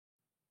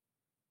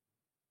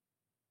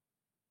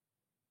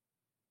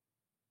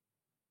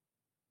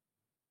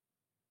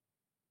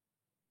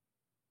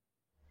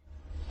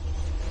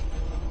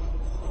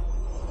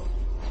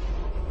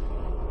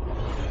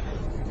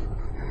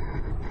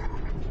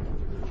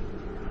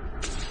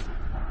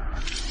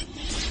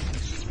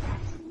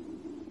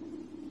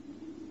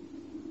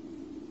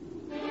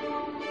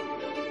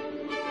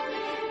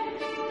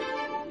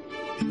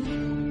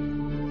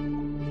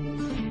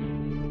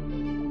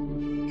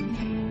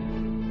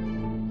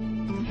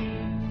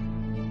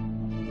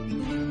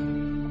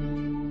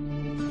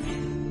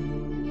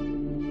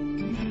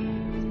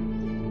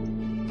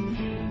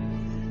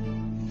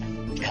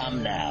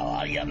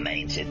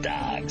mangy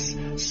dogs,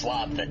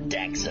 swab the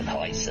decks and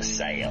hoist the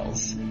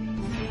sails.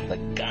 The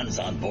guns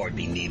on board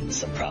be needing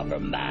some proper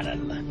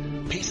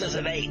manning. Pieces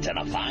of 8 and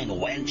a fine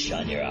wench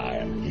on your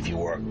arm, if your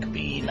work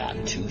be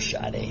not too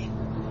shoddy.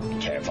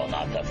 Careful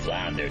not to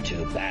flounder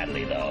too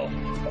badly, though,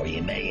 or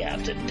you may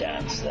have to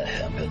dance the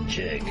hempen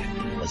jig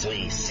as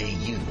we see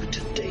you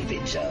to Davy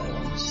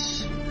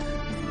Jones.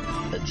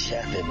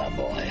 Jeffy, my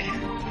boy,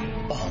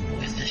 on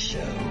with the show.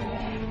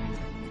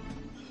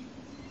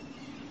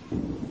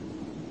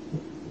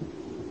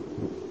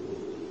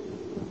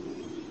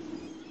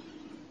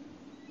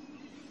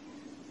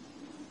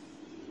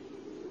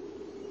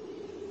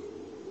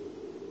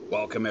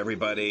 Welcome,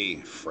 everybody,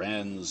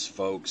 friends,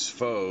 folks,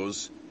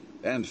 foes,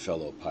 and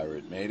fellow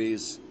pirate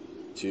mateys,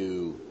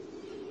 to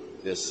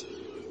this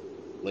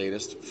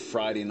latest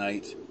Friday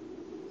night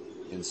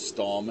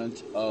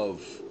installment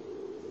of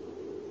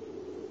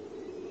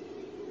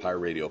Pirate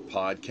Radio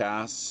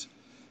Podcasts.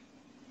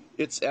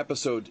 It's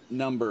episode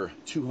number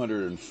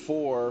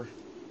 204.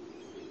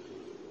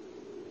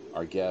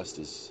 Our guest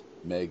is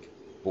Meg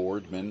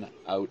Boardman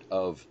out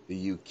of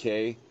the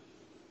UK.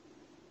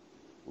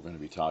 We're going to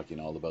be talking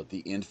all about the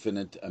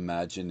Infinite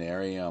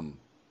Imaginarium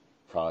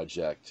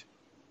project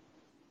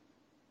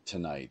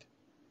tonight.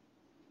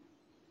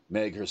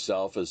 Meg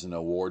herself is an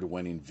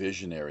award-winning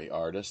visionary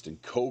artist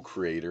and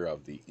co-creator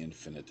of the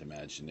Infinite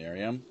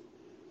Imaginarium.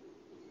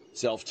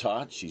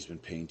 Self-taught, she's been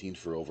painting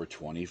for over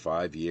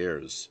 25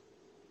 years.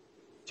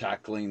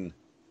 Tackling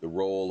the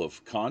role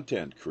of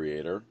content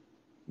creator,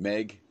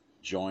 Meg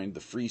joined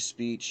the free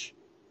speech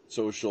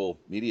social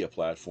media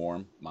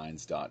platform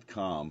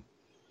Minds.com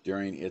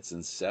during its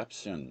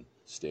inception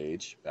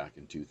stage back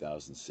in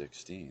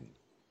 2016.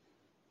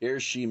 Here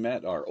she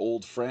met our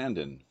old friend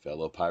and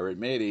fellow pirate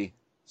matey,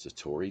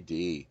 Satori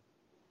D,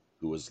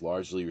 who was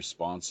largely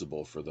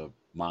responsible for the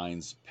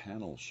Minds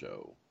panel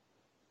show.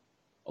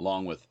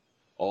 Along with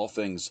all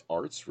things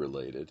arts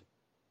related,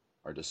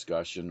 our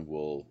discussion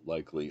will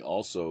likely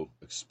also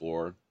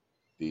explore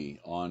the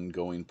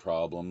ongoing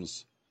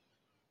problems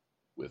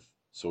with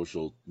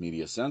social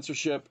media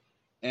censorship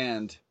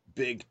and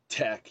big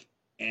tech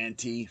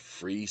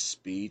anti-free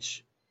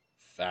speech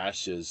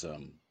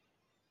fascism.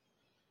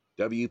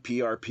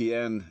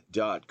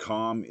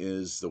 WPRPN.com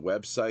is the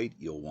website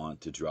you'll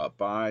want to drop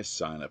by.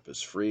 Sign up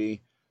is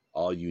free.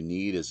 All you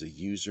need is a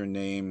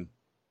username,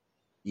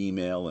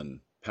 email, and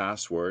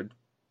password.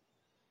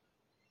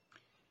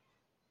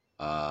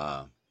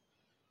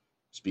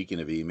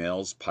 Speaking of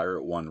emails,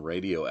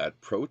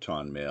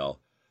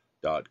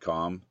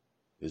 pirate1radio@protonmail.com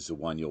is the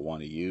one you'll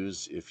want to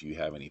use if you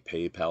have any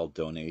PayPal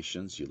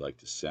donations you'd like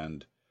to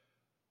send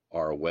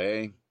our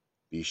way.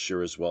 Be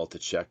sure as well to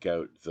check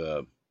out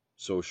the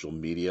social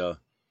media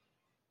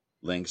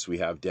links we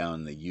have down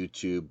in the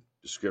YouTube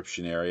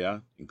description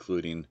area,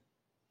 including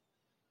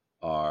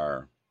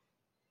our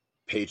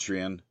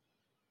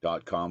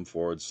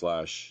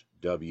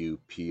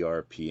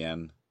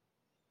patreon.com/WPRPN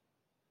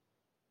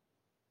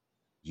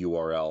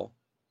URL.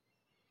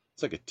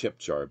 It's like a tip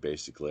jar,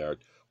 basically,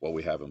 what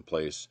we have in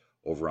place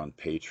over on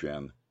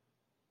Patreon.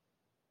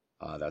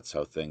 That's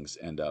how things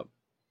end up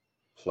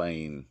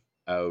playing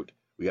out.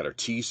 We got our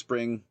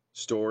Teespring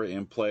store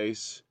in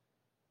place,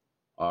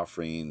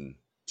 offering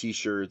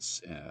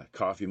t-shirts,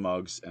 coffee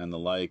mugs, and the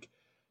like.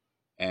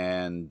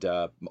 And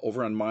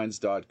over on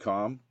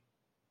Minds.com,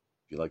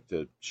 if you'd like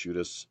to shoot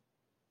us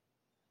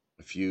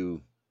a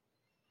few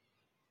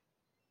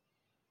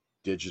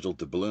digital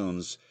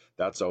doubloons,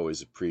 that's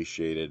always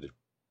appreciated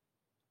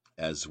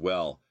as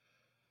well.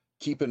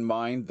 Keep in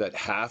mind that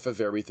half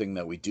of everything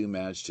that we do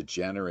manage to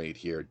generate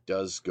here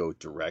does go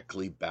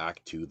directly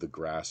back to the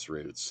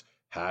grassroots.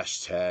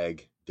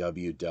 Hashtag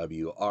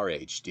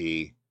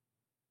WWRHD.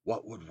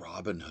 What would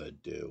Robin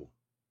Hood do?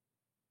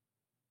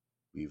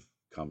 We've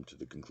come to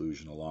the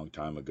conclusion a long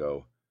time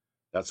ago.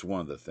 That's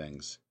one of the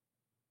things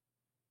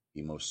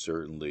he most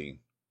certainly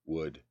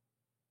would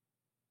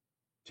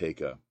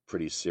take a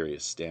pretty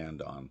serious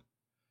stand on.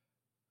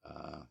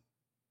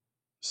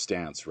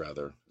 Stance,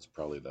 rather, is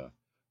probably the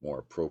more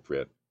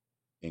appropriate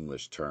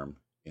English term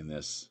in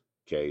this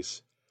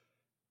case.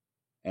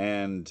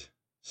 And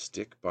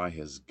stick by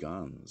his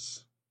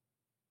guns.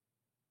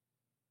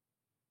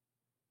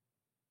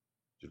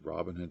 Did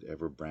Robin Hood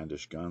ever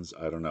brandish guns?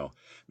 I don't know.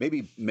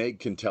 Maybe Meg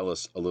can tell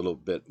us a little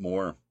bit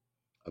more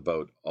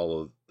about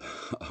all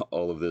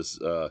of this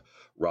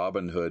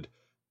Robin Hood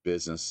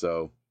business.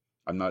 So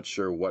I'm not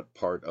sure what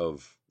part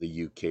of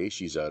the UK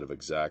she's out of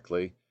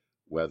exactly,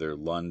 whether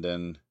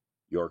London,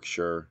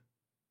 Yorkshire,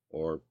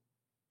 or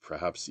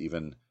perhaps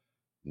even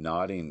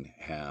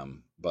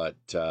Nottingham.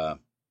 But I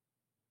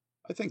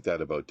think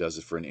that about does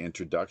it for an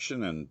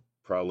introduction, and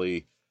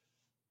probably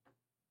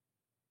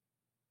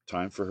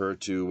time for her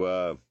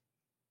to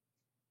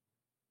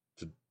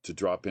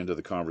drop into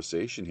the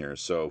conversation here.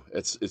 So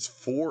it's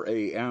 4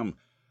 a.m.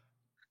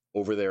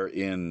 over there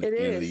in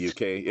the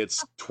UK.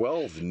 It's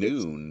 12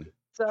 noon.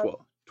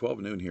 12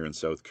 noon here in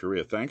South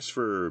Korea. Thanks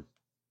for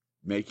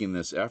making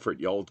this effort.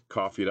 Y'all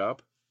coffeeed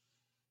up?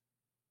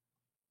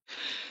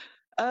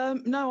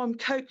 No, I'm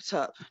coked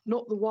up,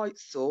 not the white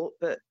sort,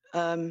 but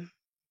the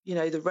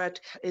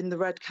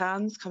red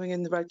cans, coming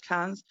in the red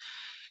cans,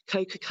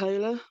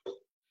 Coca-Cola.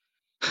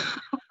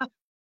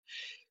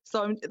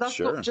 So that's not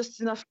Sure.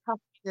 just enough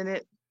caffeine in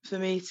it for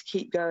me to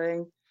keep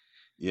going.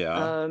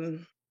 Yeah.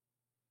 Um,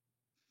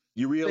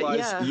 You but realize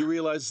yeah, you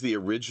realize the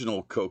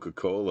original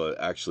Coca-Cola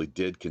actually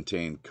did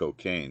contain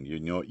cocaine. You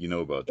know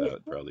about it,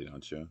 that, probably,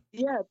 don't you?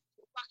 yeah,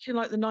 back in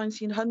like the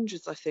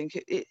 1900s, I think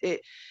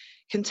it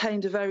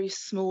contained a very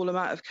small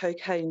amount of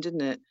cocaine,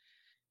 didn't it?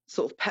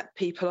 Sort of pep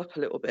people up a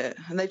little bit,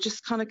 and they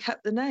just kind of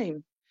kept the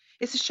name.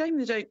 It's a shame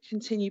they don't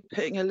continue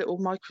putting a little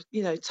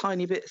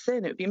tiny bits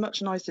in. It would be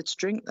much nicer to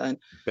drink then.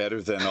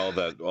 Better than all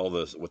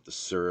the with the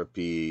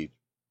syrupy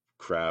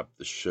crap,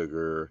 the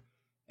sugar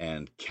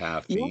and Yeah,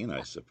 caffeine,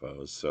 I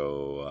suppose.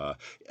 So,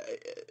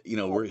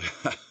 we're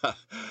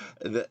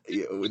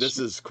this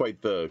is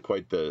quite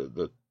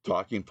the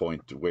talking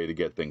point way to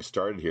get things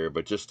started here.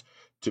 But just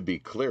to be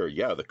clear,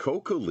 yeah, the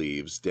coca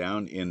leaves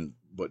down in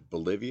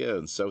Bolivia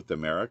and South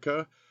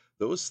America,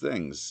 those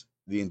things,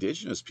 the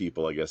indigenous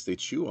people, I guess, they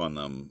chew on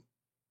them.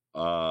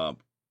 Uh,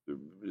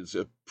 it's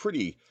a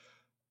pretty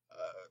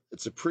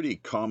it's a pretty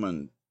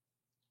common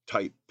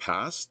type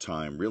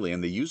pastime, really,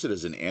 and they use it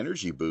as an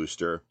energy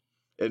booster.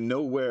 And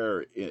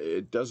nowhere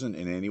it doesn't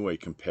in any way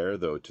compare,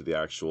 though, to the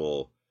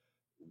actual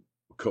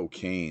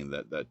cocaine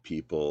that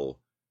people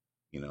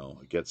no.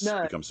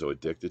 become so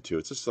addicted to.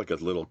 It's just like a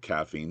little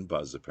caffeine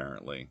buzz,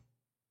 apparently.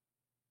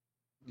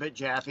 But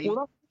Jaffe,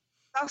 Well,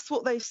 that's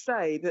what they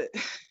say, but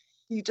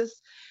you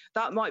just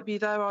that might be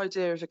their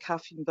idea of a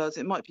caffeine buzz.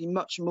 It might be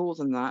much more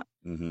than that.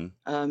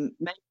 Mm-hmm.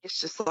 Maybe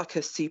it's just like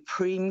a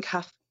supreme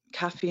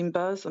caffeine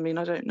buzz. I mean,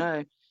 I don't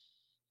know.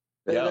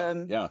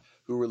 But Yeah.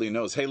 Who really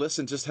knows? Hey,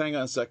 listen, just hang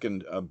on a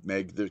second,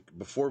 Meg.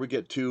 Before we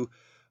get too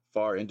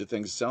far into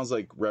things, it sounds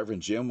like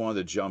Reverend Jim wanted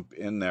to jump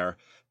in there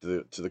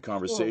to the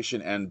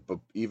conversation. And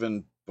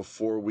even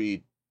before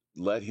we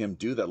let him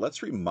do that,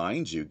 let's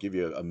remind you, give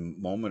you a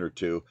moment or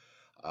two,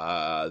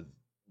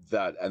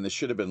 that, and this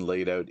should have been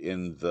laid out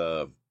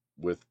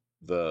with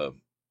the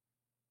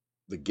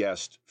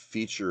guest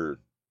feature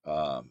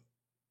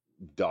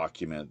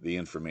document, the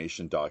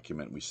information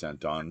document we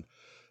sent on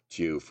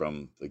to you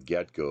from the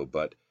get-go.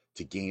 But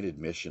to gain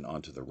admission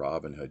onto the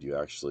Robin Hood, you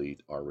actually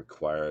are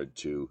required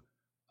to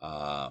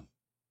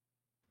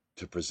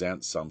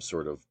present some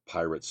sort of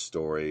pirate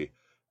story,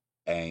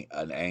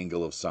 an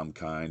angle of some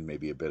kind,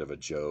 maybe a bit of a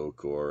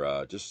joke,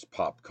 or just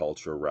pop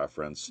culture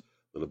reference,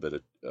 a little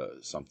bit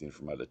of something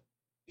from out of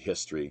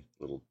history,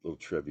 little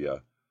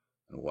trivia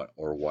and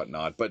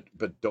whatnot. But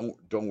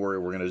don't worry,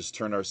 we're going to just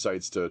turn our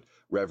sights to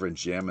Reverend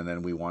Jim, and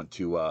then we want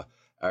to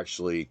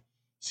actually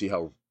see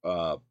how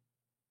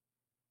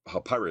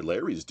Pirate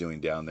Larry's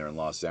doing down there in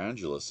Los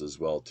Angeles as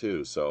well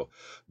too. So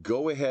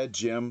go ahead,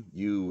 Jim.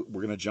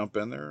 We're going to jump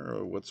in there,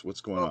 or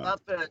what's going on?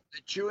 about the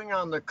chewing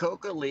on the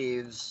coca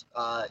leaves,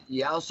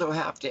 you also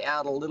have to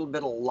add a little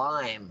bit of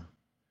lime.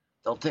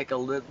 The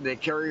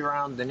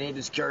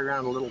natives carry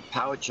around a little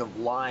pouch of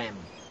lime.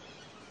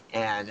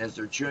 And as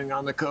they're chewing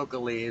on the coca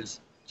leaves,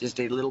 just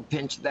a little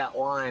pinch of that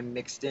lime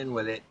mixed in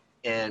with it.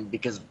 And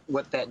because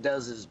what that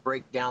does is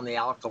break down the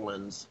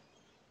alkalins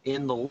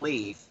in the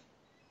leaf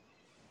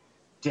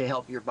to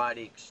help your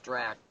body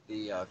extract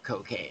the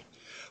cocaine.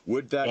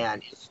 Would that,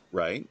 and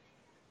right?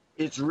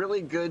 It's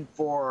really good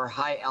for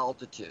high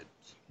altitude.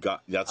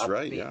 That's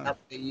right, yeah.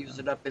 They use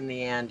it up in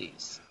the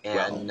Andes.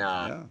 And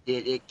yeah.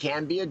 it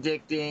can be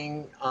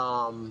addicting,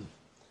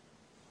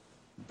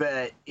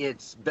 but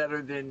it's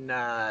better than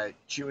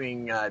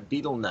chewing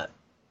betel nut.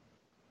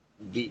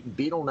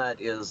 Betel nut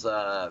is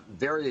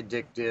very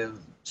addictive,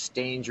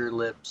 stains your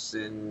lips,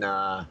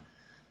 but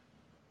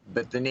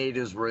the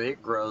natives where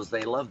it grows,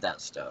 they love that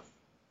stuff.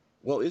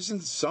 Well,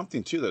 isn't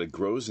something too that it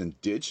grows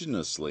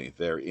indigenously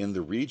there in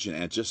the region,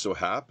 and it just so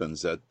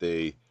happens that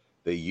they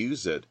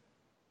use it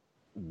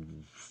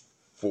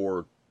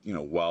for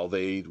while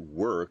they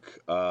work,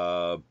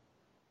 I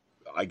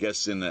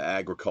guess in the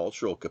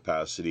agricultural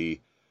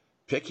capacity,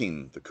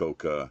 picking the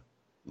coca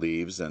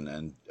leaves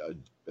and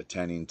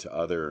attending to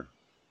other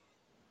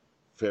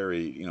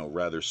very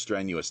rather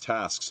strenuous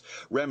tasks,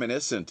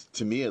 reminiscent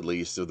to me at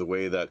least of the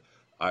way that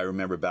I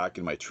remember back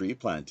in my tree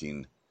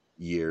planting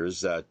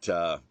years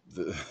that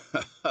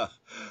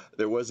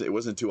it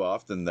wasn't too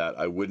often that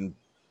I wouldn't,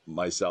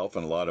 myself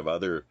and a lot of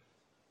other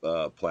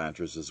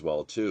planters as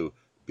well too,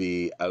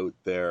 be out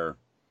there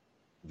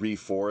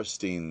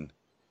reforesting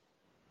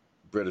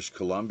British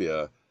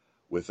Columbia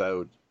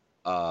without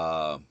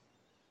a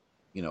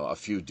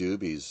few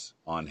doobies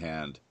on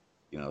hand,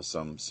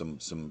 some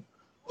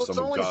it's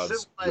only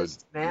God's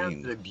civilized good man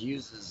being. that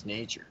abuses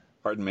nature.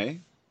 Pardon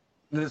me?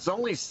 It's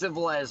only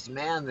civilized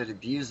man that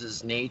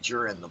abuses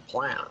nature and the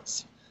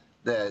plants.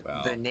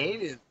 The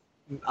native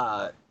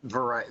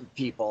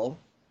people,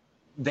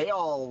 they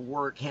all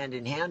work hand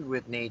in hand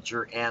with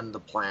nature and the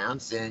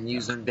plants and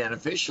use them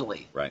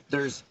beneficially. Right.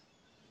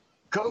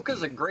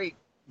 Coca's a great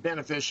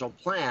beneficial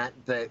plant,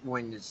 but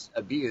when it's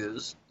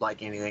abused,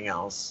 like anything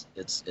else,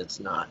 it's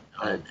not.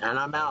 And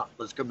I'm out.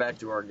 Let's go back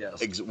to our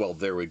guest. Well,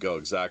 there we go.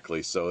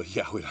 Exactly. So,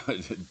 yeah, we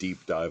don't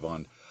deep dive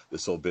on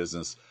this whole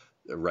business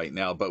right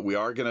now, but we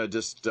are going to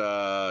just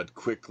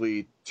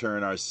quickly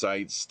turn our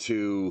sights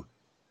to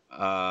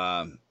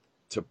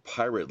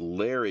Pirate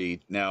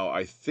Larry. Now,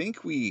 I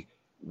think we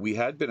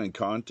had been in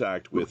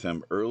contact with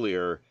him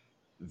earlier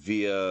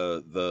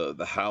via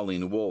the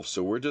Howling Wolf.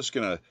 So we're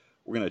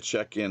gonna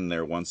check in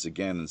there once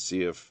again and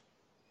see if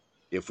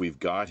we've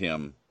got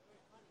him.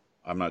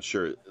 I'm not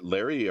sure.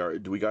 Larry,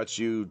 do we got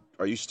you?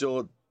 Are you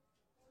still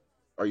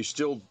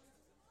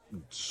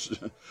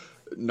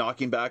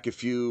knocking back a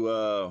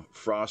few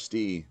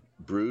frosty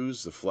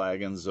brews, the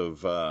flagons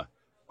of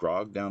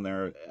grog down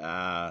there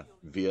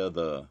via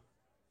the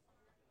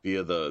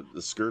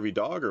scurvy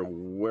dog, or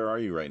where are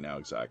you right now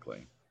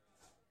exactly?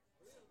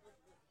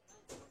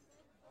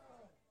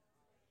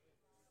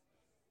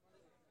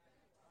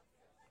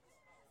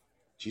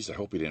 Jeez, I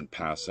hope he didn't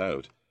pass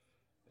out.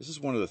 This is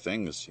one of the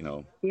things, He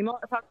might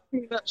have had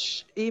too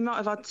much. He might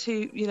have had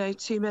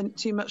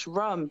too much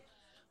rum,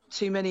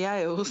 too many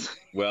ales.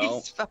 Well,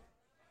 He's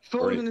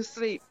fallen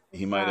asleep.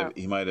 He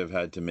might have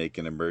had to make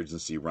an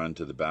emergency run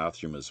to the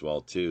bathroom as well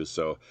too.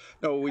 So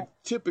no, we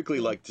typically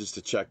like just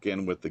to check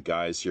in with the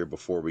guys here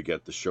before we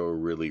get the show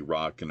really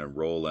rocking and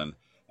rolling,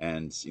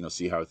 and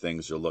see how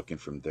things are looking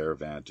from their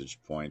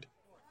vantage point.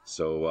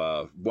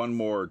 So one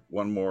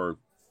more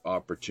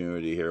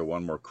opportunity here,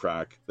 one more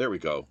crack. There we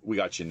go. We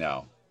got you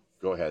now.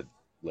 Go ahead,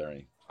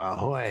 Larry.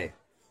 Ahoy.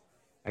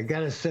 I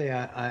gotta say,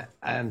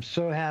 I'm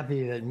so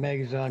happy that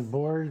Meg's on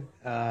board.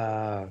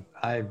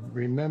 I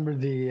remember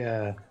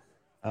the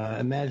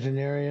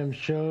Imaginarium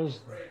shows.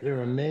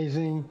 They're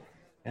amazing.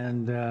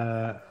 And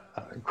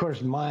of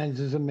course, Minds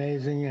is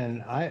amazing.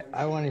 And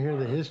I want to hear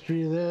the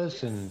history of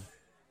this.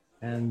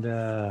 And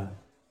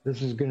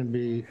this is going to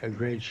be a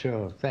great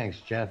show.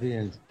 Thanks, Jaffe.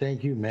 And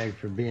thank you, Meg,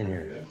 for being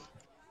here.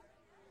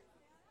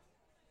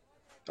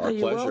 Our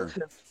pleasure.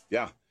 Welcome.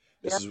 Yeah.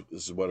 This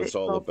is what it's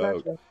all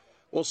about. Pleasure.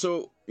 Well,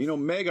 so,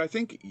 Meg, I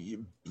think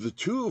the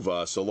two of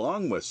us,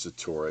 along with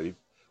Satori,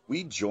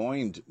 we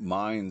joined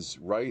Minds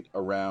right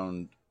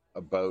around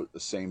about the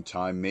same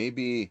time.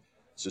 Maybe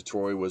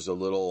Satori was a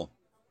little,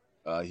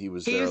 he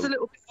was a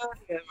little bit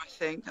earlier, I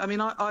think. I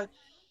mean, I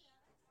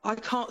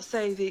can't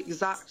say the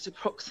exact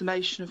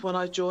approximation of when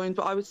I joined,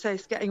 but I would say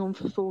it's getting on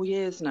for 4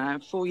 years now,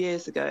 4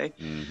 years ago.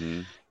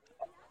 Mm-hmm.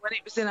 When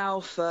it was in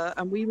alpha,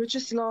 and we were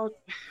just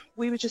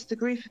a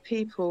group of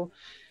people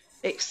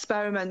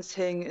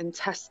experimenting and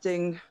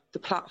testing the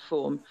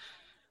platform.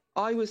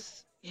 I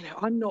was,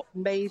 I'm not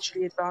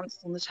majorly advanced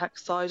on the tech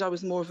side. I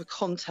was more of a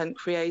content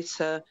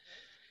creator,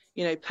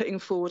 putting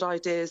forward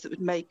ideas that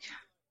would make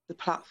the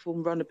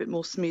platform run a bit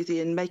more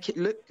smoothly and make it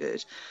look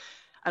good,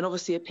 and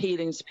obviously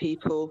appealing to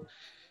people,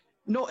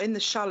 not in the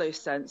shallow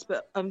sense,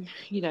 but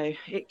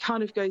it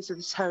kind of goes with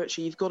the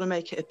territory. You've got to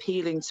make it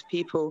appealing to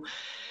people,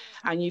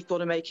 and you've got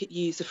to make it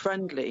user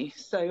friendly.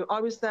 So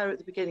I was there at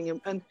the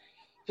beginning, and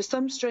for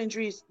some strange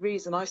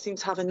reason, I seem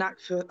to have a knack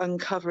for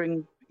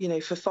uncovering,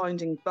 for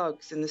finding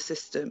bugs in the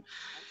system.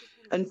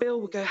 And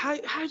Bill would go,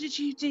 how did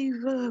you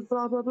do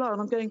blah, blah, blah?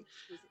 And I'm going,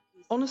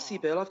 honestly,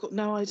 Bill, I've got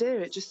no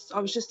idea.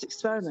 I was just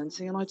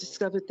experimenting and I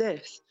discovered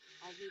this.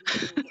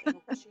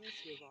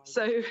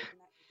 So,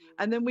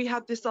 and then we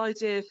had this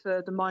idea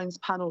for the Minds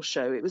panel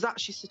show. It was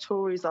actually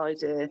Satori's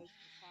idea.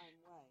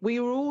 We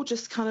were all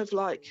just kind of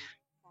like,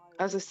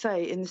 as I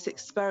say, in this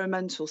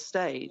experimental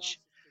stage.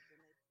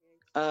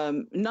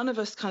 None of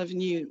us kind of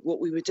knew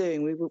what we were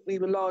doing. We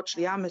were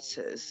largely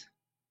amateurs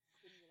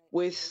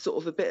with sort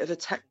of a bit of a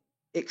tech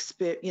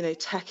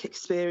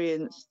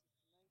experience.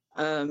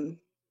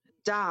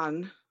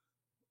 Dan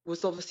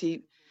was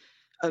obviously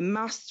a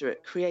master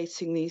at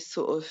creating these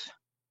sort of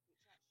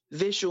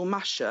visual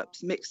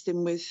mashups mixed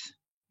in with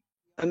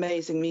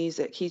amazing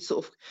music. He'd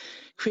sort of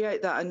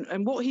create that.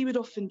 And what he would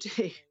often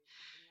do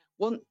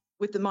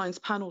with the Minds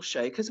panel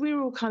show, because we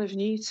were all kind of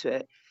new to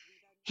it,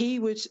 he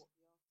would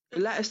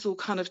let us all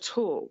kind of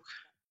talk,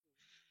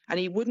 and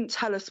he wouldn't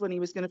tell us when he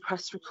was going to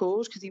press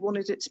record because he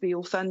wanted it to be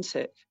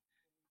authentic.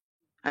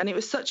 And it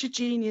was such a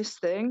genius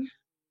thing.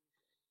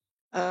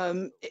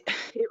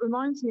 It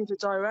reminds me of a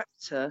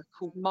director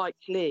called Mike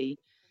Lee,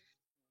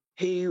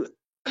 who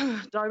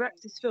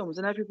directs his films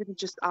and everybody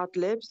just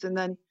ad-libs, and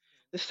then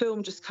the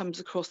film just comes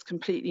across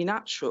completely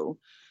natural.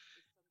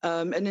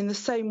 And in the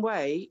same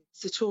way,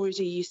 Satori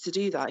D used to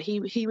do that.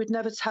 He would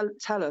never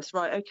tell us,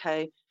 right,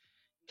 okay,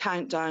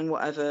 countdown,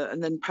 whatever,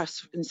 and then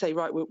press and say,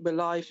 right, we're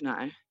live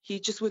now. He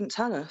just wouldn't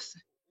tell us.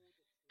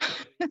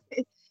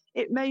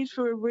 It made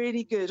for a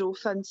really good,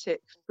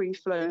 authentic,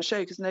 free-flowing show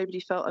because nobody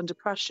felt under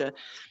pressure.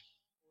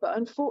 But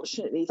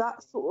unfortunately,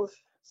 that sort of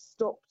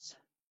stopped.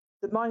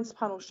 The Minds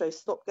panel show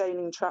stopped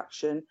gaining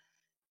traction.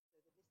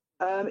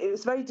 It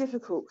was very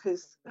difficult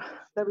because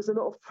there was a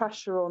lot of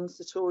pressure on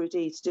Satori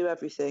D to do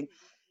everything.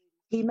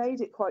 He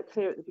made it quite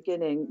clear at the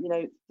beginning,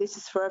 this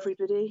is for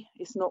everybody.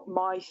 It's not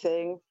my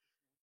thing.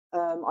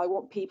 I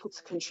want people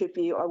to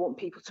contribute. I want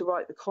people to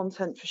write the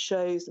content for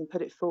shows and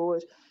put it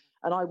forward.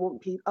 And I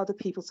want other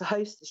people to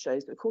host the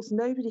shows. But of course,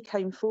 nobody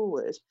came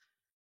forward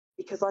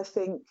because I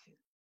think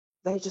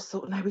they just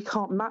thought, no, we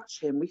can't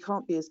match him. We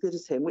can't be as good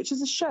as him, which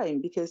is a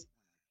shame because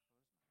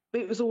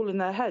it was all in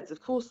their heads.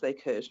 Of course they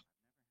could.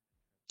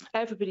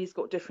 Everybody's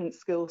got different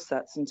skill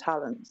sets and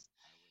talents.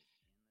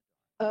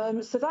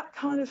 So that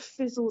kind of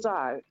fizzled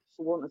out,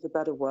 for want of a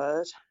better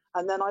word.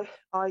 And then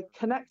I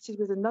connected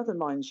with another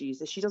Minds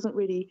user. She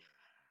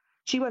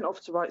went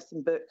off to write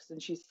some books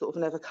and she's sort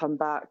of never come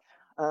back.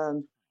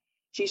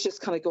 She's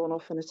just kind of gone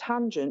off on a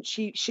tangent.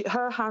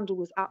 Her handle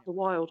was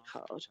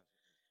 @TheWildCard.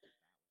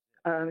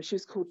 She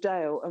was called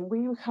Dale, and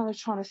we were kind of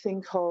trying to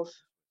think of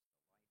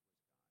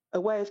a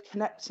way of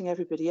connecting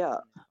everybody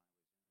up,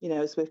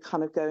 as we're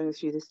kind of going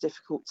through these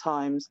difficult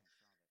times.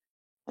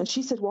 And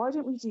she said, why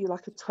don't we do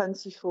like a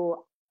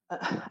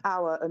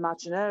 24-hour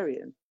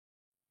Imaginarium?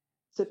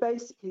 So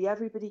basically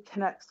everybody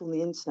connects on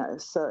the internet at a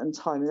certain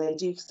time and they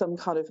do some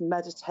kind of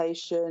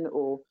meditation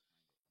or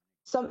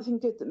something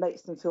good that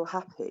makes them feel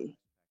happy.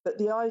 But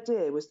the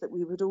idea was that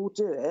we would all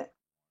do it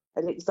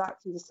at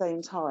exactly the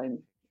same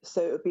time.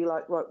 So it would be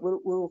like, right,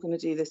 we're all going to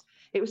do this.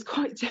 It was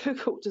quite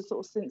difficult to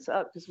sort of sync it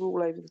up because we're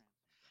all over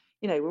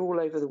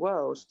the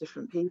world,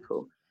 different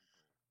people,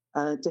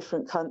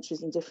 different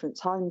countries and different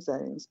time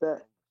zones.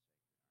 But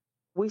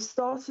we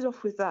started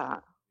off with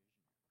that.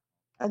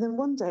 And then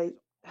one day,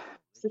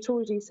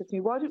 Satori D said to me,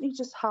 why don't we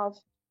just have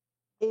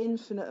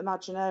Infinite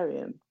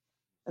Imaginarium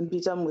and be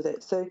done with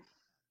it? So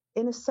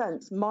in a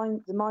sense,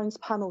 the Minds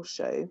panel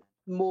show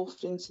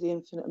morphed into the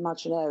Infinite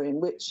Imaginarium,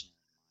 which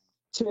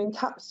to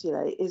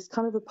encapsulate is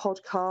kind of a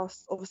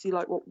podcast, obviously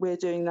like what we're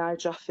doing now,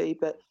 Jaffe,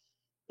 but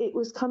it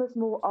was kind of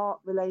more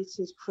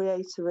art-related,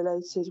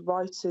 creator-related,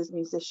 writers,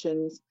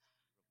 musicians,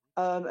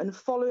 and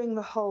following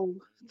the whole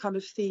kind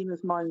of theme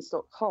of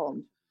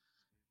Minds.com,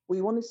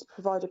 we wanted to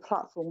provide a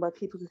platform where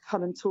people could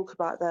come and talk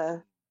about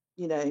their,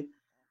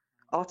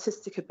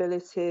 artistic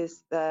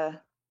abilities,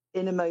 their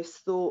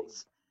innermost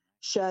thoughts,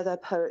 share their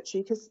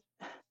poetry. Because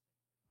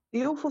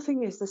the awful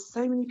thing is there's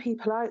so many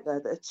people out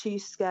there that are too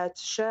scared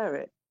to share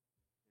it.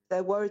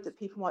 They're worried that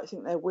people might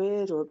think they're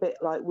weird or a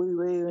bit like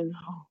woo-woo and,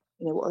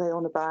 what are they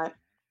on about?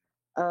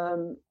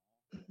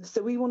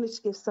 So we wanted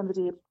to give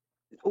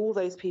all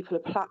those people a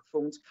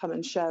platform to come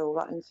and share all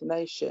that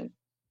information.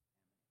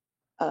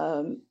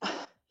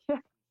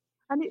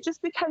 And it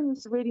just became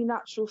this really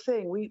natural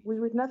thing. We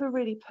would never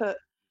really put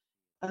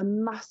a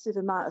massive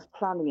amount of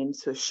planning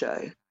into a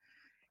show.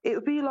 It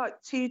would be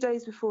like 2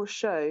 days before a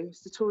show,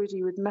 Satori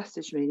D would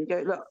message me and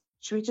go, look,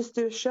 should we just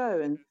do a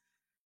show? And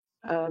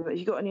have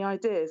you got any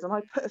ideas? And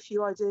I put a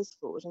few ideas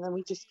forward and then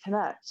we just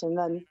connect. And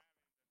then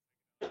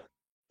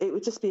it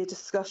would just be a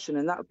discussion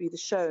and that would be the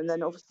show. And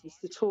then obviously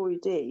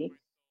Satori D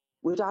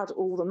would add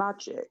all the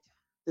magic,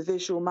 the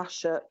visual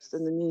mashups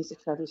and the music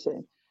and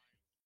everything.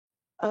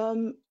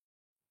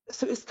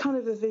 So it's kind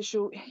of a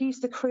visual. He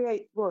used to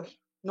create, well,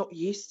 not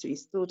used to, he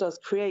still does,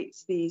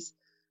 creates these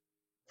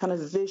kind of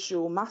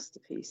visual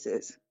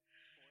masterpieces.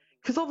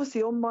 Because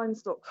obviously on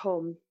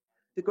Minds.com,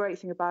 the great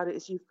thing about it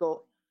is you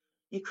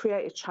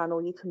create a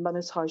channel, you can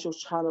monetize your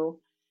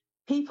channel.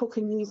 People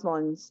can use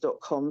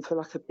Minds.com for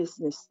like a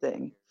business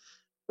thing.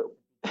 But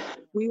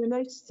we were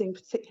noticing,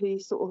 particularly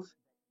sort of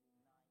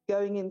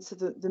going into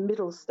the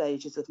middle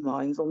stages of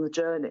Minds on the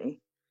journey,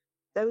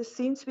 there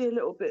seemed to be a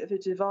little bit of a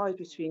divide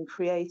between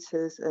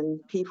creators and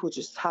people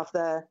just have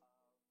their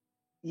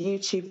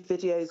YouTube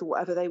videos or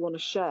whatever they want to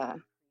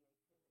share.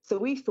 So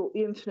we thought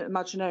the Infinite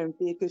Imaginarium would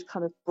be a good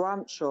kind of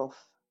branch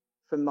off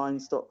from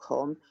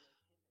Minds.com,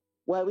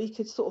 where we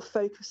could sort of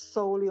focus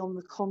solely on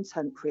the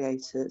content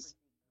creators,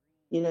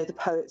 the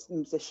poets, the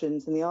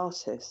musicians and the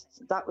artists.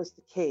 That was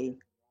the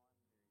key.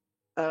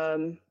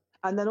 And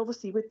then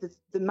obviously with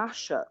the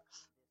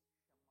mashups,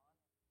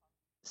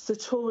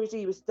 Satori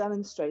D was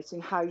demonstrating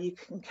how you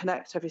can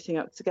connect everything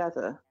up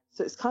together.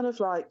 So it's kind of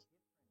like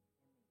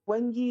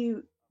when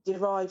you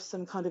derive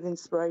some kind of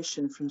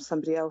inspiration from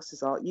somebody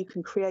else's art, you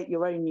can create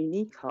your own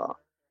unique art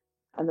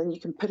and then you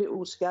can put it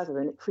all together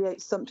and it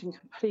creates something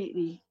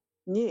completely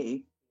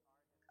new.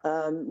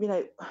 I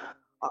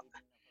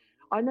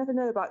never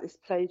know about this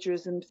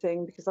plagiarism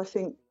thing because I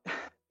think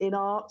in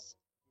art,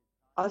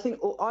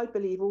 I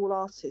believe all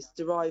artists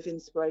derive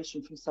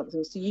inspiration from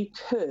something. So you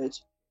could,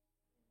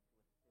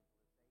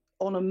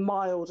 on a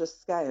milder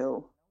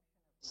scale,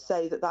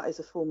 say that is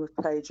a form of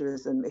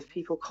plagiarism if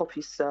people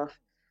copy stuff,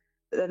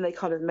 but then they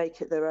kind of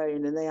make it their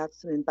own and they add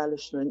some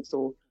embellishments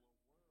or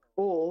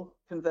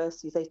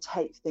conversely, they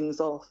take things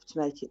off to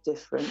make it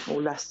different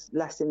or less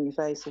in your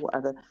face or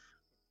whatever.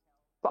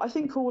 But I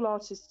think all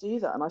artists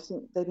do that, and I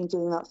think they've been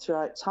doing that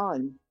throughout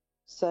time.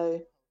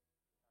 So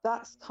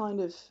that's kind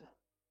of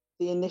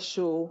the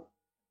initial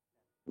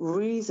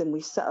reason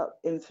we set up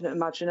Infinite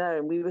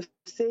Imaginarium. We were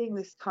seeing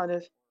this kind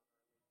of,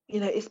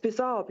 it's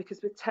bizarre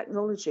because with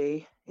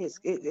technology,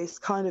 it's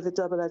kind of a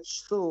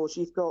double-edged sword.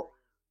 You've got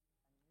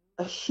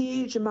a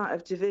huge amount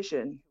of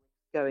division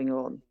going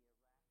on.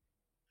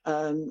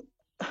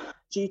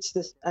 due to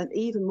this, and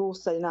even more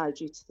so now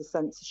due to the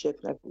censorship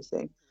and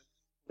everything.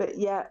 But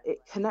yeah, it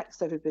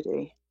connects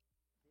everybody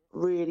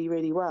really,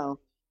 really well.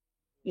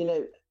 You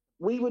know,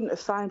 we wouldn't have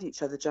found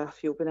each other,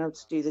 Jaffe, or been able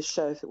to do this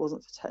show if it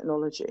wasn't for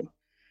technology.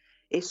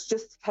 It's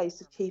just a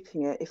case of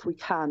keeping it, if we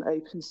can,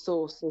 open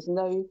source. There's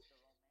no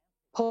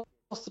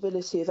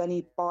possibility of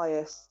any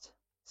biased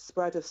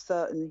spread of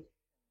certain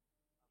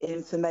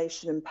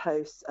information and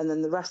posts, and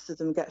then the rest of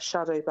them get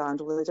shadow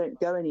banned or they don't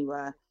go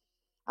anywhere.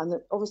 And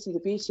obviously the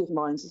beauty of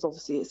Minds is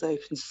obviously it's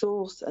open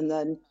source, and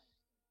then,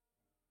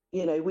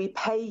 you know, we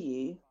pay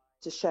you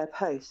to share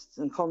posts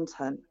and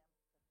content.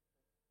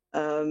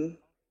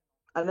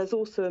 And there's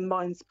also a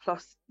Minds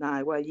Plus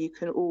now where you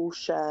can all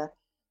share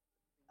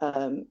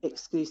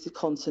exclusive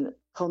content,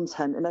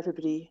 and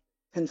everybody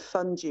can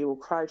fund you or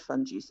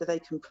crowdfund you, so they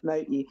can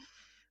promote you.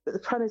 But the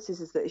premise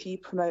is that if you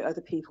promote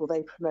other people,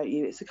 they promote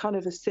you. It's a kind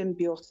of a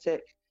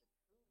symbiotic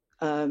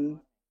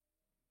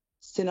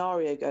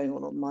scenario going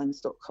on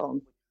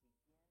Minds.com.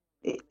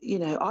 You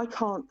know, I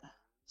can't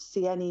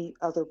see any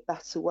other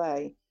better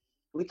way.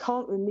 We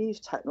can't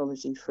remove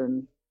technology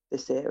from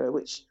this era,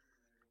 which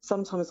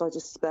sometimes I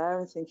despair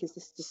and think, is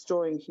this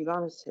destroying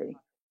humanity?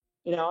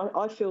 You know,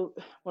 I feel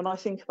when I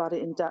think about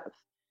it in depth,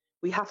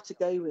 we have to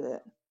go with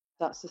it.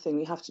 That's the thing,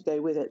 we have to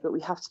go with it, but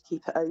we have to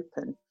keep it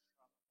open.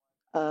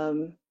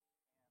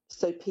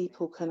 So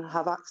people can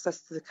have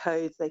access to the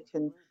codes, they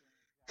can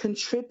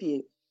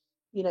contribute.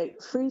 You know,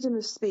 freedom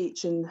of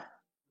speech and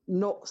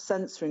not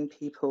censoring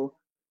people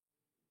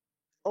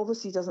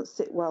obviously doesn't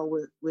sit well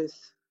with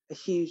a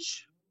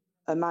huge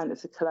amount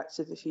of the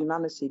collective of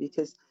humanity,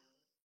 because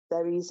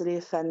they're easily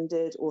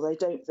offended, or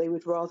they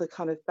would rather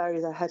kind of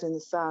bury their head in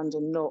the sand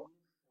and not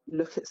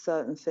look at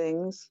certain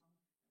things.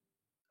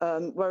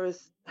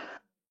 Whereas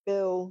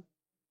Bill,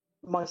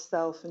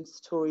 myself and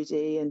Satori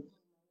D and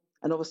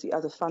obviously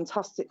other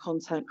fantastic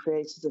content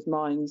creators of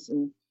Minds,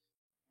 and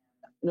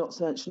not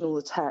to mention all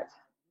the tech,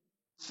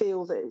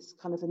 feel that it's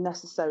kind of a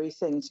necessary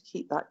thing to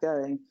keep that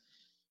going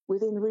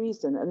within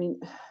reason. I mean,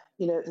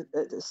 you know,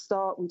 at the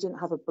start we didn't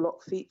have a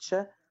block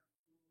feature,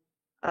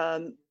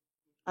 and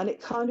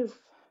it kind of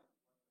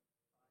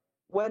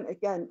went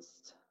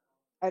against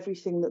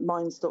everything that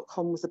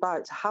Minds.com was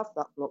about to have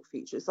that block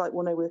feature. It's like,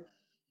 well, no,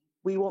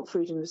 we want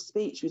freedom of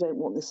speech. We don't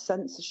want this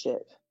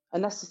censorship,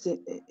 unless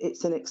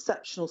it's an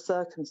exceptional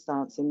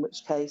circumstance, in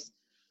which case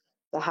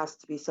there has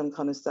to be some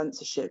kind of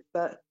censorship.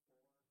 But,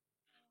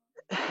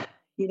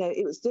 you know,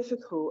 it was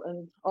difficult.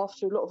 And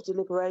after a lot of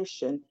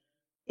deliberation,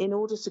 in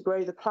order to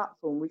grow the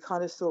platform, we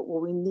kind of thought, well,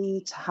 we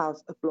need to have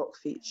a block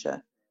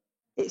feature.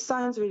 It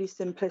sounds really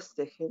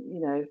simplistic,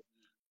 you know,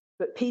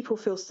 but people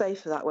feel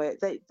safer that way.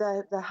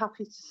 They're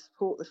happy to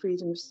support the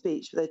freedom of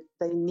speech, but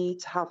they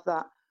need to have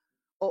that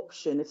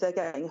option if they're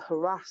getting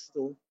harassed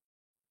or,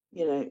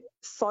 you know,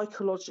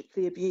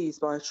 psychologically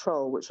abused by a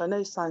troll, which I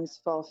know sounds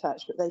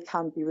far-fetched, but they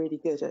can be really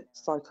good at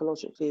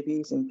psychologically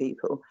abusing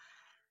people.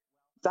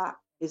 That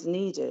is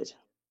needed,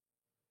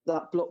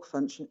 that block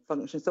function.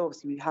 So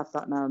obviously we have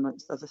that now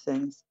amongst other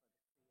things.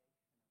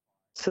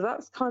 So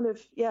that's kind of,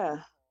 yeah,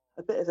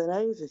 a bit of an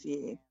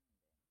overview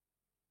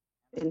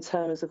in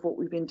terms of what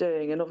we've been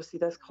doing. And obviously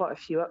there's quite a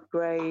few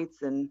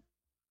upgrades and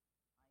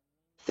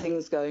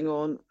things going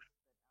on.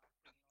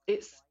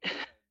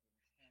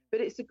 But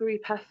it's a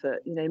group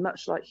effort, you know,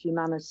 much like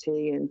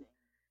humanity and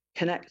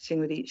connecting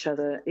with each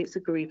other. It's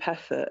a group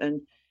effort,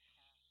 and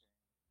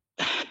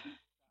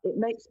it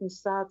makes me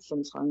sad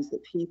sometimes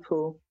that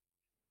people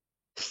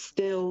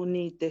still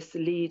need this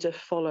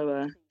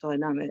leader-follower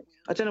dynamic.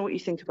 I don't know what you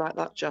think about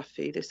that,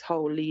 Jaffe, this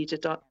whole leader,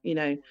 you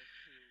know,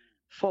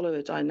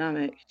 follower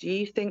dynamic. Do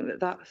you think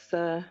that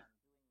that's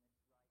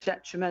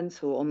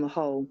detrimental on the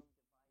whole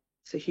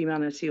to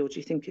humanity, or do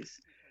you think it's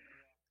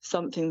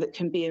something that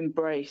can be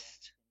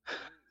embraced?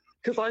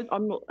 Because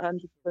I'm not 100%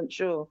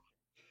 sure.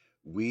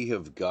 We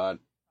have got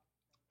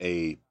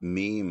a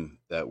meme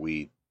that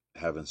we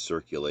have in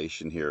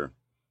circulation here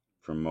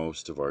for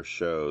most of our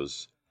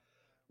shows,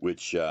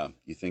 which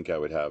you think I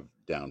would have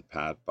down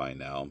pat by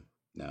now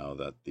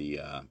that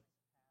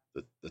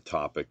the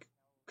topic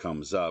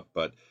comes up.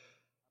 But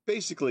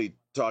basically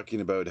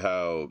talking about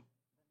how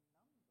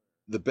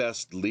the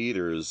best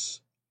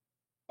leaders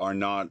are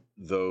not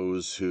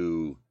those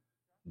who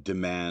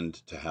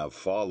demand to have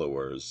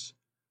followers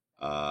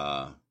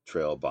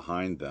trail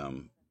behind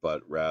them,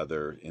 but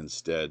rather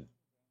instead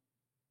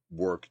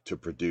work to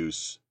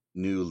produce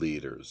new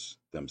leaders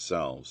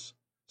themselves.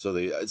 So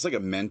it's like a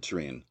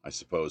mentoring, I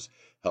suppose,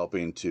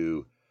 helping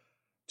to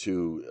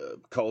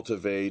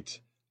cultivate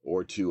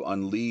or to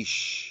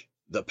unleash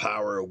the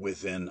power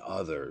within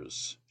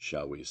others,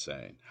 shall we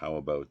say? How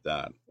about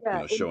that? Yeah,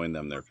 you know, showing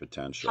them their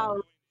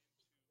potential.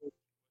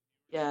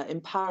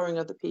 Empowering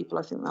other people.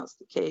 I think that's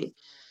the key.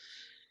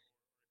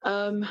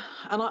 And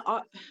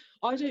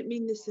I don't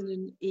mean this in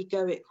an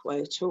egoic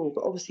way at all,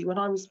 but obviously when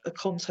I was a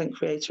content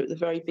creator at the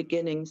very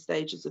beginning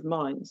stages of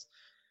Minds,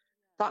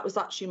 that was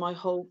actually my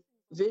whole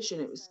vision.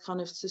 It was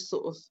kind of to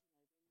sort of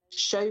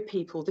show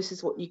people this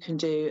is what you can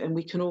do, and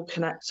we can all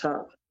connect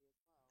up.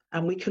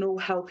 and we can all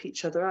help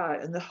each other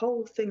out. And the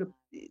whole thing,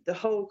 the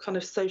whole kind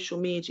of social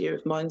media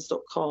of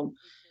minds.com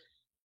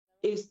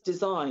is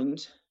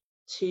designed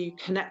to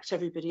connect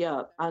everybody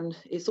up, and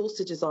it's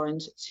also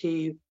designed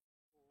to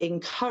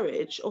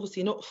encourage,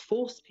 obviously not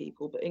force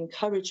people, but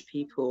encourage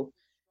people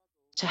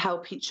to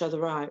help each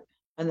other out.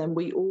 And then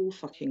we all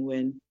fucking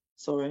win.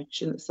 Sorry,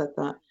 shouldn't have said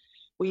that.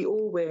 We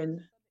all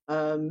win.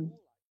 And,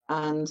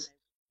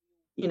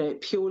 you know,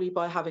 purely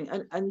by having,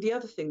 and the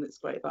other thing that's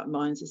great about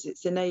Minds is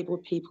it's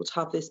enabled people to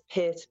have this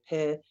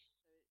peer-to-peer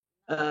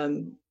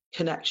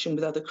connection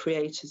with other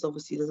creators.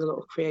 Obviously, there's a lot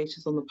of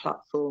creators on the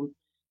platform,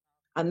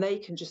 and they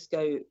can just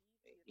go,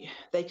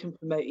 they can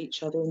promote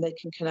each other and they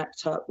can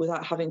connect up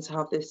without having to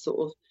have this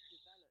sort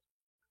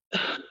of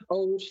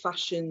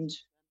old-fashioned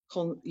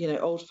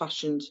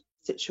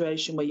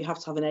situation where you have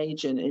to have an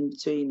agent in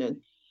between,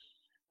 and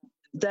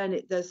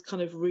then there's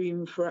kind of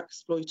room for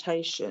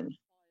exploitation.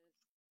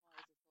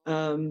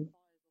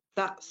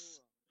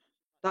 That's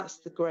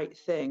the great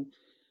thing.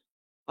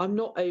 I'm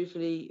not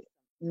overly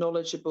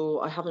knowledgeable.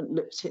 I haven't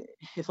looked at,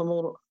 if I'm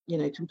all,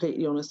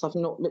 completely honest, I've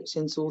not looked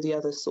into all the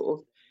other sort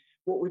of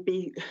what would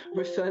be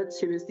referred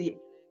to as the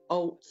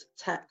alt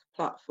tech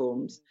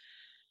platforms.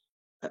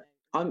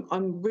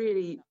 I'm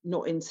really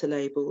not into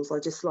labels. I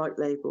dislike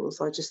labels.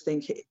 I just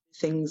think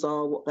things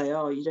are what they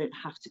are. You don't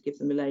have to give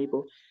them a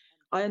label.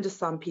 I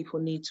understand people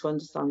need to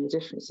understand the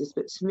differences,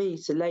 but to me,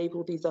 to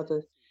label these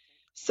other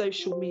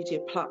social media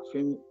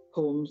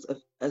platforms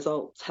as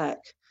alt tech,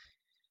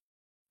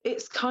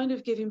 it's kind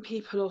of giving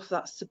people off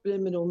that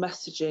subliminal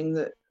messaging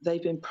that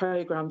they've been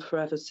programmed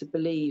forever to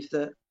believe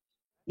that,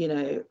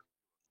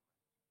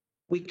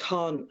 we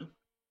can't,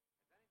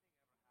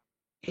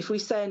 if we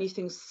say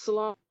anything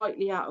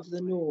slightly out of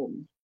the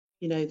norm,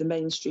 the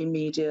mainstream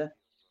media,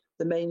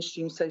 the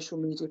mainstream social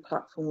media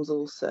platforms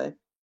also,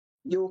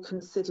 you're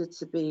considered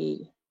to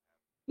be,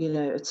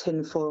 a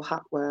tinfoil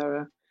hat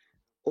wearer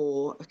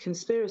or a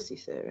conspiracy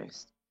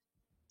theorist.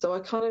 So I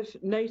kind of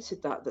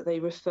noted that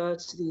they referred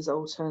to these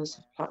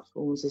alternative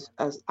platforms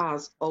as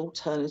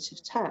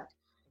alternative tech.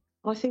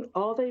 And I think,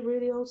 are they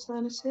really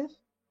alternative?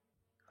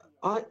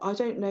 I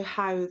don't know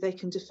how they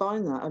can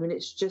define that. I mean,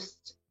 it's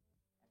just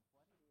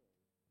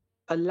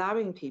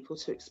allowing people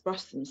to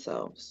express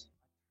themselves.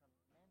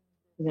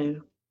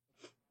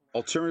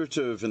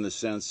 Alternative in the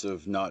sense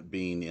of not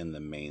being in the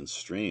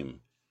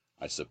mainstream,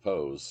 I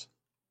suppose.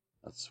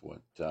 That's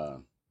what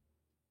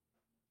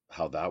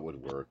how that would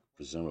work,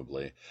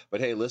 presumably. But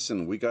hey,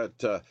 listen, we got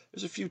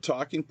there's a few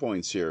talking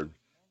points here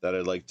that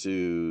I'd like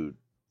to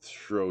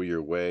throw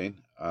your way,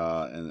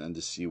 and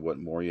to see what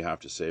more you have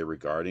to say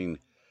regarding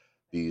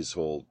these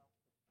whole,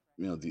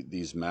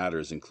 these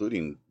matters,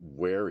 including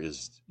where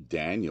is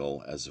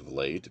Daniel as of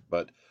late.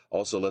 But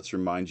also, let's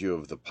remind you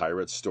of the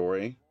pirate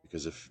story,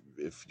 because if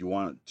you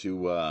want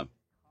to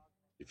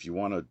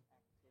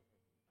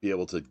be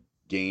able to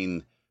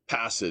gain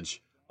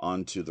passage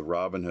onto the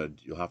Robin Hood,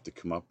 you'll have to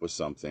come up with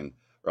something,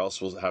 or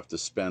else we'll have to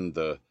spend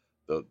the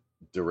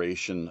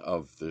duration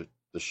of the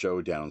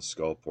show down in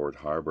Skullport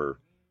Harbor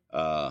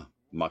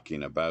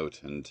mucking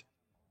about, and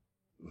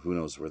who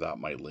knows where that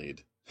might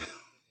lead.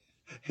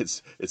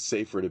 It's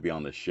safer to be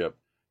on the ship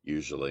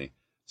usually.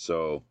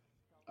 So,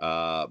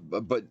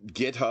 but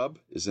GitHub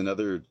is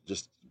another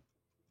just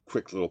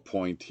quick little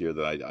point here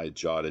that I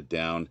jotted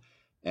down,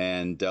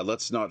 and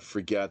let's not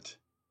forget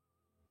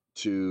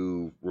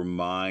to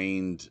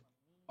remind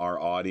our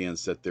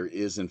audience that there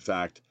is, in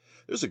fact,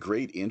 there's a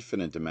great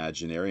Infinite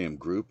Imaginarium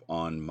group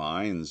on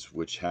Minds,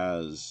 which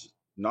has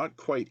not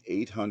quite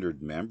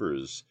 800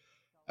 members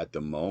at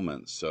the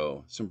moment.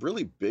 So some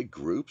really big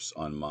groups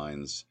on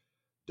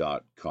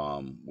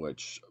Minds.com,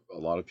 which a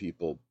lot of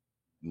people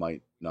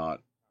might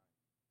not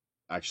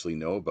actually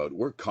know about.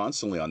 We're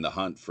constantly on the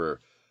hunt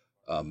for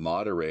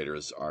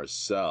moderators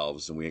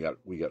ourselves, and we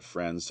got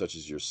friends such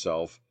as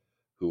yourself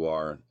who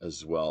are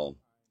as well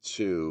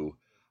too.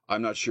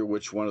 I'm not sure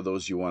which one of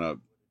those you want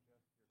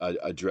to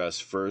address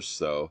first,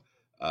 though.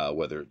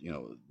 Whether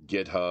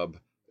GitHub,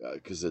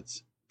 because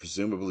it's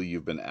presumably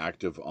you've been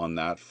active on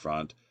that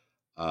front.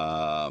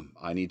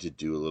 I need to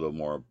do a little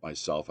more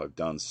myself. I've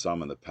done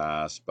some in the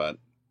past, but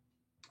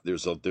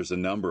there's a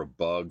number of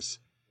bugs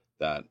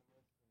that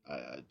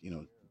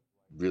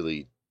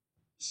really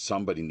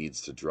somebody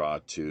needs to draw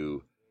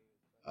to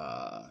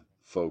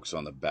folks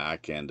on the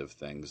back end of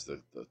things,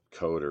 the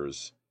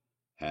coders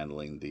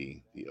handling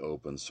the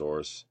open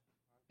source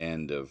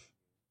end of,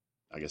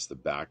 I guess, the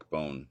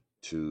backbone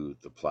to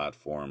the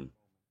platform,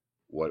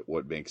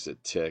 what makes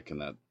it tick, and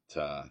that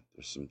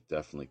there's some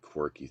definitely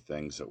quirky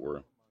things that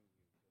we're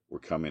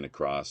coming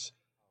across.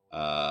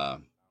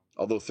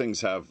 Although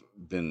things have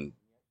been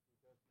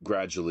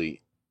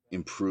gradually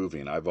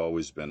improving, I've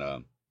always been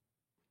a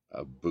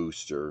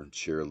booster,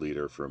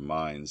 cheerleader for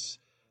Minds,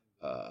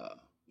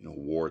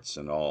 warts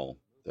and all.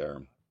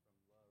 They're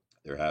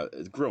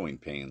growing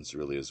pains,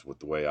 really, is what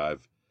the way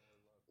I've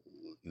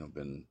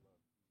been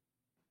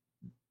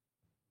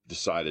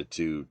decided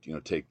to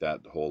take that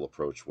whole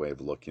approach way of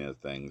looking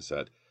at things,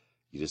 that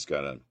you just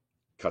gotta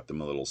cut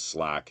them a little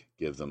slack,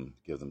 give them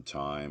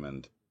time,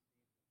 and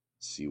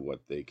see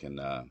what they can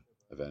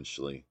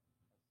eventually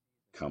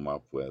come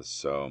up with.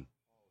 So,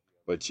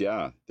 but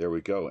yeah, there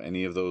we go.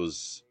 Any of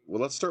those?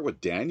 Well, let's start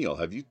with Daniel.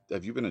 Have you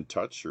been in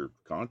touch or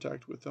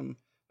contact with him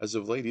as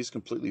of late? He's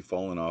completely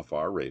fallen off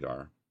our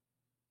radar.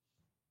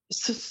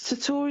 So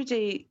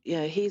Satori,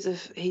 yeah,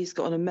 he's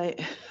got an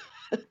amazing.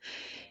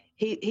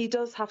 He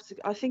does have to.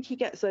 I think he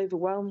gets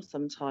overwhelmed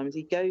sometimes.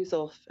 He goes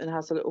off and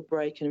has a little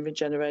break and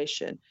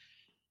regeneration.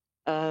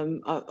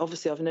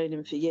 Obviously, I've known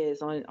him for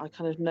years. I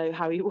kind of know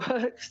how he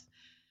works.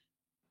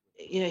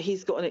 You know,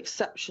 he's got an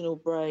exceptional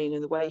brain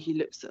and the way he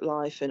looks at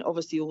life, and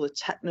obviously all the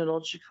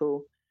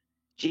technological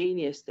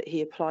genius that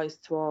he applies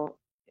to our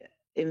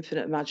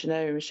Infinite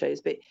Imaginarium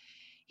shows. But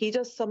he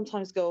does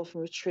sometimes go off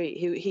and retreat.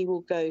 He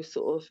will go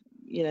sort of,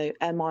 you know,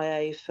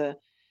 MIA for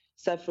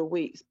several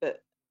weeks.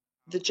 But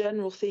the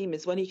general theme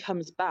is when he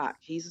comes back,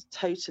 he's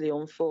totally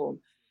on form.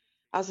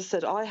 As I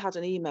said, I had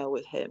an email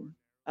with him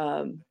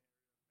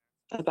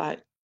about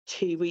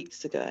 2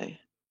 weeks ago,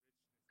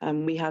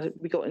 and we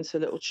got into a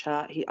little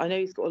chat. I know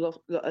he's got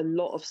a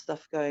lot of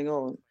stuff going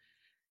on,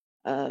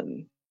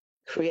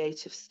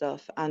 creative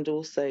stuff and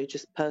also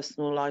just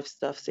personal life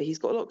stuff. So he's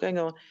got a lot going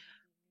on,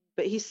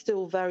 but he's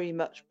still very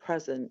much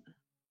present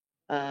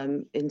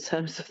in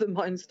terms of the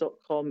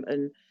Minds.com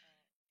and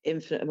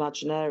Infinite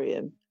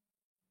Imaginarium.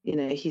 You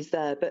know, he's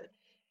there. But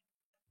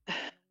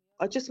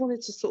I just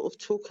wanted to sort of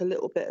talk a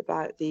little bit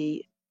about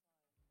the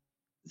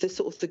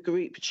sort of the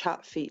group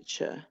chat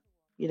feature.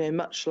 You know,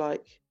 much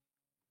like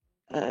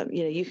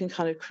you know, you can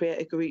kind of create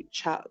a group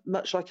chat,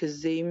 much like a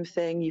Zoom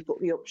thing. You've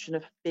got the option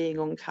of being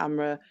on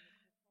camera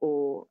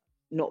or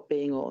not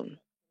being on,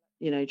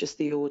 you know, just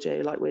the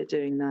audio like we're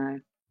doing now.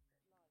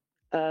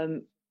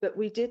 But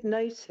we did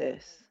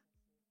notice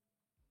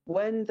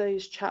when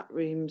those chat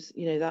rooms,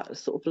 you know, that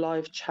sort of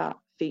live chat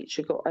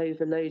feature got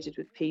overloaded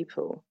with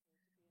people,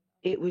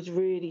 it would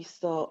really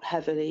start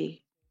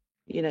heavily,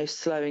 you know,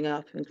 slowing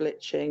up and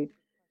glitching.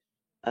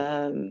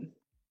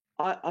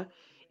 I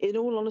in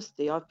all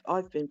honesty,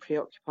 I've been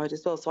preoccupied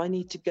as well, so I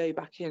need to go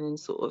back in and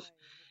sort of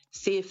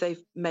see if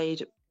they've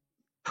made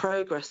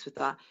progress with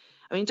that.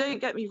 I mean, don't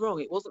get me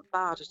wrong, it wasn't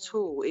bad at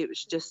all. It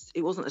was just,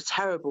 it wasn't a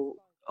terrible,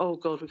 oh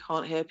God, we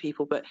can't hear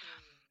people. But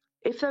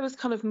if there was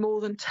kind of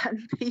more than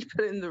 10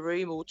 people in the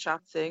room all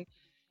chatting,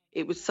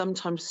 it would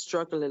sometimes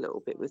struggle a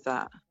little bit with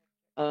that.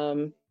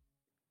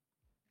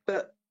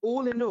 But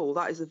all in all,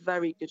 that is a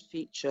very good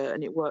feature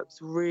and it works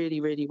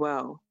really, really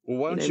well. Well,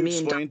 why don't you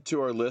explain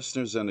to our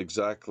listeners then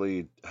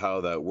exactly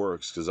how that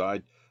works? Because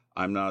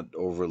I'm not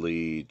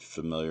overly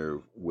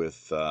familiar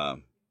with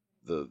the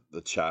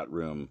chat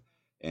room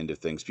end of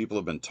things. People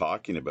have been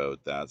talking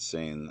about that,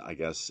 saying I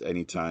guess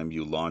anytime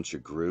you launch a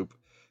group,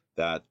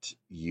 that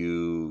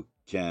you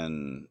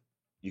can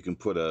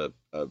put a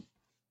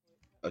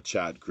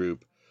chat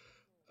group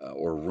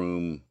or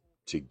room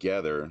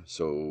together.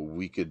 So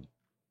we could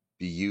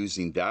be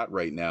using that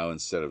right now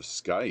instead of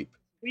Skype.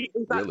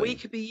 In fact, we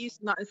could be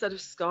using that instead of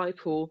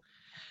Skype or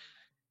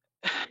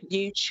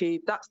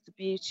YouTube. That's the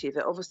beauty of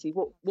it. Obviously,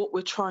 what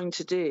we're trying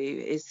to do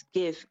is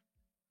give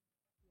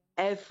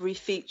every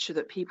feature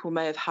that people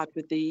may have had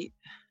with the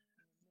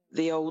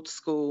old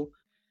school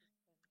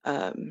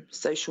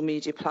social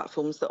media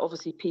platforms that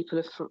obviously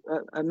people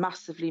are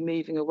massively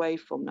moving away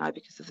from now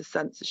because of the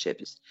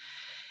censorship.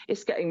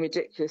 It's getting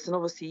ridiculous, and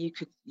obviously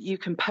you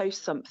can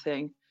post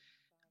something,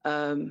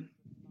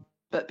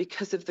 but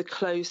because of the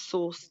closed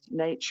source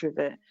nature of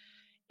it,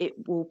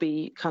 it will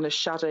be kind of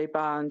shadow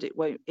banned.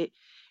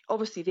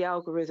 Obviously the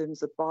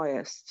algorithms are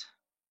biased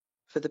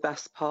for the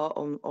best part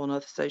on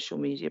other social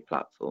media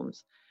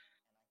platforms.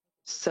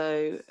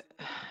 So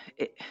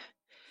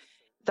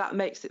that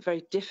makes it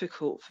very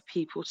difficult for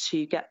people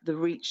to get the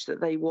reach that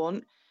they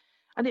want.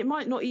 And it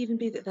might not even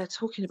be that they're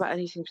talking about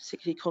anything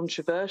particularly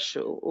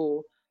controversial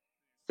or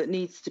that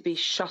needs to be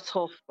shut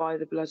off by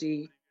the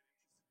bloody,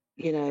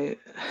 you know,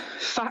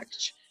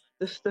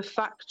 the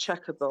fact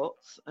checker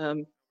bots,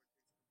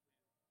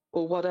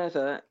 or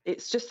whatever.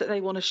 It's just that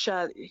they want to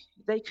share.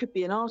 They could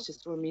be an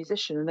artist or a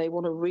musician, and they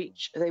want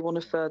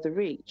to further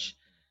reach.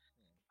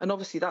 And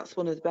obviously, that's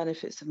one of the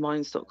benefits of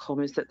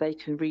Minds.com is that they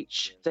can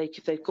reach.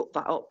 They've got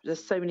that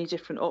there's so many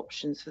different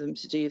options for them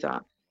to do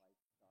that.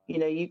 You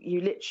know,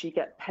 you literally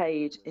get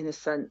paid in a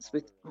sense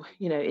with,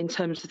 you know, in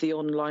terms of the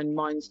online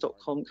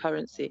Minds.com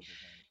currency,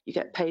 you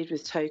get paid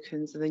with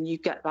tokens, and then you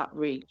get that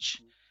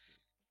reach.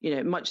 You know,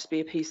 it might just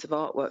be a piece of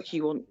artwork.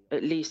 You want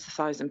at least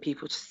 1,000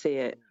 people to see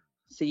it.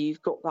 So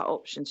you've got that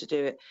option to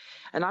do it.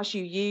 And as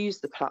you use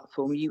the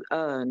platform, you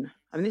earn.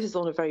 I mean, this is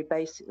on a very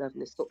basic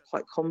level. It's got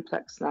quite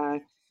complex now.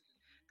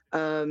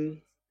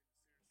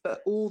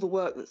 But all the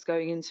work that's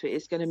going into it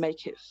is going to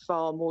make it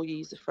far more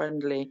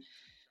user-friendly.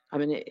 I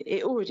mean,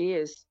 it already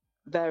is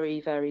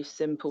very, very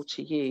simple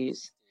to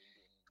use.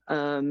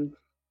 And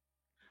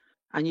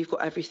you've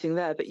got everything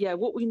there. But yeah,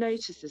 what we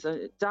noticed is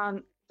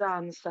Dan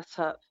set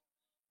up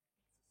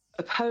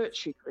a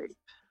poetry group.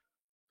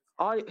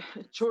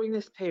 During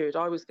this period,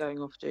 I was going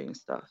off doing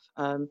stuff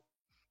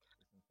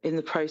in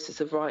the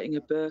process of writing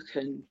a book,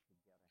 and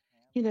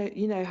you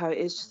know how it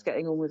is, just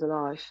getting on with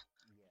life.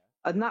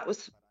 And that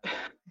was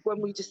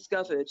when we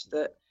discovered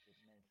that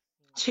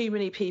too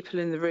many people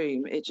in the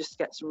room, it just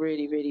gets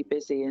really, really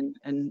busy,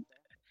 and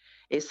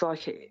it's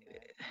like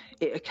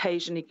it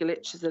occasionally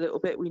glitches a little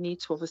bit. We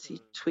need to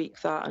obviously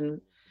tweak that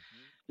and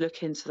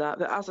look into that.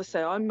 But as I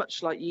say, I'm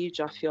much like you,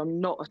 Jaffe.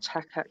 I'm not a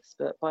tech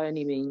expert by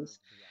any means.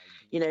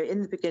 You know,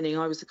 in the beginning,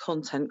 I was a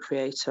content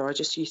creator.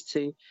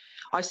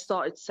 I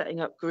started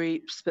setting up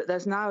groups, but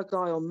there's now a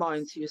guy on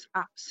Minds who is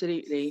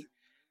absolutely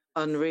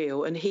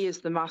unreal, and he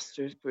is the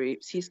master of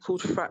groups. He's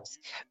called Frets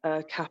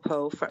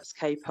Capo, Frets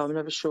Capo. I'm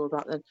never sure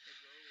about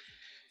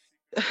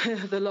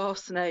the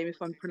last name,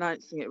 if I'm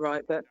pronouncing it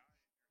right, but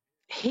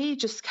he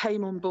just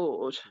came on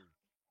board.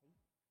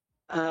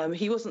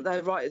 He wasn't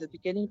there right at the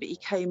beginning, but he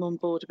came on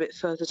board a bit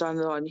further down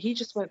the line. He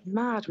just went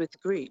mad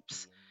with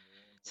groups.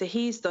 So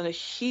he's done a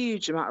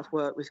huge amount of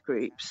work with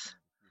groups.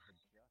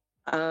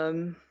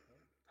 And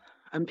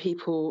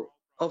people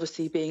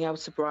obviously being able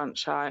to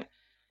branch out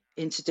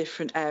into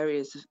different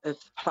areas of the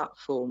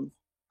platform.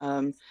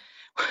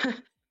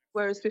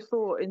 Whereas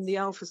before, in the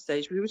alpha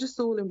stage, we were just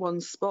all in one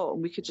spot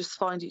and we could just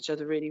find each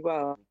other really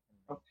well.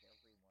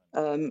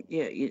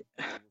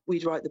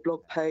 We'd write the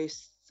blog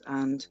posts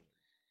and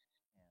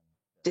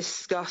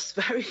discuss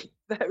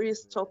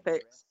various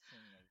topics.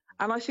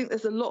 And I think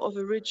there's a lot of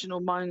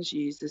original Minds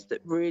users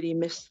that really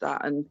miss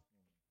that. And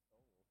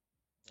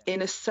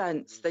in a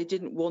sense, they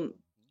didn't want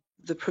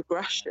the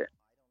progression.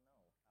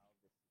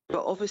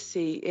 But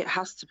obviously, it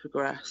has to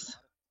progress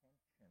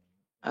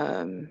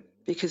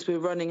because we're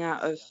running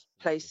out of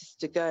places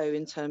to go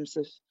in terms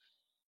of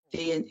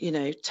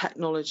the,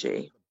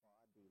 technology.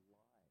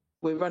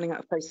 We're running out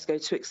of places to go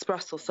to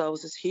express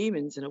ourselves as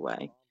humans in a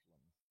way.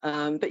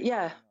 But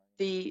yeah,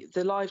 the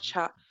live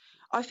chat,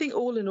 I think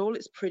all in all,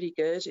 it's pretty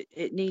good.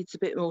 It needs a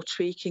bit more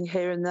tweaking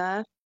here and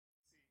there.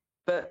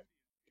 But,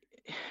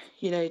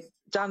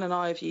 Dan and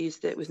I have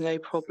used it with no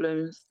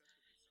problems.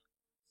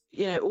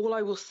 All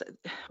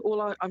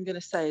I'm going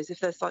to say is if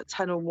there's like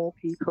 10 or more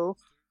people,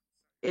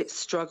 it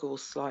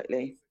struggles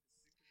slightly.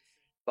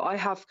 But I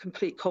have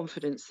complete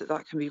confidence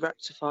that can be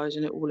rectified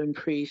and it will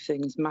improve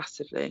things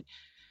massively.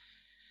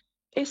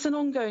 It's an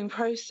ongoing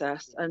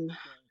process, and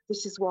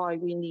this is why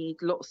we need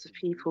lots of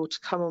people to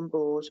come on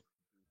board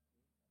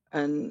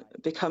and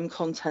become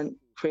content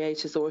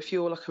creators. Or if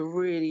you're like a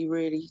really,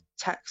 really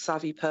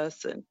tech-savvy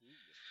person,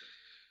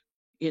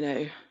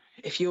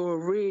 if you're a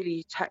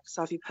really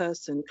tech-savvy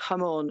person,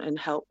 come on and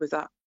help with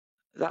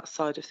that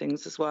side of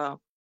things as well.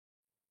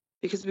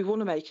 Because we want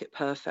to make it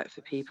perfect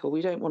for people.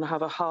 We don't want to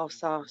have a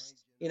half-assed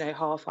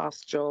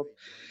job.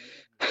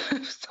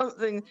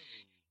 Something,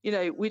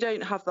 we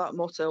don't have that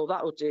motto,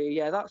 that'll do.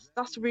 Yeah,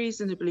 that's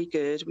reasonably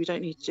good. We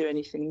don't need to do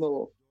anything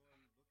more.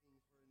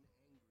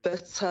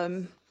 But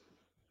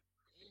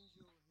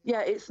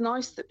it's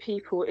nice that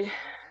people,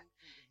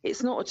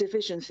 it's not a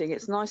division thing.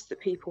 It's nice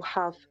that people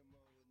have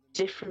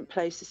different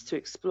places to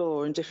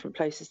explore and different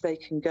places they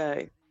can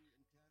go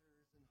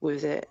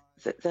with it,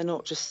 that they're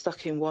not just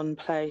stuck in one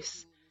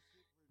place.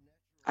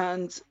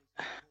 And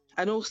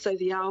also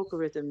the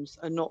algorithms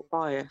are not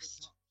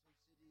biased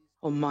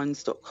on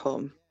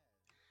Minds.com.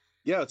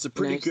 Yeah, it's a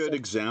pretty good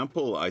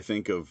example, I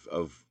think, of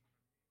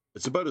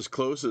it's about as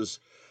close as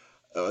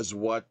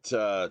what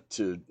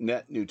to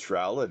net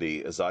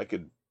neutrality as I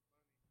could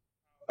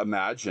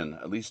imagine,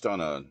 at least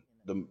on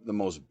the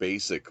most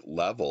basic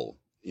level.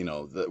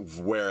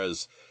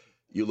 Whereas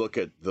you look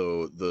at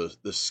the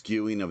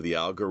skewing of the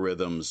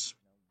algorithms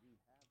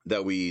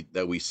that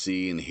we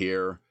see and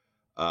hear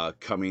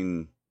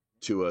coming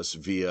to us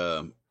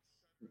via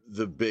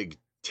the big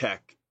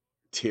tech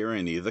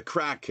tyranny, the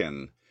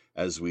Kraken,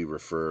 as we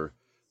refer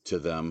to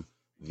them,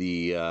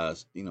 the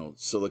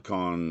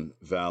Silicon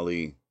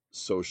Valley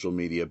social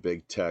media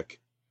big tech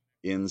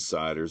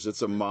insiders.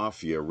 It's a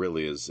mafia,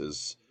 really,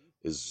 is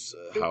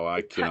how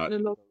I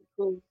cannot.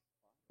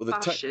 They're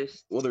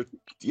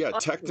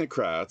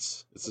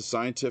technocrats. It's a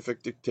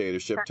scientific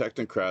dictatorship.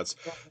 Technocrats.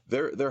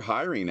 They're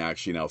hiring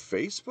actually now.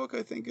 Facebook,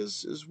 I think,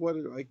 is what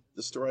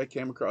the story I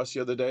came across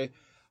the other day.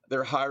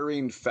 They're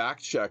hiring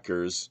fact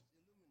checkers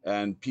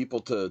and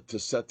people to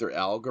set their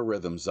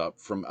algorithms up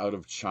from out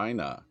of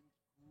China.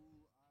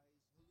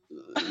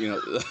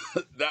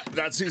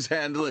 That's who's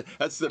handling.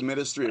 That's the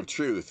Ministry of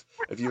Truth.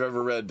 If you've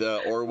ever read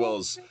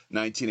Orwell's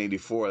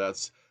 1984,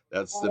 that's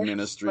the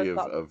Ministry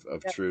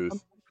of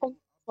Truth. I'm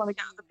trying to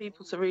get other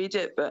people to read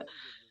it, but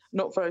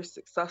not very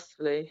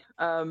successfully.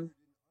 The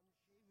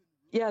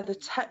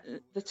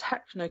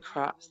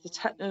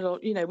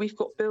technocrats, we've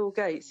got Bill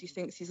Gates. He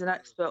thinks he's an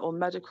expert on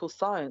medical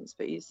science,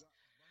 but he's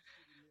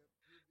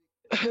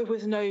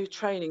with no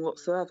training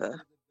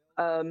whatsoever.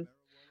 And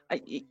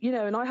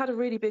I had a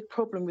really big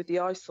problem with the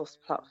ISOS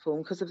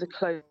platform because of the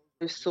closed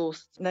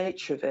source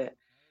nature of it.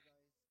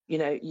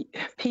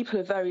 People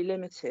are very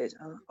limited.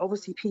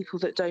 Obviously, people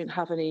that don't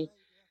have any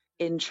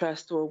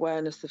interest or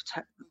awareness of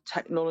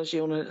technology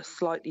on a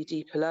slightly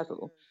deeper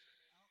level,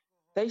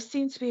 they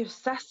seem to be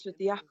obsessed with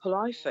the Apple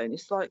iPhone.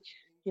 It's like,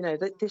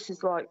 this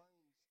is like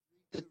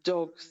the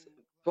dog's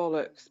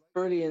bollocks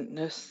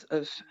brilliantness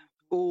of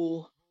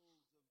all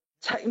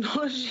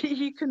technology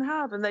you can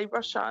have, and they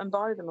rush out and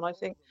buy them. And I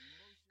think,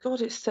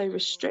 God, it's so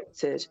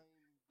restricted.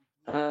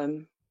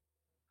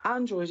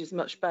 Android is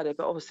much better,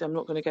 but obviously I'm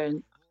not going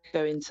to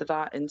go into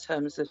that in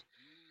terms of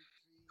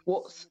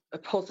what's a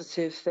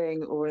positive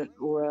thing or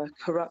a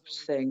corrupt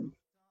thing.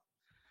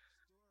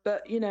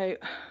 But, you know,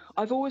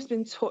 I've always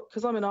been taught,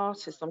 because I'm an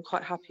artist, I'm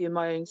quite happy in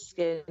my own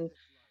skin,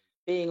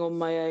 being on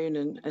my own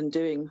and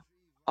doing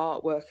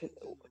artwork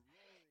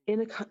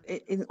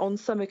on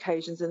some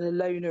occasions in a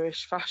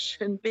lonerish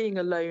fashion, being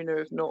a loner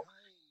of not,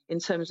 in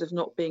terms of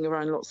not being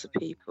around lots of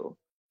people.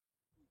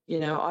 You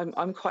know,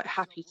 I'm quite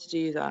happy to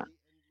do that.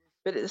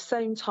 But at the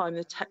same time,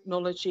 the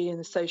technology and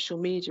the social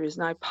media is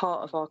now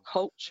part of our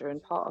culture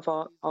and part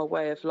of our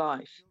way of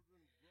life.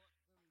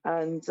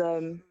 And,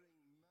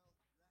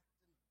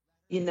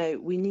 you know,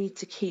 we need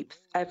to keep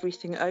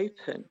everything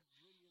open.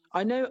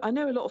 I know a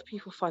lot of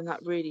people find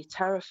that really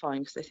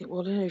terrifying because they think,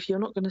 well, if you're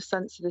not going to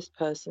censor this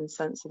person,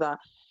 censor that.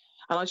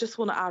 And I just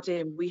want to add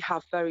in, we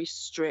have very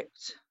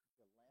strict,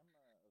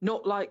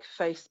 not like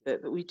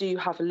Facebook, but we do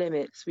have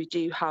limits. We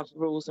do have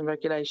rules and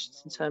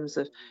regulations in terms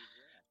of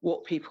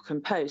what people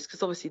can post,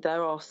 because obviously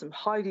there are some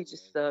highly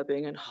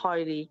disturbing and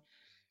highly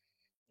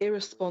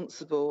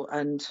irresponsible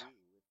and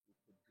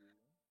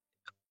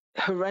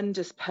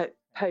horrendous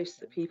posts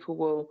that people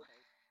will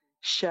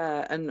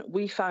share. And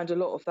we found a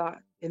lot of that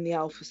in the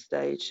alpha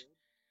stage.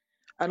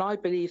 And I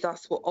believe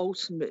that's what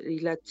ultimately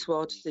led to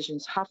our decision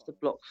to have the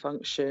block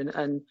function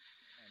and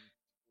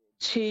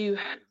to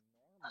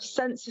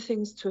censor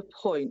things to a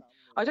point.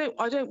 I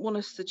don't want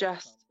to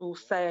suggest or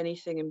say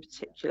anything in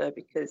particular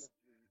because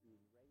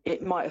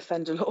it might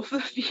offend a lot of the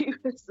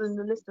viewers and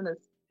the listeners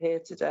here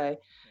today.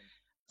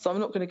 So I'm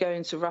not going to go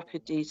into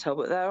rapid detail,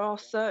 but there are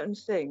certain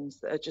things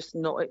that are just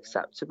not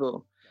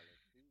acceptable.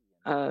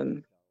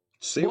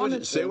 Say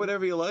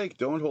whatever you like.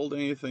 Don't hold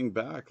anything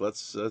back.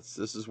 This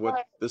is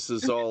what this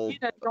is all.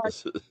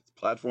 This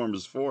platform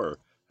is for,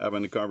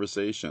 having a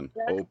conversation,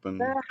 open.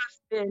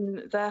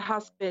 There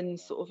has been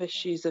sort of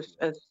issues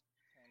of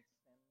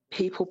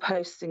people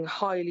posting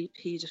highly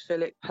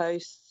paedophilic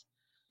posts,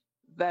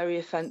 very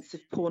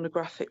offensive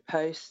pornographic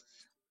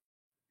posts,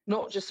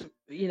 not just,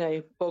 you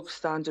know, bog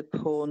standard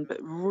porn, but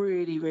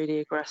really, really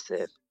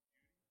aggressive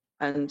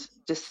and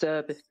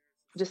disturbing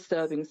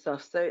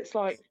stuff. So it's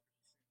like,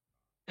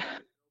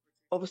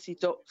 obviously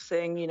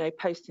doxing, you know,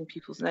 posting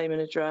people's name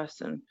and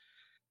address and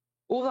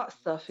all that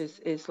stuff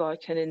is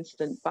like an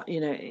instant, but,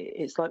 you know,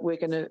 it's like we're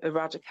going to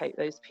eradicate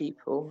those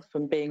people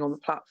from being on the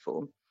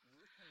platform.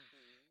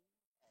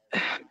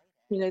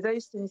 You know,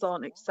 those things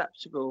aren't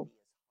acceptable.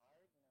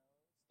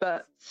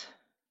 But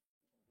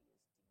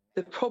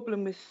the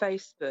problem with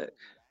Facebook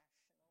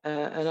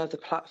and other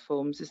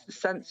platforms is the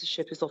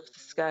censorship is off the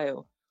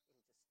scale.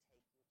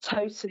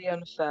 Totally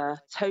unfair,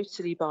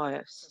 totally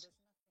biased.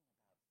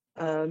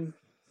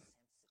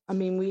 I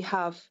mean, we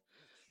have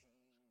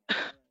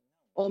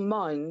on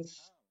Minds,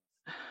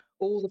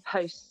 all the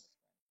posts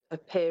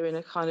appear in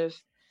a kind of,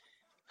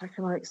 how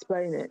can I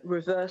explain it,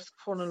 reverse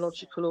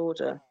chronological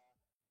order.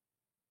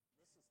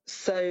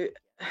 So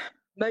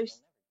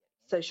most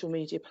social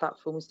media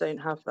platforms don't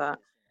have that.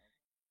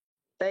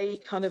 They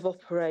kind of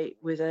operate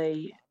with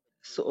a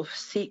sort of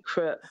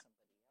secret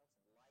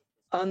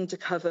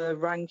undercover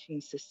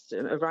ranking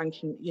system,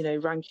 ranking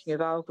of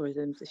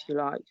algorithms, if you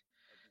like,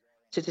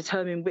 to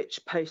determine which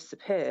posts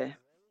appear.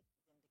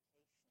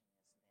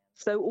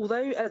 So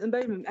although at the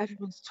moment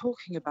everyone's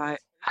talking about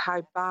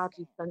how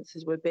badly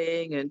censored we're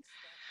being and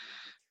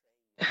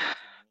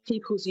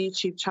people's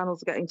YouTube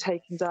channels are getting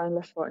taken down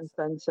left, right and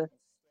centre,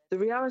 the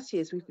reality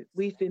is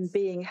we've been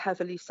being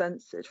heavily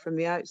censored from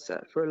the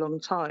outset for a long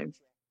time.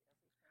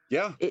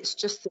 Yeah. It's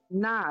just that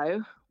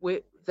now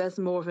there's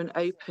more of an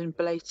open,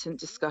 blatant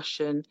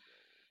discussion.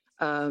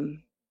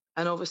 And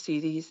obviously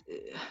these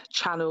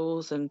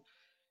channels and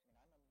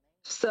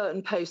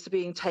certain posts are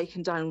being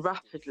taken down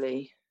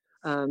rapidly.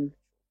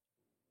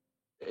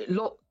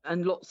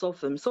 Lots of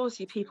them. So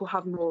obviously people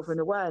have more of an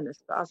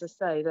awareness. But as I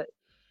say, that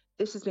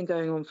this has been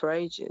going on for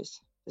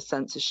ages, the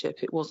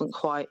censorship. It wasn't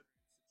quite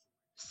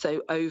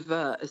so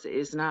overt as it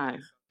is now,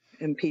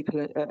 and people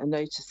are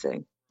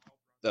noticing.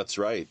 That's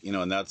right. You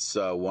know, and that's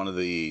one of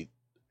the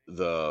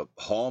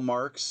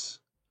hallmarks,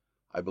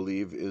 I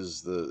believe,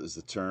 is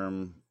the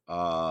term.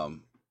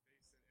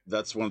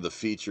 That's one of the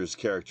features,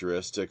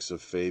 characteristics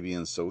of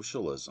Fabian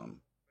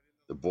socialism,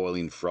 the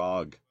boiling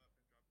frog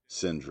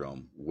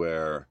syndrome,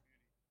 where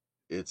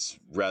it's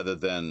rather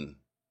than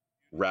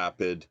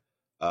rapid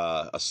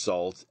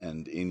assault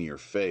and in your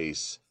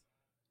face,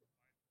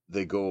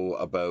 they go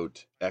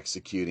about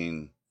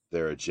executing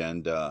their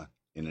agenda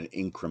in an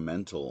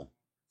incremental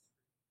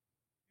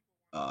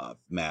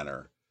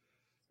manner.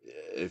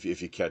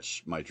 If you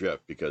catch my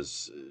drift,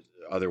 because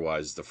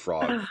otherwise the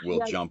frog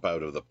will jump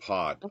out of the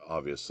pot,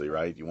 obviously,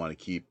 right? You want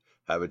to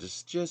have it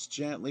just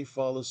gently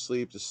fall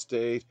asleep, to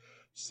stay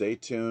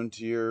tuned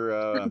to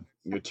your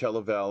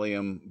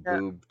Televalium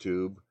boob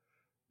tube,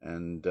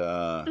 and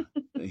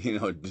you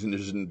know,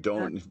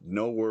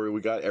 no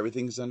worry,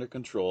 everything's under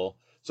control.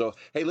 So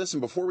hey, listen,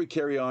 before we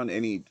carry on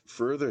any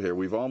further here,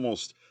 we've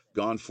almost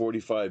gone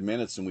 45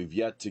 minutes, and we've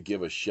yet to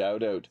give a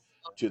shout out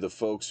to the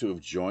folks who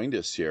have joined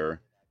us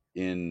here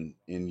in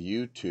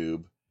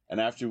YouTube. And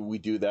after we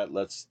do that,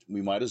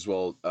 we might as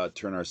well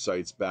turn our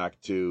sights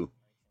back to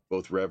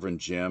both Reverend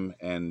Jim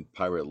and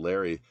Pirate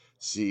Larry,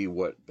 see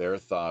what their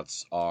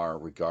thoughts are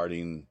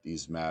regarding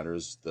these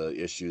matters, the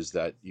issues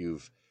that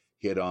you've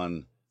hit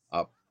on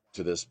up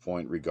to this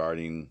point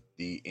regarding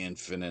the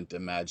Infinite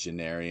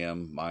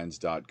Imaginarium,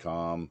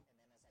 Minds.com,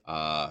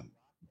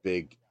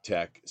 big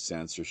tech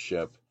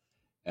censorship,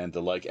 and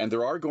the like. And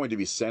there are going to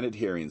be Senate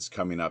hearings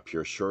coming up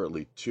here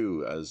shortly,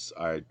 too, as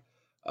I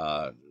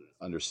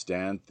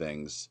understand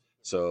things.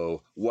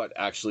 So what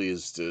actually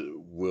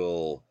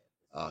will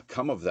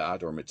come of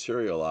that or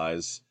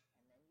materialize,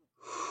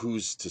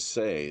 who's to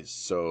say?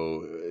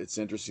 So it's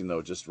interesting,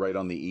 though, just right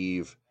on the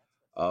eve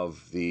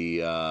of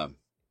the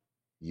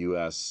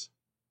U.S.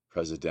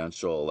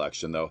 presidential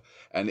election, though,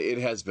 and it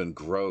has been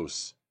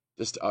gross,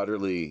 just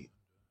utterly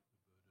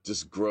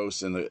just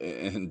gross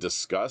and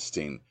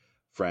disgusting,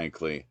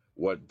 frankly,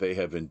 what they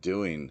have been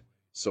doing.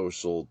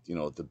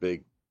 The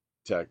big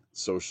tech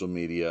social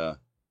media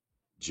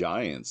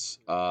giants.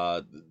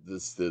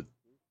 They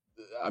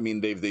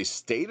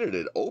stated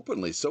it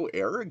openly, so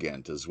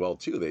arrogant as well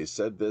too. They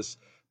said this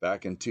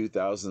back in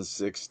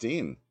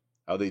 2016,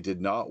 how they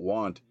did not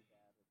want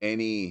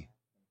they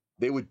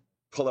would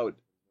pull out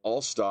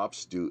all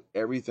stops, do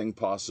everything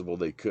possible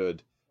they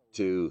could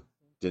to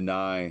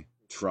deny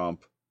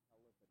Trump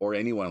or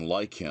anyone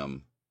like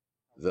him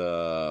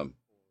the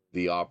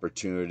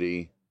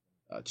opportunity,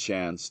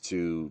 chance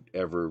to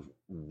ever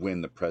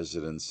win the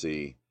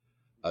presidency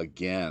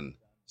again.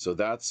 So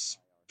that's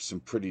some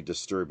pretty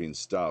disturbing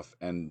stuff.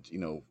 And,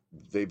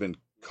 they've been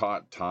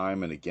caught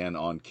time and again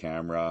on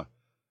camera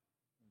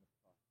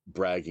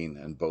bragging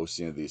and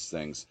boasting of these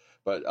things.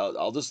 But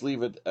I'll just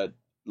leave it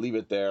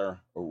there,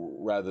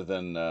 rather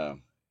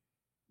than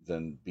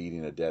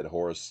beating a dead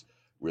horse.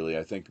 Really,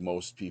 I think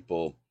most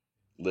people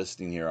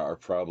listening here are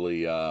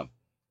probably in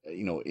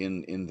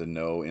the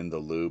know, in the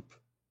loop,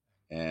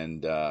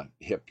 and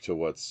hip to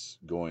what's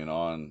going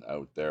on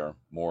out there,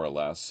 more or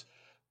less.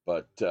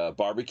 But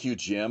Barbecue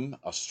Jim,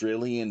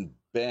 Australian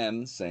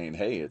Ben, saying,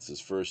 hey, it's his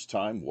first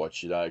time. What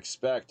should I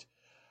expect?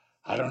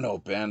 I don't know,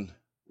 Ben.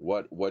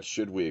 What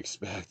should we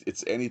expect?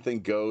 It's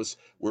anything goes.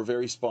 We're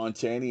very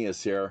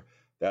spontaneous here.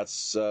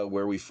 That's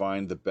where we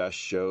find the best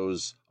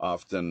shows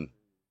often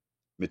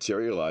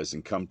materialize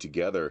and come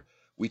together.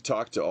 We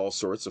talk to all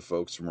sorts of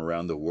folks from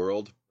around the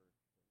world,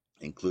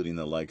 including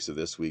the likes of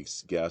this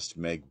week's guest,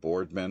 Meg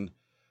Boardman,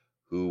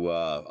 who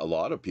a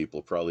lot of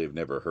people probably have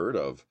never heard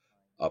of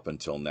up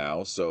until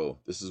now. So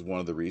this is one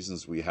of the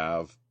reasons we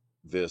have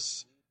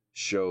this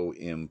show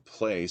in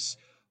place.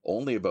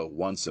 Only about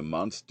once a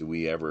month do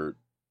we ever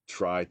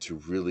try to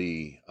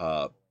really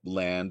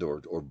land or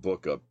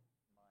book a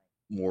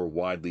more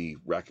widely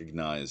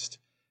recognized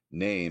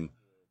name.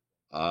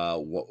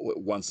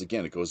 Once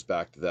again, it goes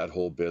back to that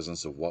whole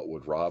business of what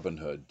would Robin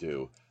Hood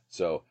do.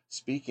 So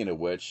speaking of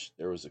which,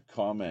 there was a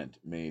comment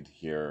made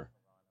here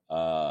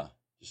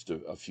just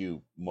a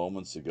few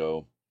moments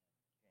ago.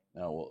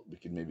 Now we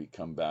can maybe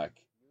come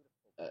back.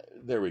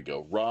 There we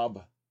go.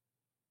 Rob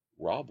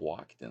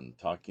Walkden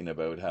talking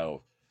about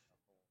how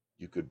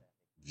you could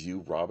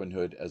view Robin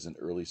Hood as an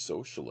early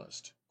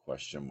socialist, ?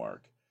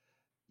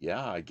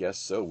 Yeah, I guess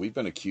so. We've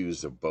been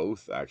accused of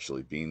both,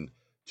 actually, being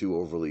too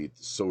overly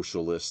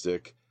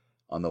socialistic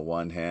on the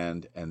one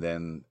hand, and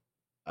then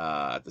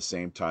at the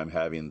same time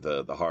having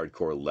the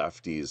hardcore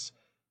lefties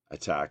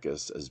attack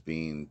us as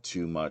being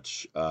too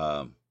much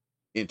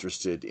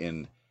interested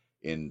in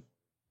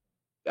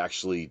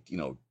actually,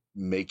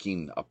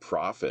 making a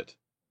profit,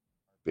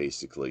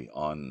 basically,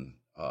 on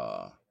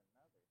our,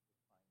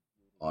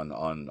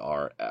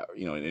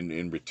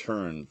 in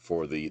return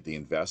for the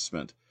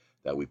investment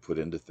that we put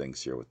into things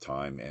here with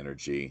time,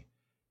 energy,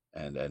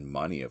 and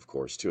money, of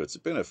course, too. It's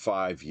been a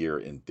 5-year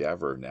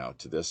endeavor now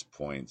to this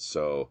point.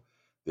 So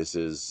this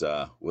is,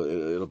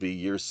 it'll be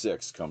year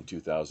 6 come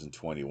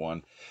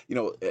 2021.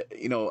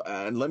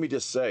 And let me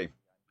just say,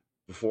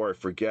 before I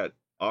forget,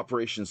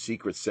 Operation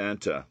Secret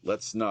Santa,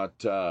 let's not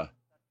give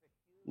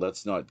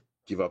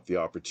up the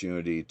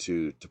opportunity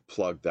to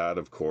plug that,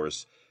 of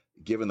course,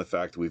 given the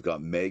fact that we've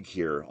got Meg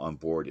here on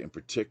board in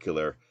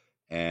particular,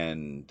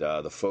 and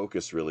the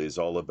focus really is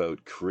all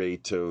about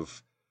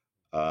creative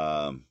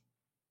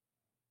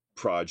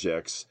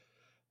projects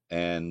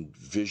and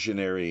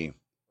visionary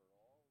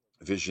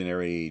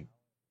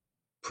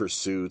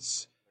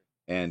pursuits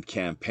and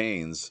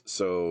campaigns.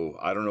 So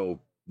I don't know,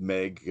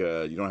 Meg,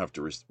 you don't have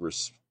to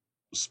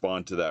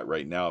respond to that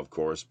right now, of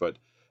course, but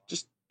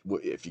just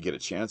if you get a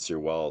chance here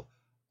while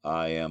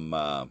I am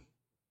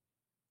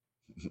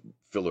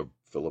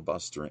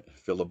filibustering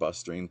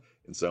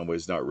in some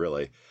ways, not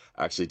really,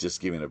 actually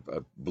just giving a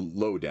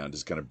lowdown,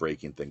 just kind of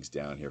breaking things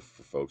down here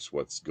for folks,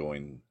 what's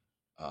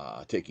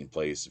taking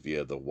place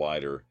via the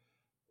wider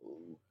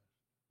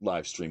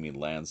live streaming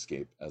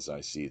landscape as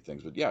I see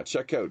things. But yeah,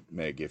 check out,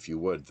 Meg, if you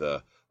would,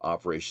 the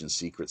Operation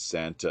Secret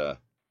Santa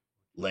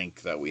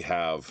link that we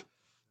have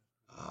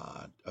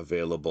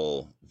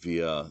available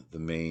via the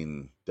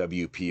main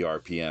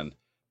WPRPN.com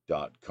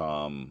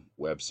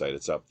website.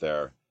 It's up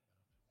there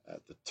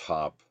at the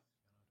top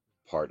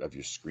part of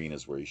your screen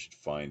is where you should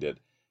find it.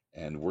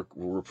 And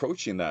we're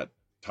approaching that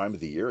time of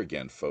the year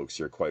again, folks,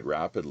 here quite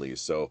rapidly.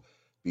 So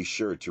be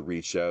sure to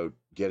reach out,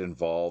 get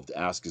involved,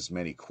 ask as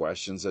many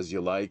questions as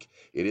you like.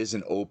 It is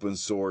an open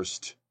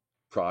sourced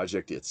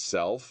project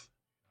itself,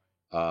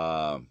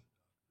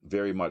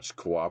 very much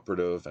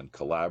cooperative and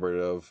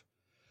collaborative.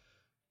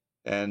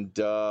 And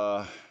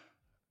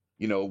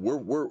you know,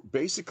 we're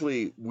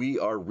basically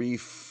we're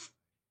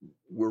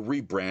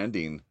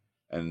rebranding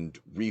and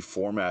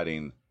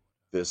reformatting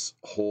this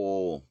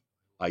whole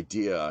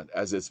idea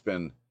as it's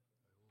been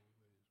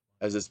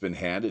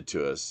handed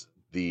to us.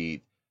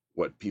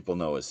 What people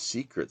know as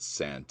Secret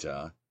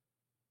Santa,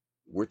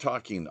 we're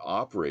talking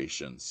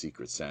Operation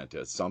Secret Santa.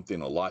 It's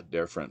something a lot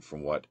different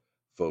from what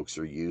folks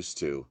are used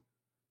to.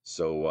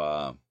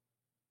 So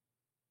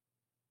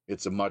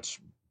it's a much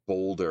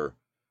bolder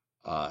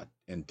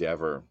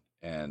endeavor,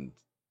 and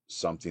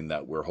something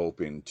that we're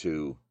hoping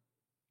to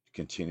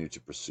continue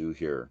to pursue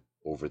here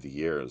over the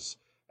years,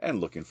 and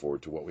looking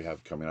forward to what we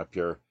have coming up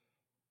here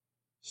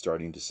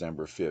starting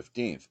December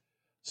 15th.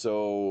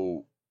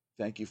 So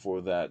thank you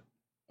for that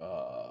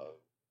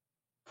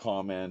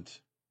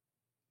comment.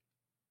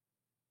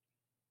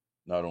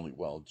 Not only,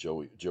 well,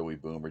 Joey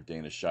Boomer,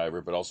 Dana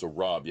Shiver, but also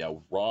Rob. Yeah,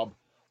 Rob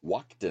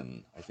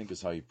Wachten, I think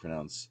is how you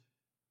pronounce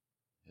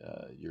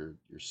your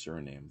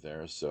surname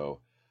there.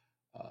 So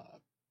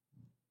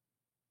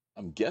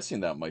I'm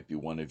guessing that might be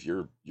one of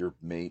your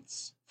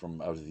mates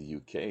from out of the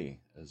UK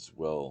as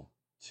well,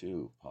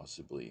 too,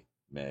 possibly,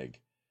 Meg.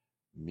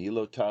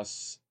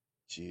 Milotas,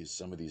 geez,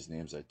 some of these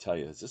names, I tell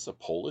you, is this a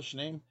Polish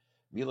name?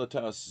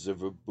 Milotas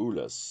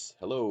Zervubulas,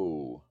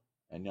 hello,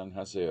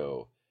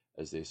 annyeonghaseyo,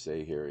 as they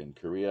say here in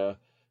Korea.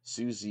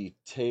 Susie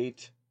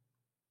Tate,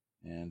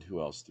 and who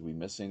else? Did we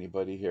miss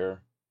anybody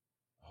here?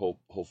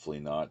 Hopefully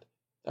not.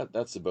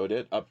 That's about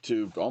it. Up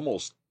to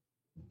almost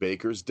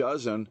baker's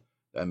dozen.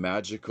 That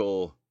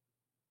magical,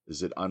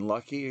 is it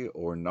unlucky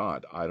or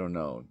not? I don't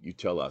know. You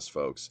tell us,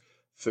 folks.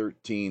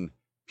 13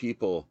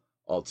 people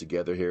all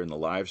together here in the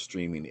live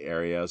streaming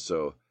area,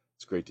 so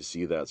it's great to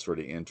see that sort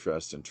of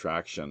interest and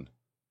traction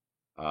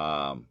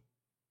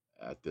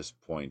at this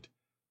point,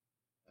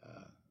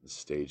 the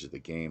stage of the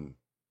game.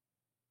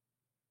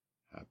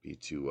 Happy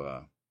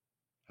to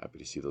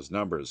see those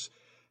numbers.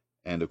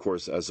 And of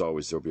course, as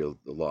always, there'll be a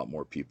lot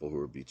more people who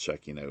will be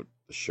checking out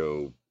the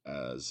show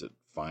as it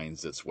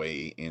finds its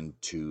way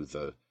into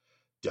the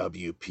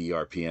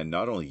WPRPN,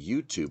 not only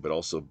YouTube, but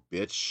also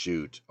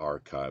BitChute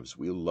archives.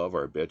 We love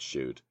our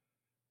BitChute.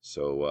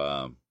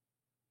 So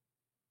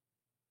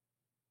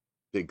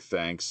big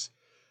thanks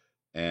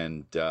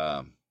and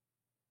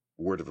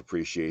word of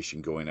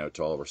appreciation going out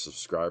to all of our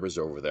subscribers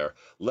over there.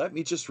 Let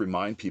me just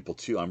remind people,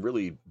 too, I'm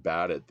really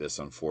bad at this,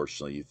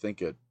 unfortunately. You'd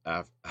think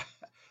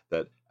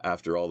that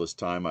after all this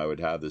time I would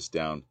have this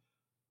down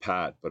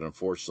pat, but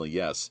unfortunately,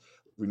 yes.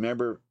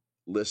 Remember,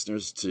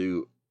 listeners,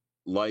 to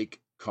like,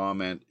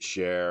 comment,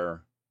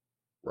 share,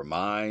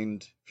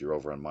 remind, if you're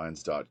over on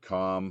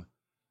minds.com,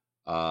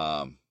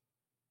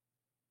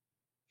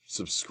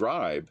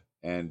 subscribe,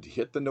 and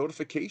hit the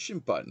notification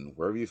button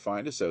wherever you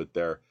find us out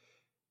there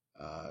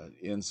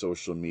in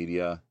social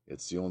media.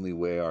 It's the only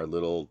way our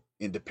little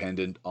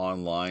independent,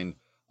 online,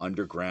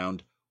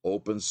 underground,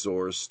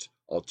 open-sourced,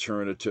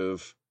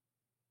 alternative,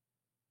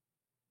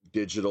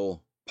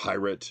 digital,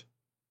 pirate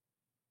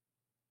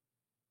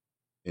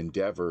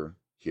endeavor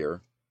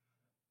here,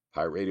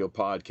 Pirate Radio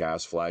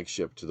Podcast,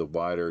 flagship to the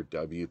wider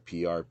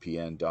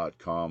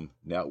WPRPN.com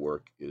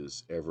network,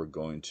 is ever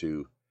going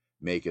to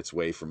make its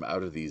way from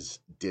out of these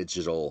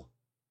digital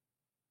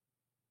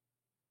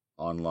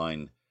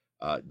online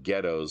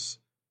ghettos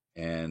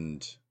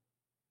and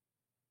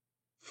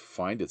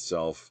find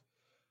itself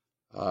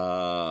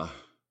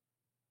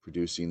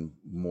producing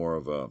more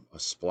of a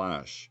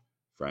splash,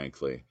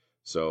 frankly.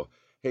 So,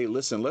 hey,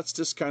 listen, let's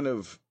just kind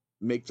of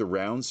make the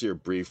rounds here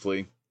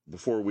briefly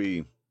before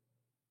we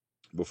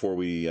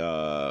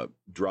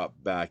drop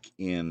back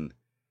in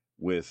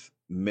with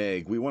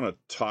Meg. We want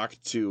to talk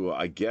to,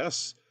 I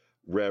guess,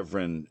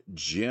 Reverend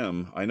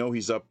Jim. I know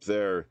he's up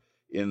there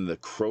in the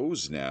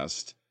crow's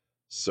nest,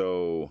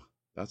 so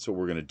that's what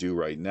we're going to do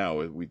right now.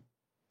 We're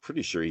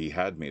pretty sure he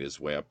had made his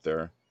way up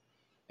there.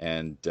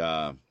 And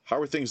how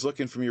are things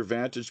looking from your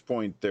vantage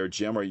point there,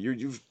 Jim?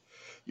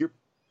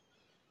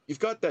 You've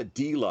got that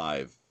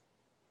DLive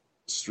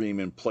stream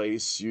in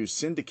place. You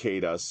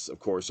syndicate us, of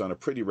course, on a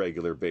pretty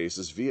regular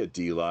basis via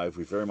DLive.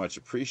 We very much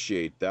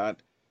appreciate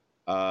that.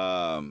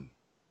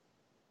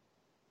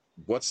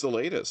 What's the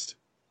latest?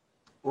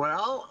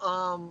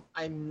 Well,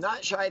 I'm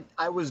not sure.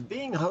 I was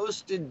being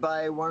hosted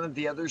by one of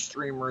the other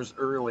streamers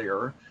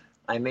earlier.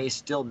 I may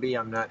still be,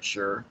 I'm not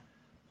sure.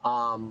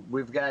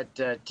 We've got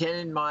 10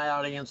 in my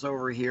audience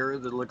over here.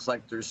 That looks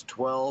like there's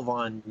 12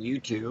 on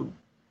YouTube.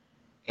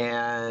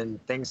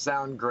 And things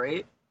sound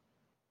great.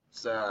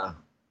 It's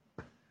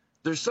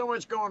there's so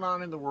much going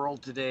on in the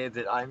world today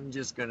that I'm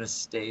just going to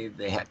stay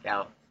the heck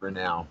out for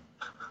now.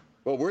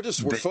 Well,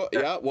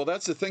 yeah, well,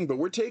 that's the thing, but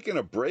we're taking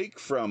a break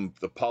from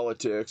the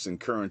politics and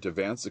current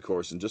events, of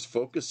course, and just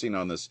focusing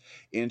on this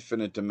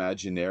Infinite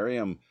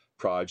Imaginarium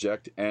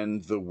project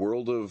and the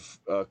world of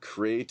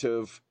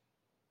creative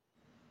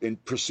in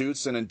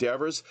pursuits and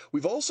endeavors.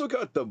 We've also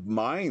got the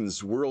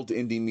Minds World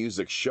Indie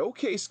Music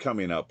Showcase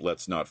coming up,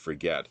 let's not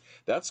forget.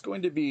 That's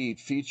going to be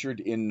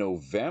featured in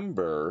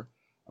November.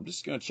 I'm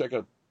just going to check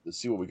out,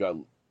 see what we got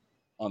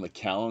on the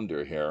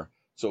calendar here.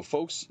 So,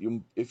 folks,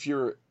 if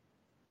you're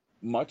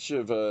much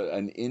of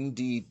an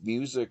indie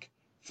music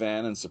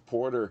fan and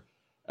supporter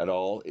at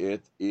all,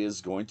 it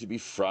is going to be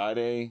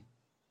Friday,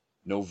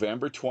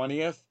 November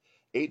 20th,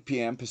 8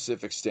 p.m.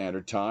 Pacific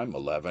Standard Time,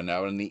 11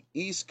 out on the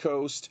East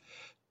Coast,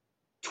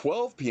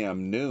 12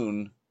 p.m.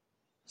 noon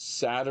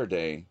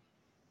Saturday.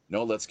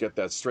 No, let's get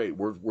that straight.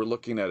 We're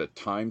looking at a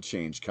time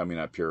change coming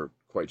up here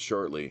quite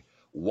shortly.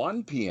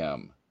 1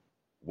 p.m.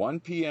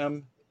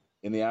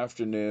 in the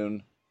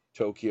afternoon,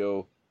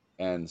 Tokyo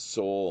and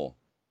Seoul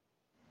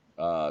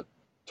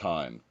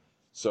time.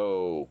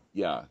 So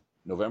yeah,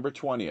 November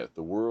 20th,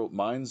 the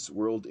Minds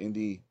World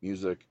Indie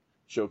Music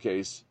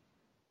Showcase,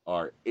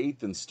 our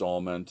 8th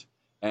installment,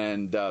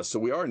 and so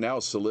we are now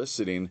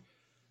soliciting,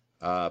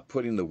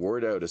 putting the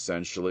word out,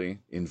 essentially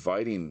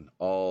inviting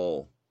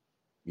all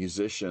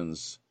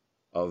musicians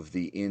of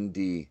the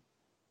indie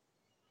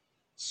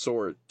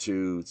sort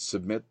to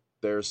submit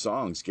their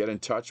songs. Get in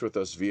touch with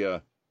us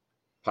via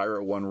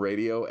Pirate One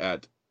Radio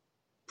at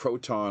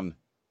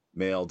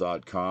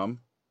protonmail.com.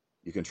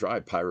 You can try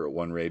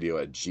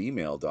pirateoneradio at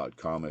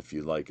gmail.com if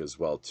you like as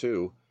well,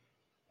 too.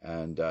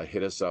 And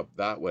hit us up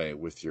that way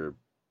with your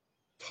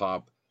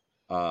top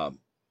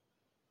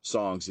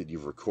songs that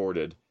you've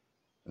recorded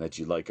and that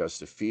you'd like us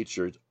to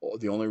feature.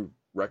 The only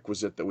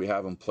requisite that we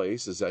have in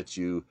place is that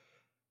you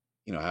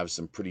have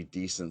some pretty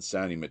decent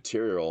sounding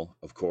material,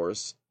 of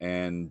course.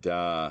 And,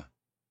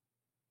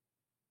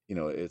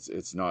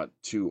 it's not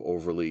too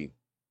overly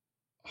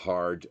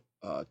hard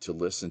to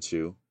listen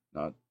to,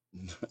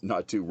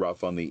 not too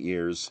rough on the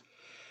ears,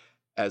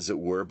 as it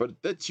were,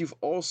 but that you've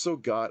also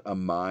got a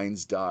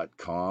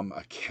Minds.com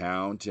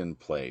account in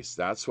place.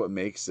 That's what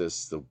makes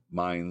this the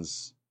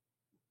Minds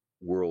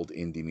World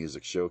Indie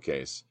Music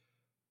Showcase.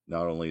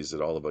 Not only is it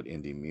all about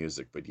indie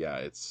music, but yeah,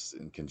 it's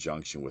in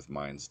conjunction with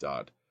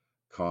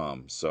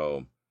Minds.com.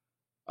 So,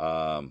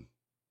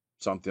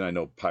 something I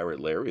know Pirate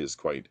Larry is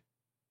quite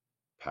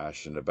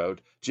passionate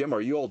about. Jim,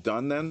 are you all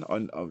done then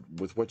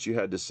with what you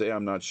had to say?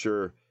 I'm not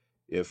sure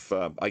if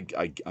I'm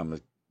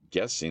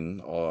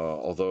guessing,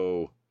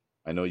 although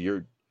I know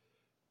you're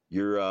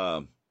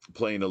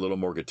playing a little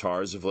more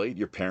guitars of late.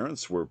 Your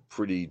parents were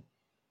pretty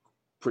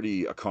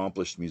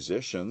accomplished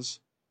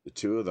musicians, the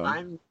two of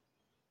them.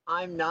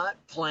 I'm not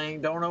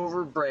playing. Don't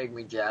overbrag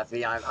me,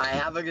 Jaffe. I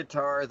have a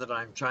guitar that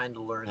I'm trying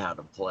to learn how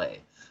to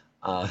play.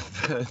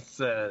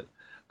 But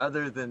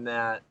other than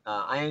that,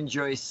 I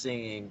enjoy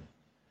singing.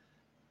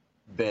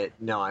 But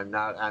no, I'm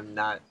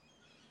not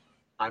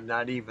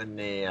even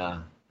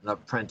an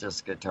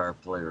apprentice guitar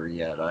player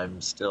yet.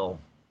 I'm still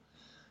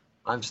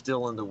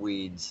in the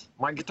weeds.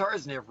 My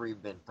guitar's never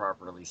even been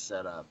properly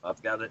set up.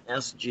 I've got an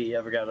SG,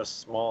 I've got a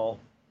small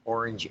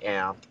orange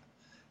amp,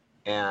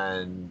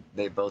 and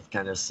they both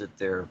kind of sit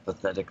there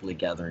pathetically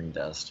gathering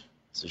dust.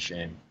 It's a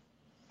shame.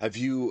 Have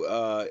you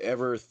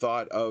ever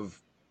thought of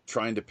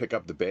trying to pick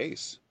up the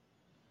bass?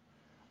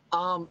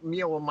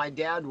 Well, my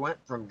dad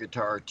went from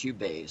guitar to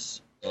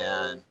bass,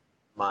 and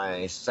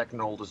my second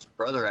oldest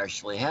brother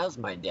actually has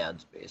my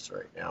dad's bass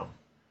right now.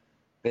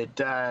 But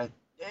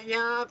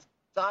yeah, I've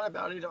thought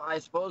about it. I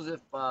suppose if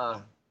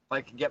I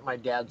could get my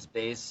dad's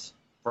bass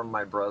from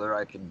my brother,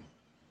 I could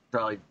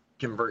probably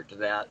convert to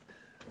that.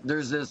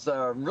 There's this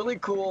really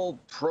cool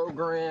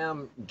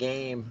program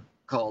game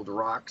called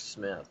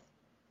Rocksmith,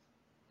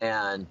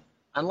 and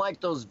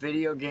unlike those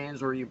video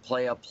games where you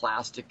play a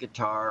plastic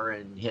guitar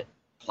and hit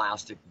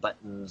plastic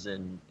buttons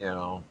and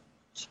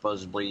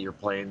supposedly you're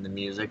playing the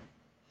music,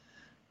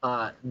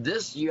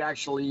 this you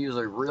actually use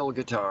a real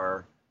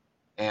guitar,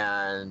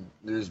 and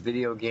there's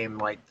video game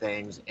like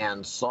things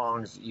and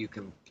songs that you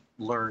can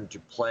learn to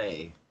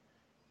play,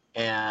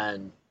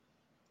 and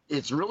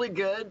it's really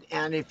good.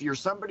 And if you're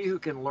somebody who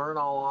can learn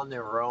all on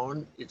their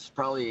own, it's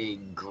probably a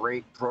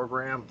great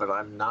program, but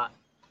I'm not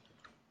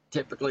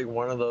typically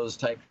one of those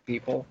type of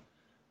people.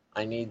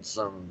 I need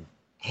some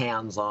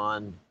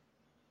hands-on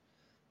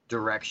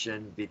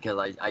direction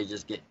because I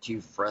just get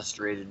too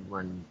frustrated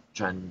when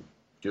trying to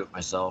do it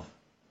myself,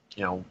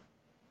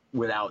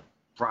 without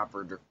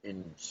proper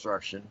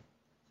instruction.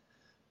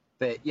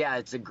 But yeah,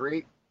 it's a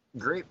great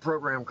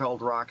program called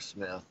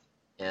Rocksmith,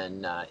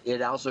 and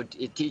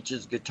it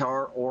teaches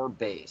guitar or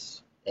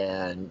bass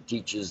and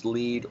teaches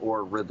lead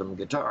or rhythm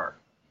guitar.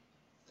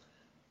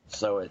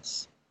 So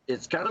it's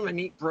kind of a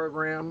neat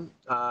program.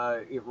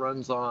 It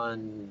runs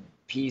on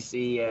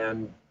PC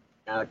and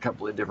a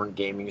couple of different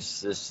gaming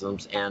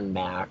systems and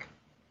Mac.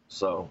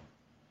 So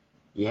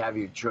you have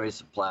your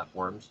choice of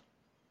platforms.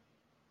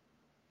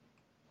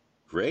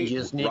 Great. You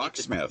just need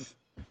Rocksmith.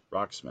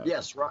 Rocksmith.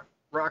 Yes,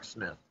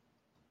 Rocksmith.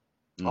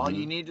 All Mhm.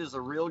 you need is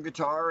a real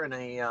guitar and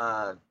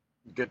a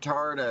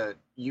guitar to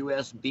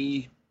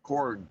USB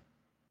cord,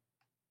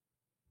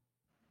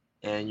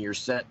 and you're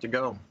set to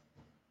go.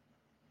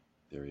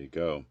 There you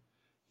go.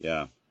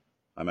 Yeah.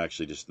 I'm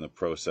actually just in the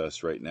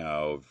process right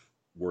now of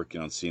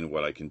working on seeing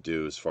what I can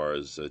do as far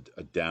as a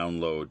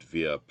download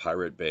via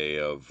Pirate Bay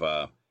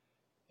of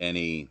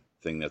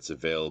anything that's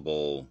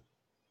available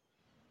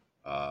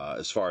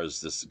as far as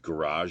this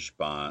Garage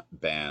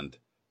Band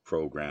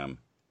program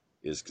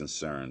is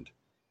concerned.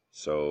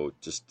 So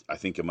just I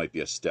think it might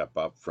be a step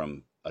up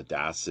from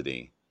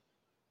Audacity.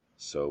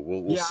 So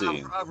we'll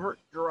see. I've heard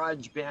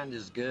GarageBand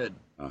is good.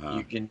 Uh-huh.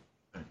 You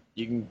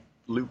can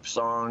loop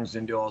songs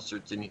and do all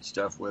sorts of neat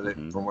stuff with it,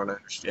 from what I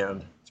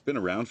understand. It's been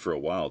around for a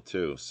while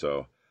too.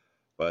 So,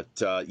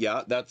 but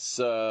yeah, that's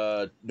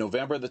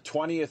November the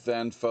 20th.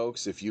 Then,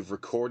 folks, if you've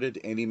recorded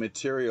any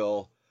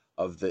material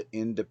of the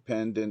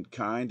independent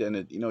kind, and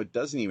it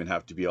doesn't even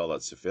have to be all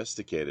that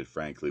sophisticated.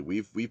 Frankly,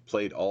 we've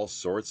played all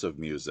sorts of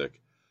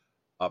music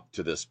up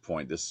to this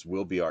point. This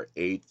will be our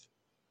 8th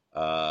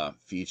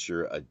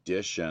feature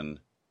edition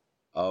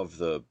of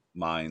the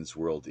Minds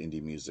World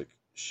Indie Music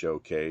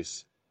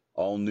Showcase.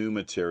 All new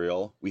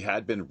material. We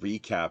had been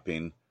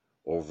recapping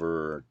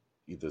over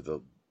either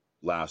the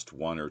last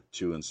 1 or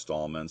 2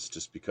 installments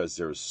just because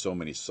there's so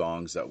many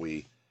songs that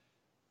we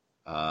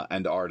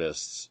and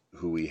artists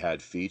who we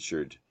had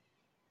featured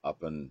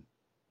up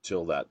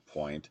until that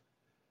point.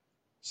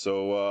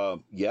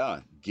 So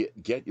yeah,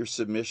 get your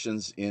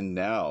submissions in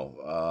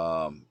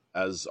now.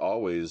 As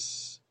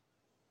always,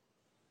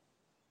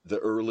 the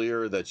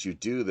earlier that you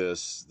do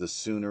this, the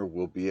sooner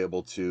we'll be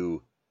able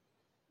to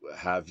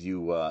have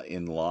you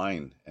in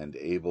line and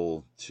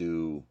able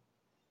to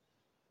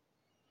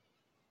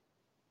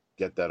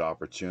get that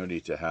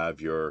opportunity to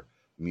have your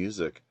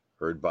music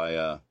heard by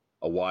a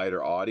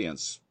wider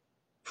audience,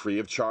 free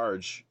of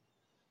charge,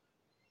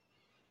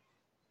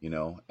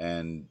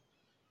 and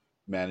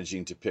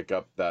managing to pick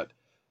up the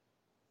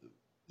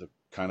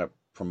kind of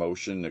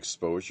promotion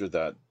exposure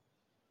that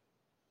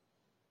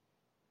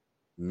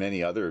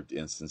many other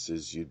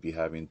instances you'd be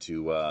having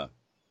to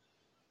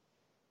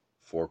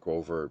fork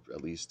over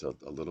at least a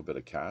little bit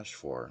of cash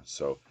for.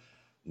 So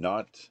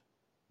not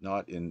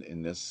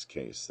in this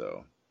case,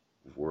 though.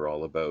 We're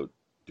all about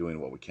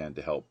doing what we can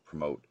to help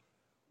promote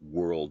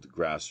world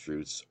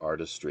grassroots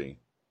artistry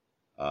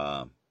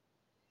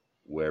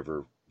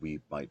wherever we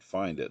might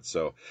find it.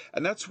 So,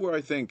 and that's where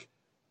I think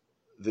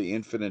the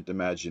Infinite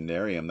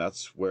Imaginarium,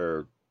 that's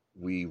where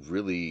we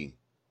really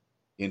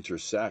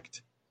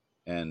intersect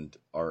and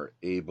are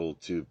able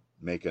to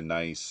make a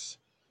nice,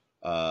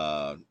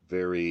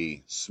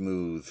 very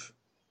smooth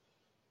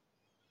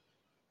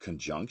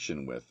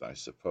conjunction with, I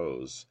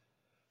suppose.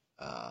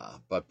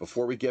 But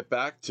before we get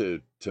back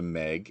to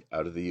Meg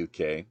out of the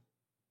UK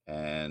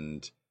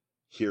and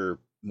hear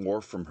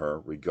more from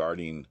her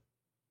regarding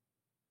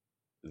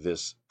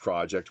this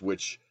project,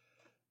 which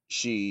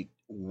she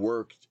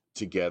worked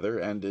together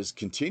and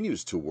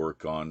continues to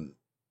work on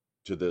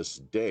to this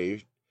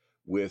day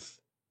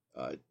with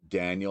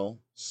Daniel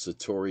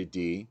Satori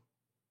D,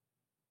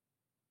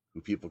 who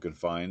people can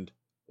find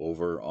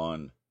over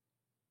on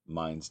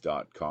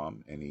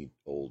minds.com any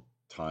old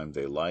time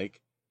they like.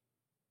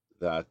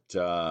 That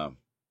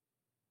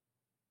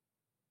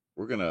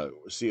we're going to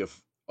see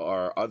if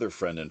our other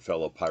friend and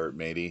fellow pirate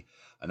matey,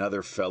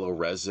 another fellow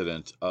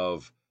resident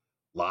of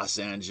Los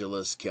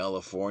Angeles,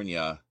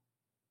 California,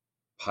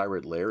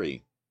 Pirate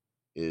Larry,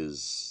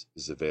 is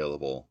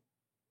available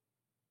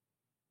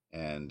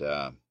and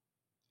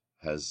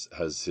has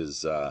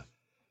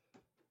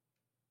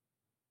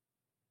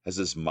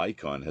his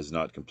mic on, has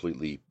not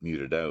completely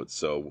muted out.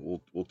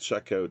 So we'll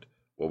check out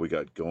what we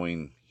got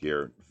going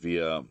here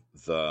via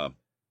the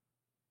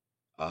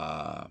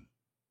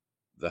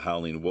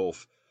Howling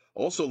Wolf.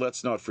 Also,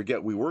 let's not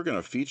forget, we were going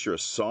to feature a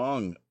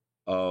song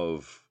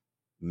of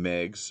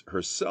Meg's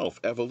herself,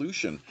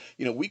 Evolution.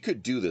 We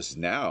could do this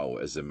now,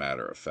 as a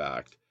matter of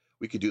fact.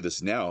 We could do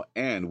this now,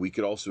 and we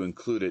could also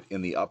include it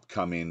in the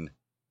upcoming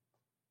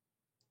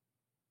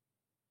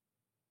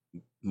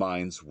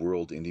Minds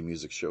World Indie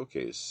Music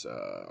Showcase,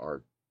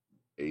 our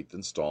 8th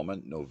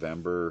installment,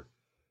 November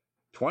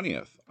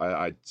 20th.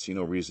 I see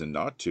no reason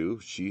not to.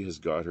 She has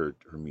got her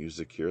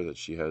music here that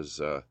she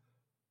has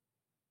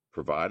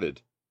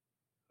provided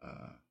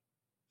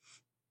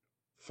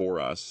for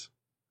us,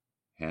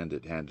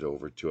 handed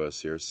over to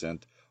us here,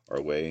 sent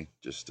our way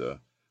just a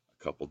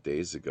couple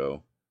days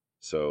ago.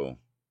 So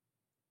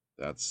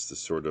that's the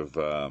sort of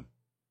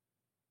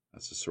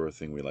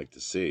thing we like to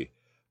see.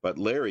 But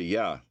Larry,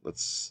 yeah,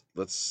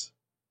 let's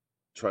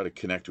try to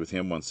connect with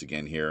him once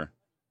again here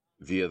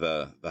via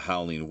the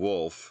Howling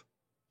Wolf.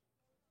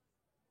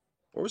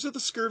 Or was it the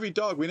Scurvy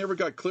Dog? We never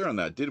got clear on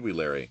that, did we,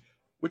 Larry?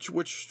 Which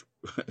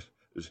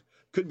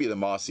could be the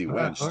Mossy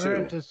Wench, too. We're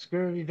at the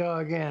Scurvy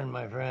Dog Inn,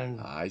 my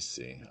friend. I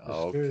see. The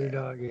okay. Scurvy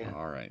Dog Inn.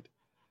 All right.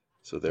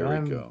 So there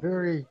we go. I'm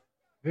very,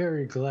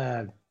 very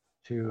glad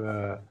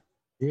to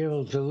be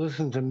able to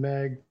listen to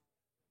Meg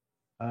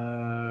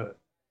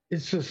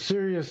it's a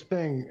serious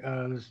thing.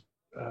 This,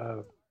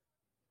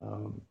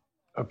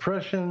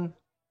 oppression,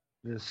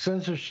 the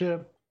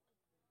censorship.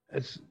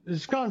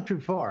 It's gone too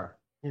far.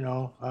 You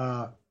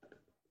know,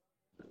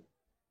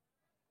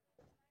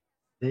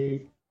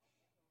 they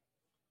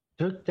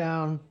took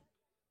down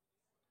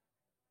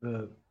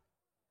the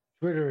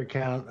Twitter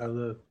account of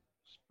the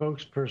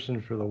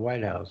spokesperson for the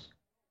White House,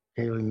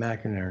 Kayleigh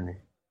McEnany.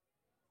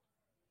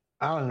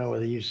 I don't know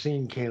whether you've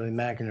seen Kayleigh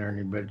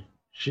McEnany, but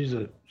she's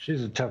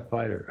a tough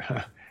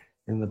fighter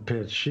in the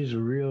pits. She's a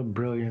real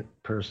brilliant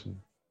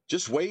person.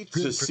 Just wait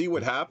to see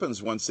what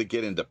happens once they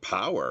get into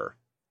power.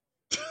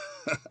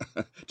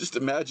 Just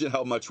imagine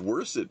how much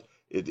worse it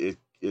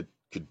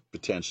could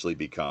potentially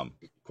become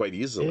quite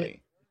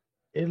easily.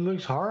 It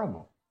looks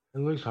horrible. It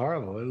looks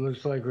horrible. It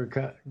looks like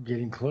we're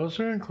getting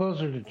closer and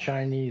closer to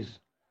Chinese.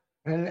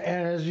 And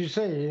as you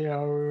say, you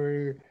know,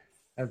 we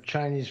have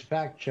Chinese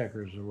fact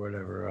checkers or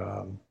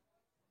whatever.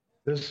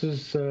 This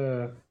is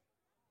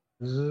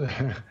this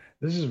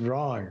is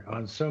wrong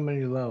on so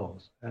many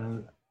levels,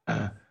 and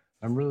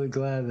I'm really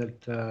glad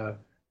that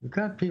we've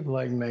got people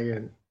like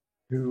Megan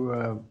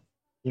who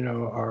you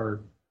know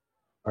are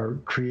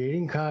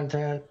creating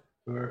content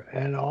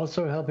and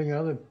also helping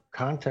other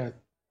content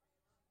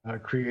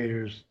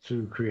creators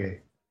to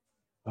create.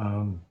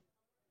 I'm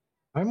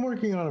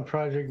working on a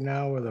project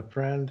now with a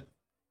friend,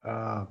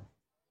 and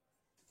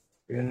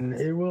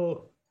it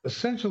will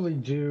essentially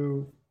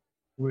do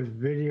with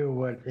video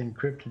what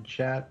Encrypted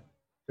Chat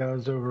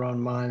does over on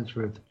Minds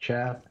with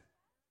Chat.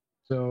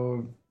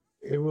 So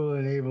it will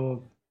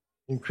enable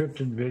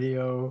encrypted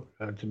video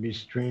to be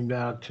streamed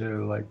out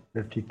to like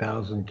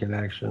 50,000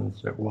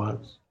 connections at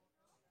once.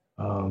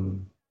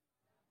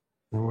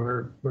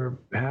 We're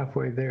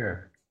halfway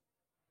there.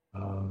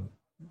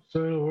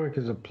 So it'll work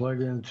as a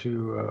plug-in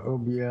to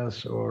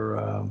OBS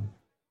or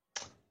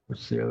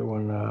what's the other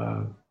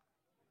one?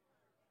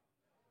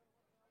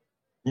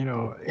 You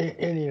know,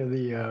 any of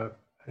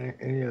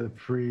the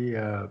free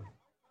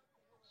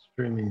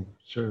streaming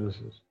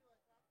services.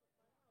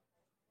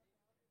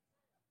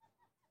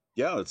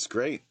 Yeah, it's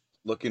great.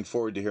 Looking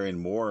forward to hearing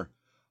more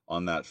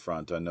on that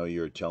front. I know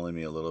you were telling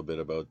me a little bit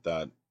about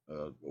that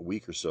a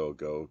week or so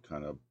ago,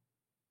 kind of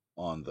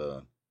on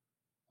the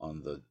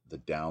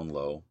down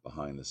low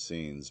behind the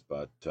scenes,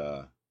 but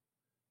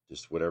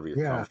just whatever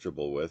you're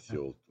comfortable with,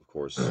 you'll of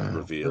course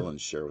reveal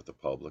and share with the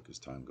public as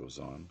time goes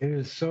on. It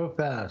is so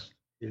fast.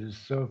 It is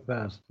so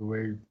fast the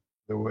way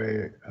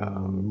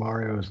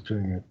Mario is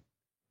doing it.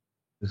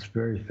 It's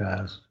very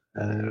fast,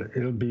 and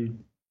it'll be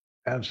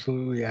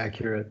absolutely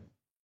accurate.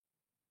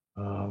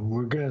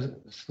 We're gonna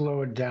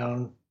slow it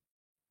down,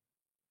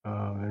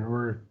 and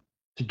we're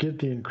to get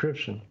the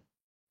encryption.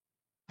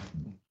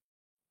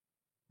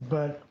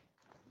 But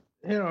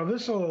you know,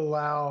 this will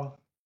allow,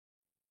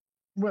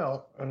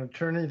 well, an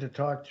attorney to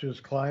talk to his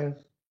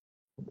clients,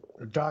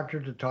 a doctor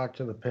to talk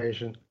to the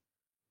patient.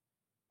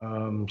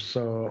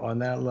 So on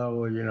that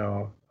level, you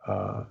know,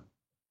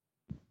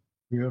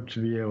 you hope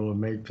to be able to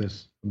make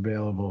this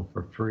available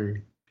for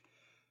free.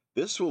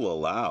 This will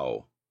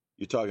allow,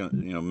 you're talking,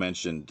 you know,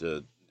 mentioned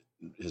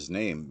his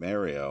name,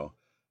 Mario,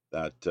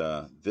 that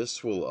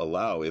this will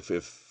allow, if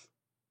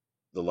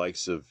the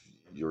likes of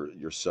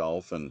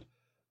yourself and,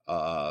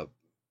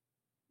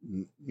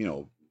 you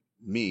know,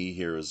 me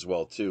here as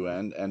well too,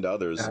 and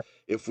others,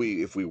 if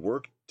we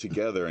work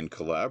together and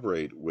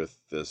collaborate with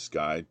this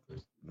guy,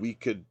 we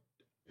could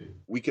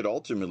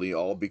ultimately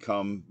all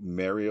become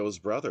Mario's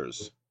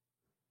brothers.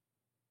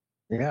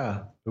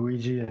 Yeah,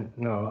 Luigi and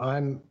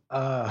I'm.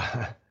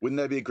 Wouldn't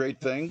that be a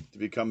great thing to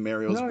become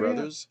Mario's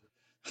brothers?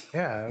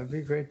 Yeah, it'd be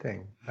a great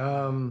thing.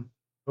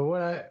 But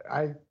what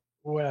I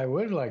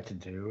would like to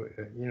do,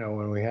 you know,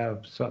 when we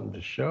have something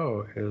to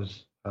show,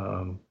 is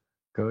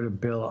go to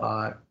Bill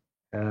Ott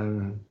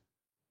and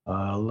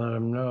let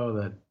him know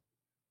that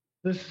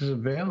this is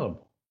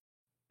available,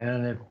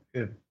 and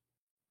if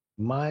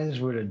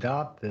Minds would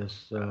adopt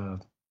this, you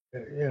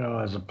know,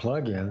 as a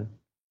plug-in,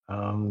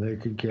 they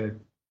could get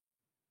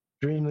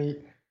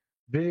Streamly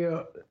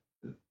video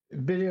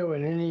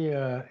in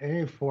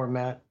any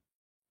format,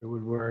 it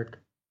would work,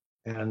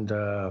 and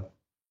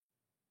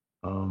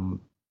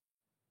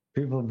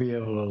people will be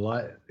able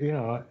to you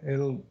know,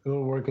 it'll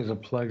work as a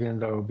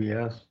plug-in to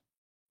OBS,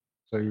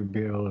 so you'll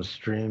be able to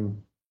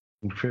stream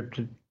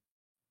encrypted.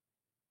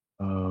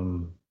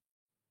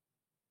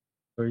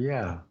 So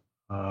yeah,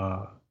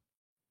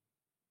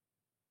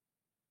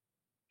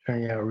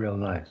 turning out real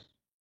nice.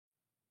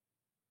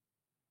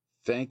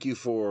 Thank you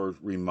for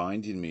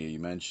reminding me. You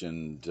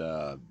mentioned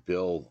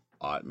Bill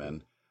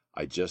Ottman.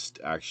 I just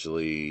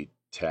actually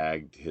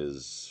tagged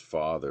his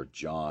father,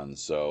 John,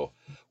 so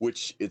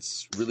which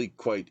it's really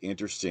quite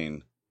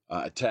interesting.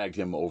 I tagged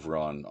him over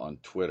on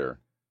Twitter,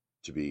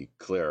 to be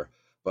clear.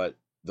 But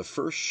the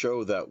first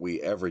show that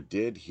we ever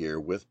did here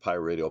with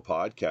Pirate Radio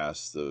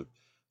Podcast,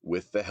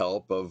 with the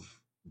help of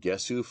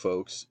guess who,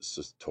 folks,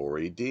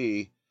 Satori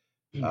D.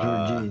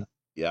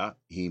 Yeah,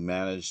 he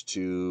managed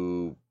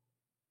to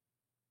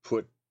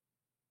put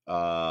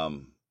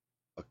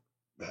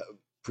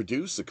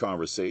produce a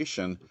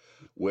conversation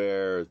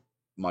where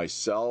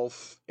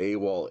myself,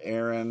 AWOL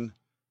Aaron,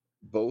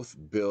 both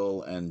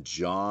Bill and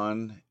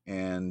John,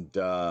 and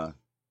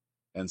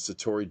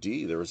Satori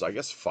D. There was, I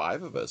guess,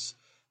 5 of us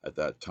at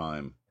that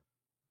time.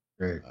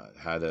 Great.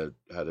 Had a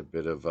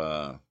bit of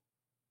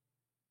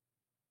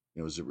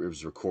it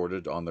was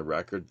recorded on the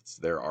record. It's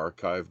their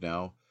archive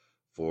now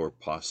for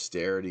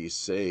posterity's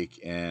sake,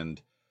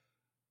 and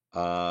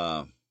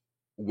well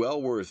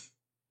worth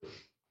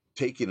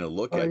taking a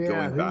look at,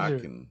 going back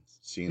and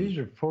seeing. These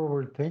are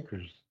forward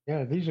thinkers.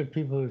 Yeah, these are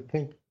people who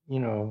think,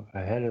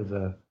 ahead of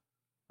the.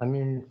 I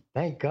mean,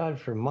 thank God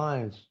for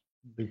minds,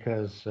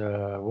 because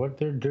what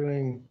they're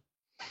doing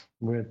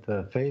with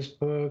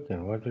Facebook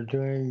and what they're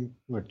doing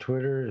with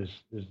Twitter is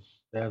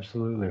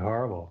absolutely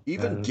horrible.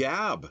 Even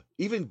Gab,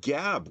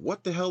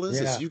 what the hell is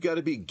this? You've got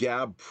to be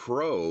Gab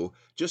Pro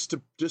just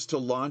to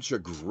launch a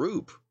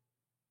group,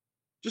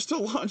 to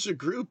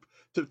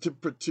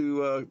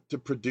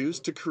produce,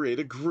 to create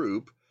a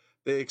group.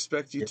 They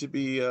expect you to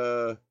be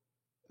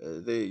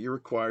you're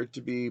required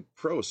to be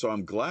pro. So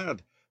I'm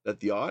glad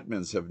that the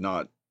Ottmans have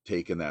not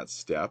taken that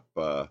step,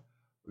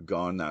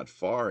 gone that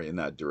far in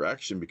that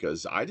direction,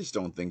 because I just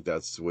don't think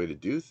that's the way to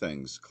do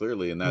things,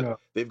 clearly, and that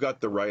they've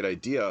got the right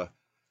idea,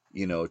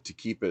 to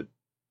keep it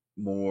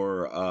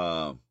more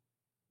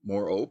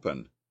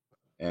open,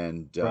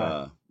 and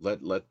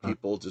let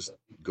people just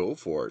go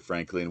for it,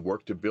 frankly, and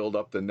work to build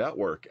up the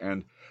network.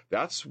 And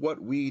that's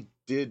what we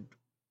did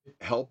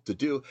help to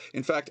do.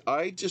 In fact,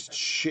 I just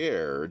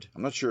shared,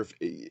 I'm not sure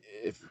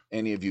if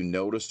any of you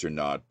noticed or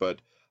not, but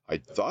I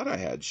thought I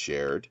had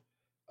shared.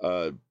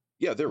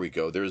 Yeah, there we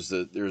go. There's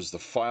the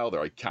file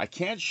there. I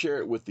can't share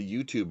it with the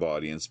YouTube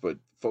audience, but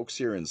folks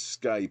here in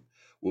Skype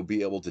will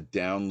be able to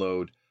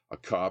download a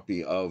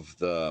copy of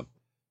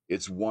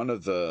it's one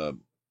of the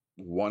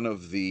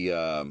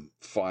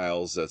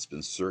files that's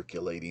been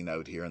circulating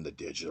out here in the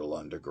digital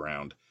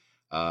underground.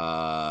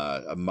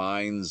 A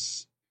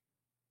Minds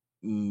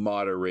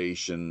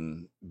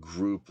moderation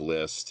group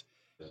list,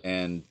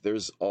 and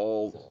there's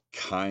all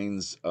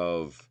kinds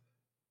of,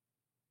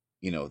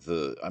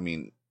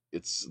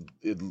 it's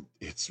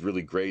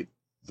really great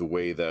the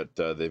way that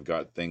they've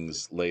got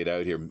things laid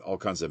out here. All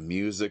kinds of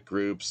music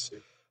groups.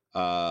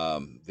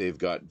 They've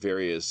got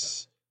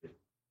various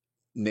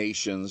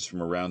nations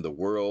from around the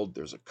world.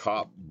 There's a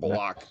cop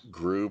block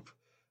group.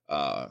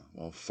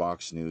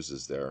 Fox News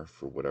is there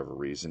for whatever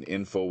reason.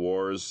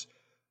 InfoWars.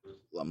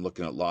 I'm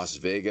looking at Las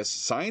Vegas.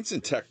 Science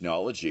and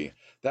Technology.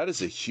 That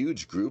is a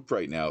huge group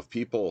right now. If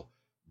people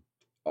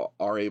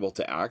are able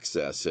to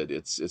access it,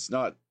 it's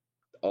not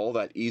all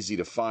that easy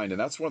to find. And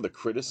that's one of the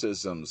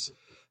criticisms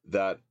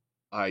that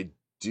I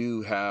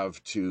do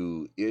have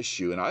to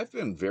issue. And I've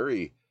been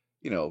very,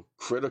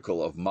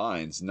 critical of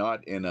Minds,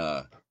 not in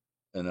an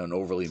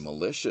overly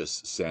malicious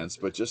sense,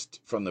 but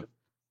just from the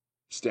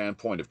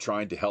standpoint of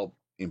trying to help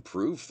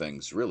improve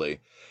things, really.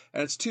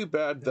 And it's too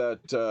bad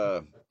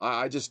that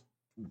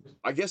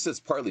I guess it's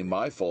partly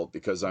my fault,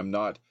 because I'm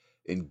not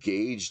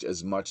engaged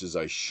as much as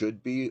I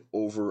should be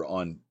over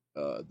on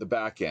the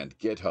back end,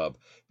 GitHub,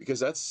 because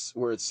that's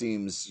where it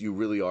seems you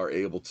really are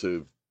able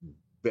to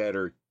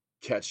better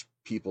catch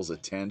people's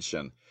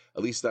attention.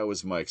 At least that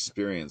was my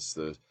experience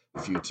the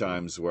few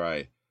times where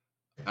I,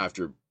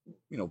 after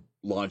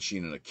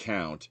launching an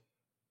account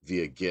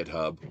via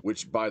GitHub,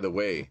 which, by the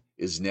way,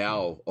 is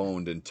now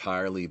owned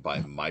entirely by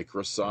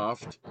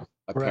Microsoft,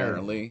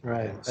 apparently.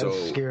 Right. That's so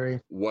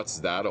scary. What's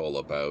that all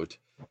about?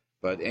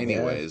 But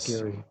anyways,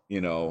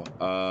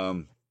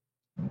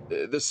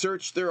 the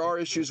search, there are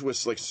issues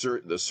with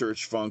the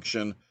search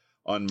function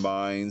on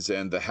Minds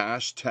and the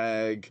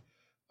hashtag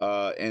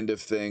end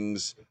of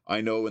things.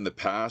 I know in the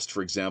past,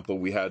 for example,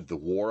 we had the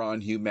War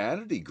on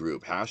Humanity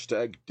group,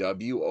 hashtag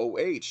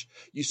WOH.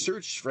 You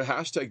search for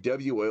hashtag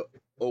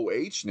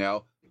WOH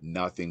now,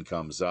 nothing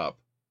comes up.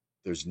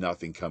 There's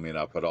nothing coming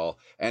up at all.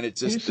 And it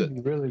just...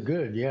 really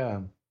good,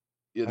 yeah.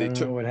 Yeah, I don't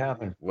know what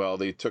happened. Well,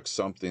 they took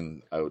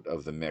something out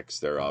of the mix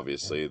there,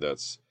 obviously.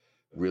 That's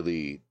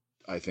really,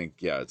 I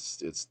think,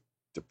 it's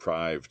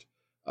deprived.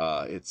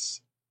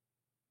 It's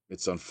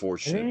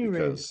unfortunate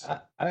because...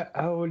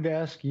 I would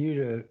ask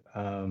you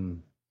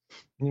to,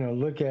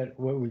 look at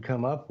what we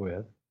come up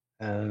with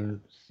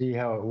and see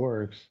how it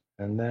works.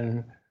 And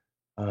then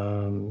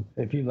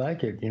if you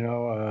like it,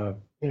 you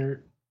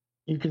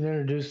can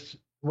introduce...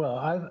 Well,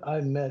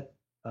 I've met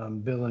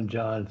Bill and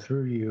John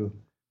through you.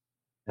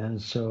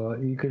 And so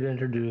you could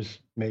introduce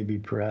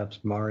perhaps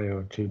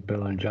Mario to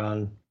Bill and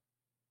John.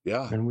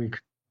 Yeah. And we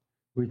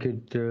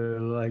could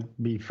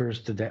be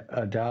first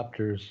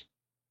adopters.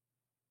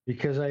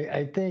 Because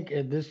I think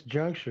at this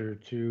juncture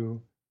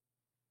to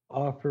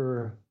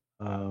offer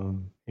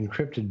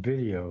encrypted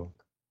video,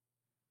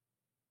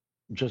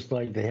 just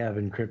like they have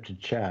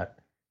encrypted chat,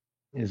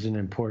 is an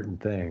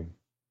important thing.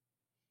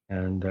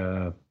 And,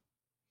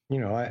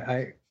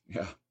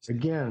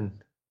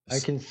 I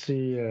can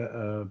see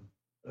a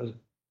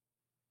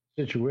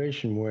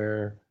situation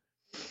where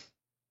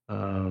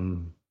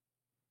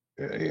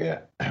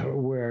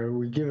where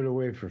we give it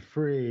away for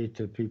free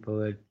to people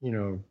that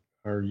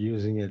are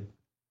using it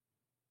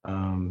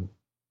kind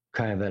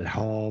of at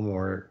home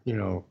or,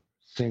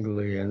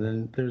 singly. And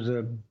then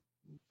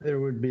there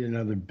would be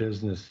another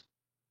business,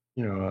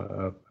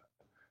 a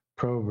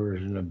pro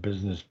version, a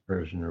business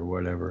version or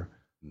whatever.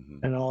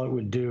 Mm-hmm. And all it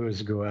would do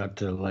is go out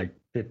to like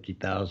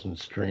 50,000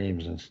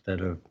 streams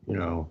instead of,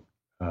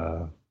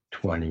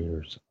 20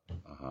 or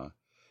something. Uh-huh.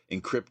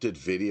 Encrypted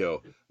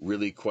video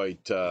really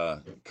quite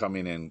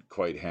coming in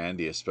quite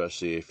handy,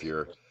 especially if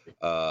you're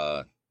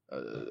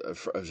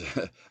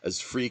as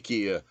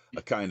freaky a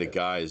kind of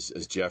guy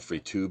as Jeffrey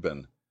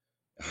Toobin.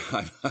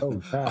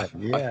 Oh God,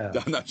 yeah.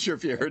 I'm not sure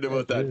if you heard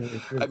about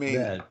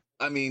that.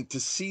 I mean, to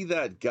see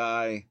that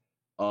guy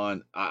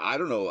on, I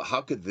don't know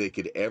how they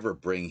could ever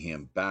bring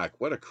him back.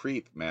 What a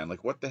creep, man!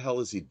 Like, what the hell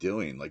is he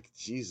doing? Like,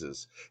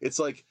 Jesus, it's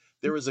like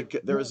there was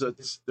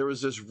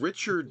this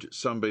Richard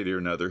somebody or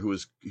another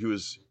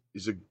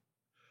he's a,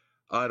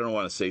 I don't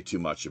want to say too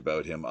much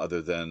about him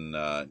other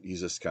than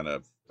he's just kind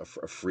of a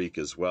freak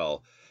as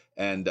well,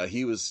 and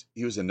he was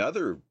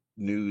another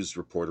news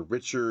reporter,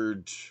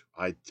 Richard.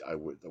 I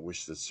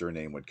wish the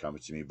surname would come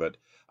to me, but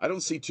I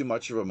don't see too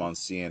much of him on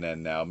CNN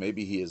now.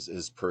 Maybe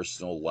his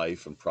personal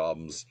life and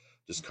problems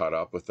just caught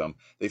up with him.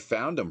 They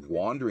found him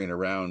wandering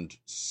around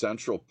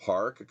Central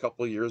Park a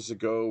couple of years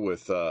ago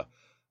with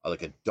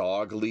like a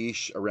dog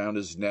leash around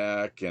his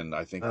neck, and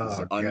I think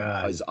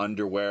his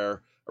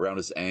underwear around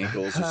his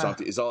ankles or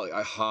something. He's all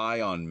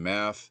high on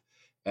meth,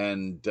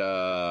 and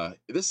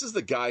this is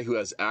the guy who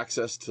has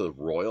access to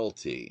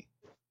royalty.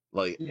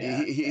 Like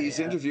he's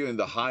interviewing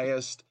the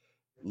highest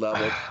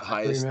level,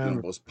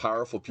 most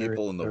powerful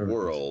people in the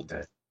world.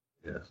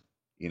 Yes.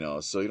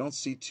 So you don't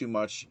see too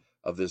much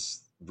of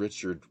this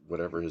Richard,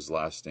 whatever his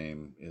last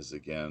name is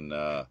again,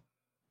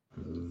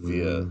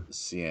 via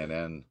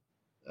CNN,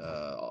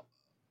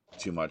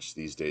 too much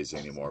these days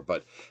anymore.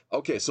 But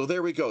okay, so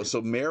there we go.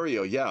 So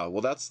Mario, yeah,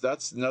 well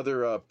that's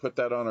another put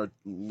that on our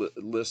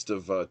list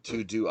of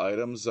to-do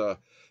items.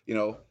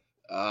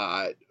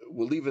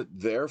 We'll leave it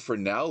there for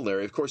now,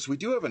 Larry. Of course, we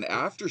do have an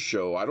after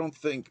show. I don't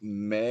think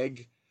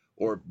Meg,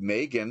 or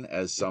Megan,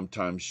 as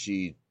sometimes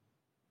she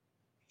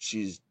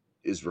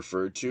is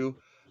referred to,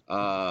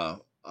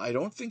 I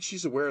don't think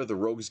she's aware of the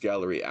Rogues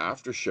Gallery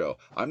after show.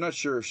 I'm not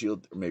sure if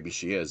maybe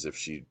she is, if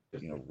she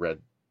read.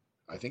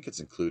 I think it's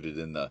included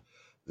in the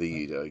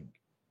the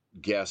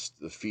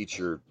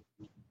feature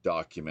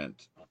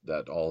document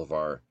that all of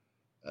our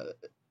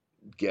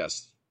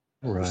guests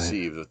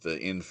receive, with the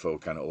info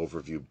kind of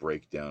overview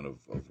breakdown of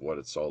what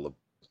it's all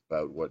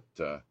about, what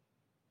to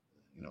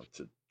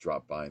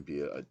drop by and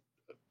be a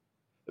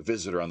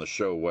visitor on the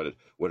show, what it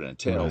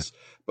entails.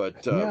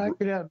 But I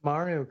could have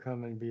Mario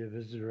come and be a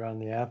visitor on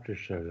the after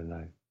show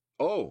tonight.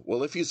 Oh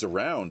well, if he's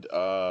around,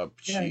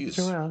 he's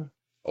around.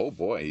 Oh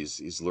boy,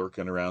 he's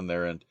lurking around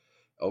there. And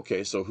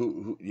okay, so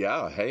who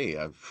yeah, hey,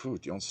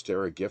 don't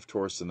stare a gift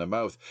horse in the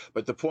mouth.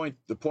 But the point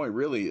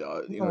really,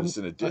 is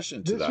in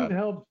addition to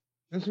that,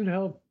 this would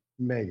help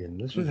Megan.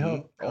 This would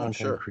help. Oh,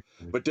 sure.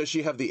 But does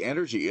she have the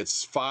energy?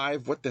 It's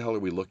 5. What the hell are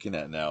we looking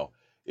at now?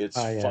 It's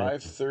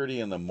 5:30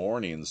 in the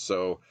morning.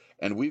 So,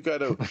 and we got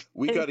to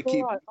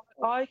keep.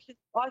 Right.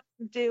 I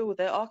can deal with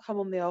it. I'll come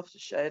on the after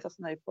show. That's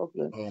no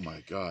problem. Oh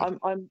my God.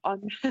 I'm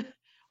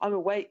I'm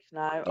awake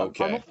now.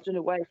 Okay. I'm often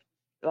awake.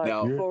 Like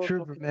now, you're a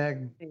trooper,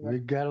 Meg. We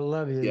gotta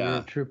love you. Yeah. You're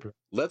a trooper.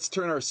 Let's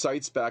turn our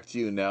sights back to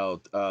you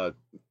now.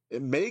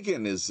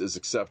 Megan is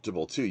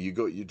acceptable too.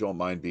 You don't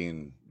mind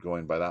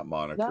going by that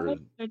moniker.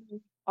 No,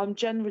 I'm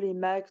generally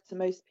Meg to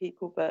most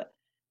people, but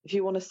if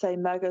you want to say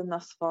Megan,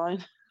 that's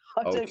fine.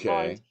 I don't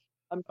mind.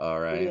 I'm all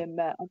right. Really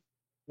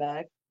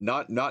Meg.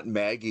 Not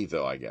Maggie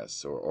though, I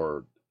guess,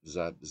 or does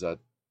that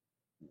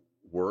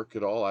work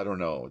at all? I don't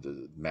know.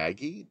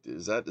 Maggie,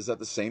 is that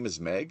the same as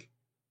Meg?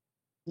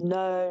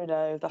 No,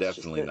 that's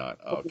definitely not.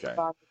 Okay.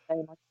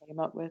 Name I came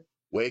up with.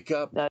 Wake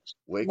up, no,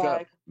 wake Meg.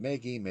 up,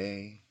 Maggie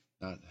May.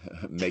 Not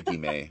Maggie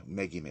May.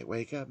 Maggie May.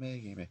 Wake up,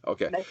 Maggie May.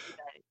 Okay. Maggie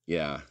May.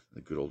 Yeah, the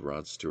good old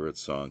Rod Stewart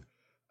song.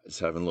 Just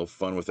having a little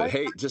fun with it.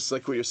 Hey, just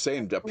like what you're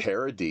saying, a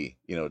parody.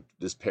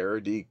 Does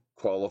parody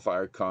qualify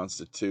or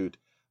constitute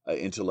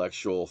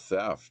intellectual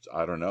theft?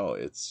 I don't know.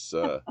 It's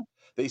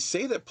they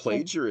say that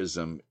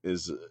plagiarism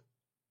is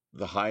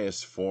the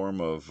highest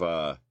form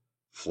of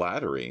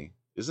flattery.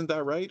 Isn't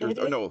that right?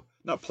 Or no,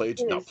 not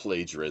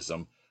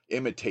plagiarism.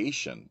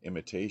 Imitation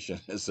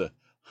is the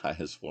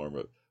highest form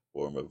of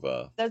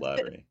There's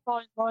flattery. a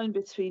fine line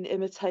between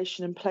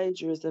imitation and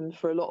plagiarism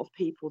for a lot of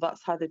people.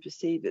 That's how they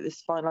perceive it,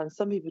 this fine line.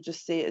 Some people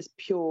just see it as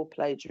pure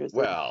plagiarism.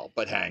 Well,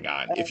 but hang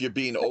on. If you're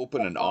being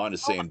open and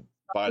honest, saying,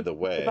 by the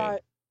way,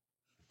 about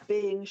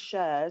being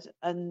shared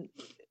and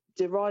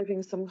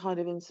deriving some kind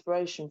of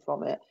inspiration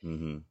from it,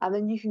 and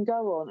then you can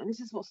go on. And this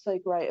is what's so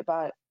great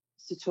about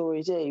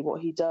Satori D. What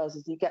he does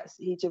is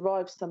he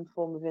derives some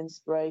form of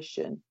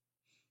inspiration,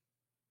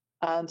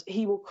 and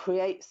he will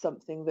create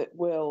something that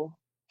will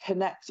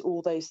connect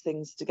all those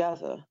things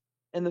together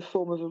in the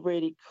form of a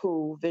really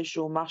cool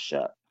visual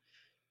mashup.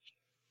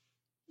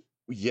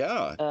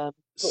 Yeah.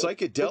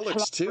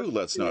 Psychedelics too,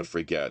 let's not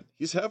forget.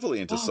 He's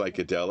heavily into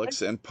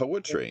psychedelics and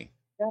poetry.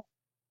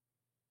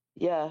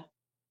 Yeah,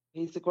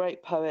 he's a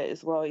great poet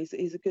as well.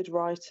 He's a good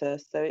writer.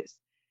 So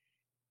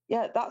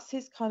that's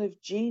his kind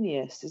of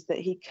genius, is that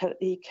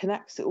he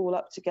connects it all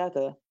up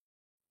together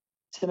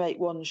to make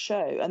one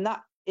show, and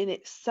that in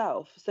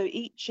itself. So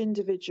each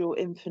individual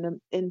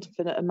infinite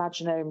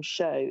Imaginarium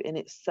show in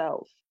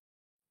itself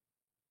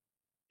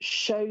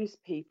shows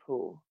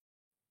people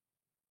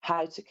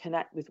how to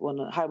connect with one,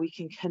 how we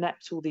can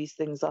connect all these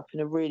things up in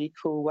a really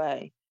cool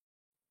way.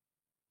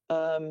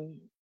 And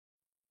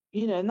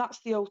that's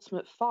the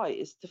ultimate fight,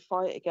 is to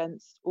fight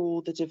against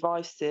all the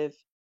divisive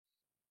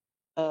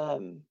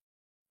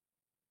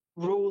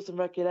rules and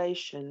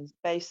regulations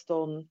based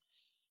on,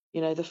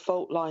 the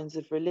fault lines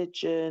of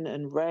religion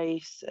and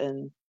race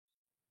and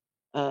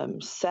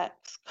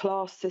sex,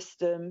 class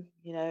system,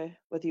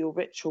 whether you're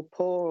rich or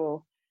poor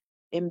or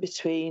in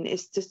between.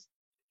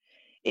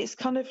 It's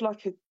kind of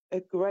like a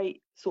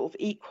great sort of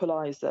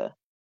equalizer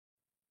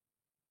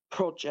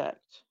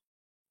project.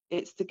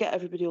 It's to get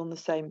everybody on the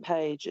same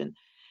page. And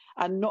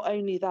not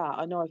only that,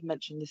 I know I've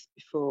mentioned this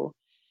before,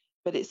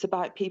 but it's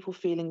about people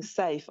feeling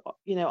safe.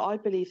 I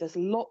believe there's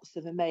lots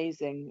of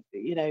amazing,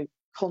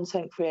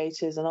 content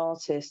creators and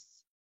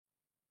artists,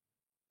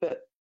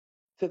 but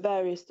for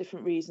various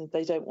different reasons,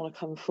 they don't want to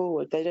come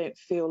forward. They don't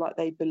feel like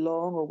they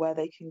belong or where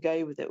they can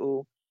go with it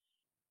all.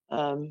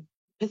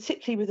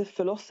 Particularly with the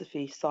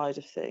philosophy side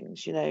of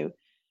things,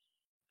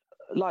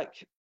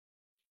 like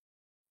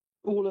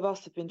all of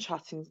us have been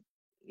chatting,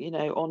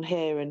 on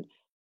here, and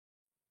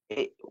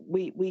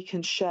we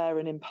can share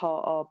and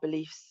impart our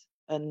beliefs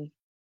and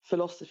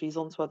philosophies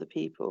onto other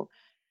people.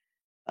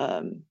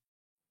 And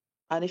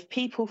if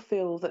people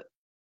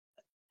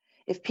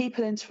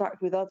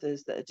interact with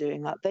others that are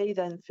doing that, they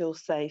then feel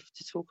safe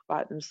to talk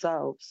about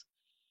themselves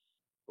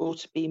or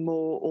to be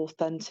more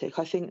authentic.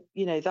 I think,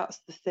 that's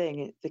the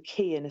thing, the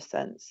key in a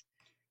sense.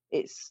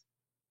 It's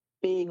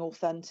being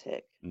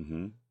authentic.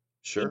 Mm-hmm.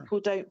 Sure. People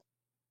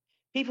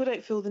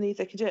don't feel the need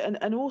they can do it.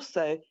 And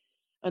also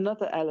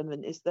another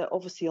element is that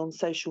obviously on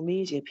social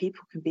media,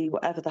 people can be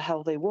whatever the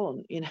hell they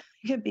want. It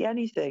can be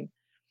anything.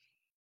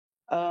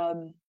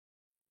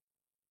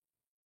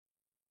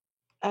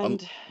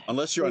 And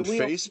unless you're on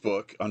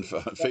Facebook, on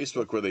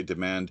Facebook, where they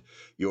demand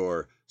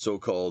your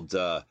so-called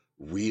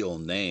real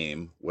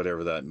name,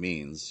 whatever that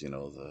means,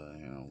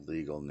 the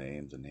legal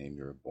name, the name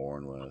you were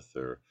born with,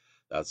 or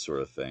that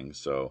sort of thing.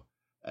 So,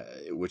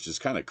 which is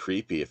kind of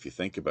creepy if you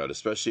think about it,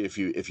 especially if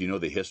you know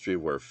the history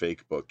of where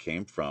Facebook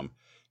came from.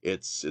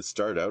 It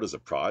started out as a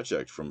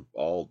project, from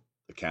all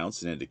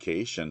accounts and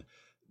indication,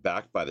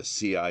 backed by the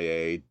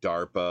CIA,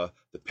 DARPA,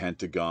 the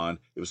Pentagon.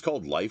 It was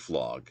called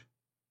LifeLog.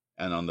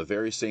 And on the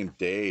very same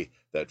day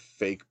that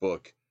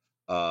Fakebook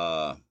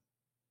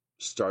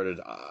started,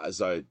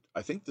 as I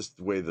think this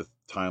the way the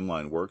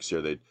timeline works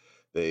here,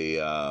 they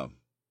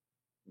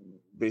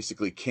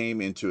basically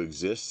came into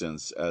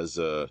existence as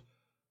a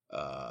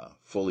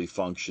fully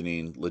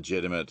functioning,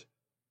 legitimate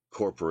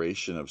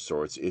corporation of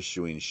sorts,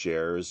 issuing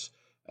shares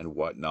and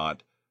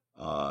whatnot,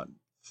 via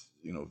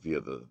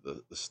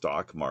the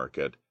stock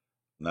market.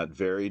 And that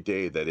very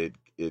day that it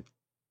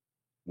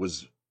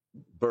was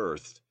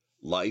birthed,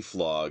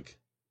 LifeLog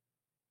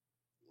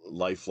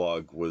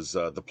was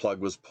the plug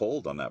was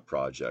pulled on that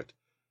project,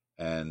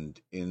 and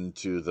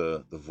into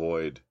the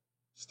void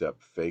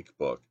stepped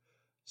Fakebook.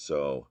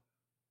 So,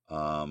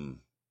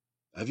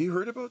 have you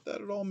heard about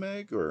that at all,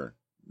 Meg? Or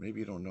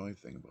maybe you don't know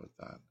anything about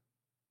that.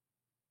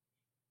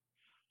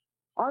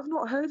 I've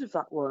not heard of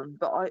that one,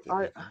 but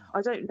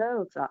I don't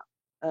know of that.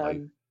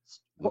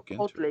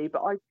 Oddly,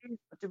 but I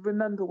do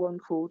remember one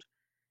called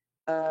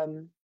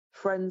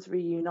Friends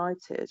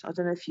Reunited. I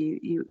don't know if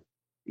you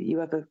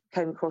ever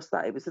came across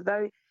that.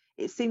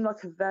 It seemed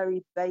like a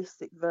very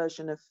basic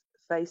version of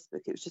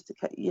Facebook. It was just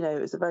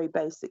it was a very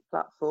basic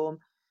platform,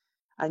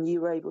 and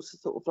you were able to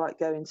sort of like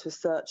go into a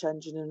search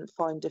engine and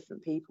find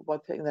different people by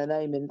putting their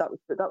name in. That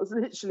was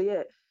literally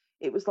it.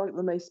 It was like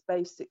the most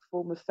basic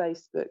form of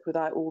Facebook,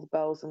 without all the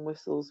bells and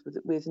whistles,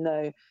 with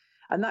no,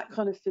 and that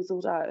kind of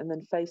fizzled out, and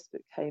then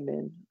Facebook came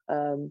in.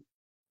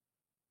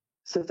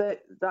 So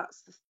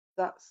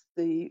that's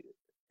the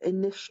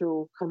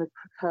initial kind of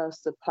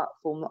precursor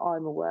platform that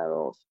I'm aware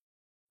of,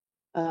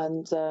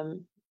 and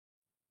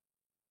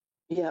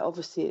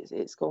obviously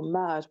it's gone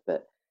mad,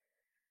 but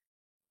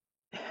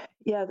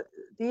yeah,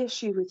 the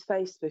issue with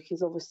Facebook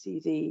is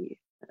obviously the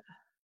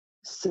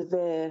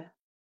severe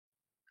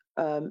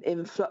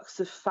influx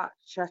of fact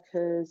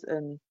checkers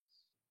and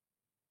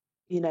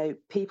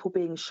people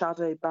being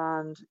shadow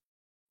banned.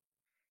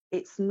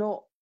 It's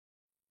not,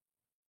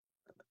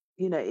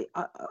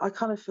 I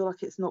kind of feel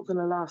like it's not going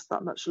to last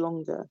that much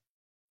longer,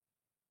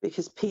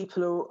 because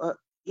people are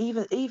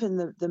even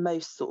the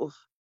most sort of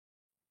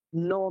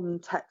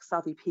non-tech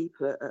savvy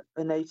people are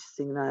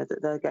noticing now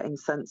that they're getting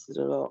censored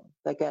a lot.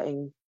 They're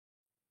getting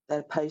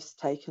their posts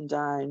taken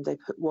down. They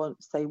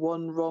say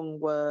one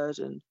wrong word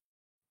and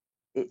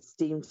it's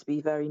deemed to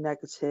be very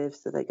negative,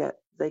 so they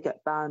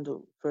get banned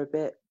for a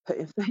bit, put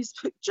in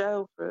Facebook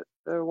jail for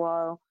a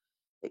while,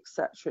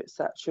 etc.,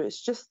 etc.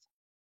 It's just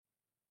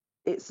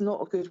it's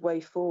not a good way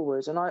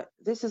forward. And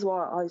this is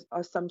why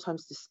I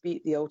sometimes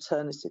dispute the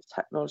alternative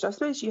technology. I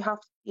suppose you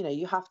have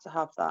to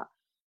have that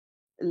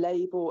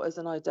label as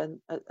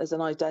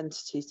an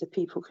identity, so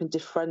people can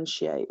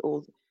differentiate,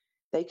 or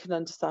they can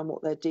understand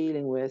what they're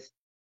dealing with.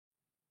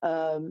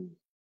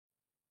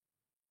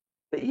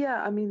 But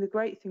yeah, I mean, the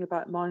great thing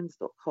about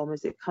Minds.com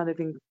is it kind of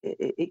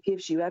it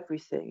gives you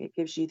everything. It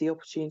gives you the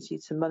opportunity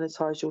to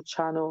monetize your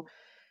channel.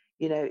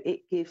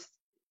 It gives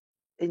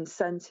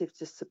incentive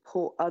to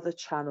support other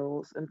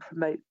channels and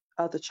promote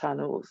other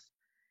channels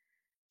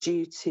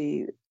due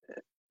to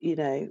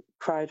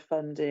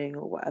crowdfunding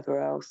or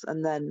whatever else.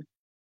 And then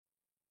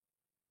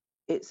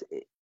it's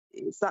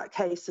that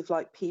case of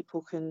like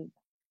people can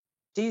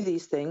do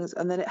these things,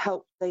 and then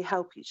they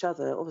help each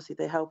other. Obviously,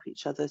 they help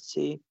each other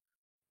to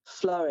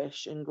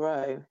flourish and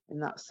grow in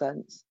that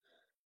sense.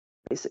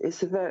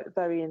 It's a very,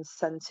 very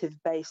incentive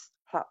based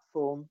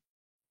platform,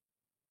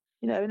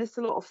 and it's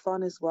a lot of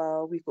fun as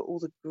well. We've got all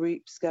the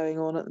groups going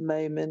on at the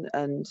moment,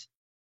 and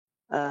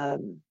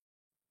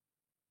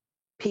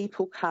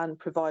people can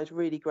provide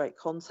really great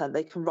content.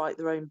 They can write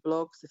their own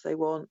blogs if they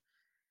want,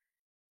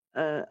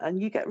 and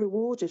you get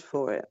rewarded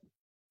for it.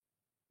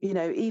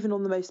 Even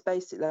on the most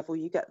basic level,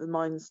 you get the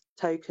Minds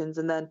tokens,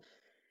 and then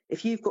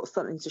if you've got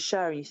something to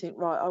share and you think,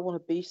 right, I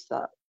want to boost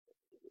that,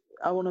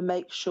 I want to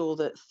make sure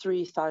that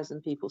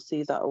 3,000 people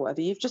see that or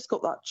whatever, you've just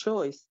got that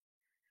choice.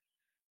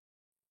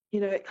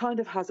 It kind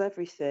of has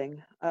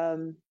everything.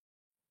 But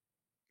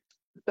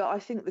I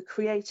think the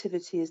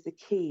creativity is the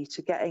key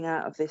to getting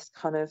out of this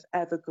kind of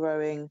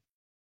ever-growing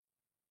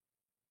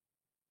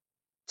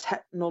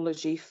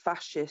technology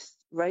fascist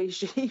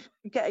regime,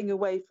 getting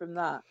away from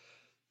that.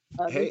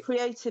 And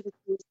creativity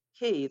is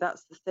key.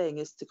 That's the thing,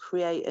 is to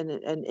create and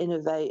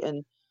innovate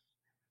and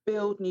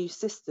build new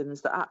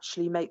systems that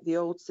actually make the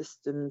old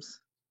systems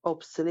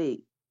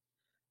obsolete,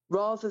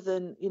 rather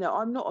than,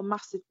 I'm not a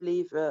massive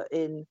believer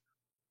in,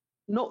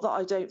 not that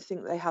I don't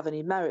think they have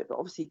any merit, but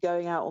obviously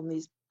going out on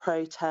these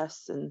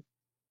protests and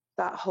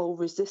that whole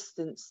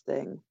resistance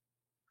thing.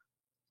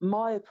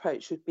 My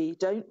approach would be,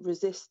 don't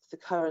resist the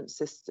current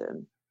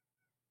system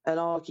and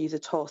argue the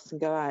toss and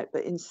go out,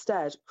 but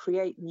instead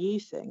create new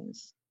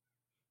things.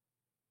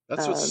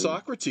 That's what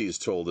Socrates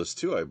told us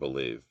too, I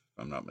believe, if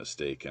I'm not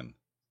mistaken.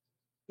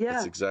 Yeah.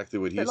 That's exactly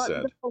what he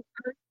said. The whole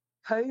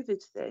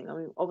COVID thing, I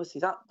mean, obviously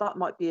that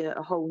might be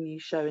a whole new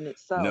show in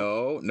itself.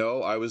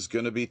 No, I was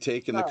going to be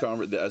taking the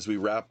conversation as we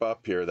wrap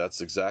up here. That's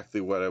exactly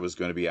what I was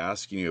going to be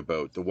asking you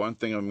about. The one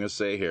thing I'm going to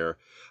say here,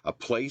 a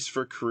place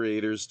for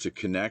creators to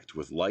connect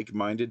with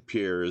like-minded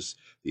peers.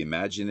 The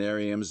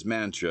Imaginarium's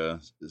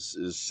mantra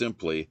is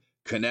simply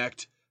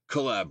connect,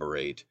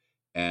 collaborate,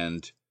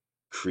 and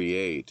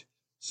create.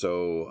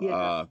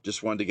 So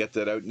just wanted to get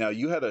that out. Now,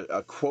 you had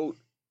a quote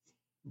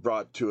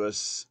brought to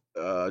us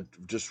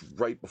just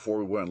right before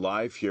we went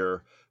live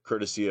here,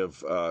 courtesy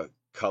of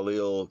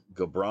Khalil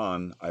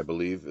Gibran, I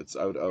believe. It's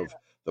out of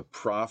The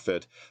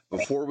Prophet.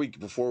 Before we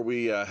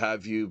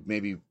have you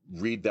maybe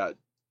read that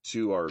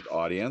to our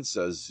audience,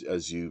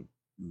 as you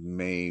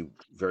may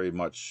very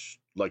much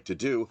like to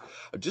do,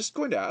 I'm just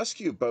going to ask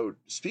you about,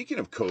 speaking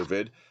of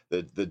COVID,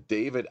 the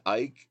David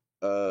Icke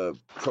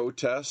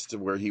protest,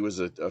 where he was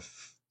a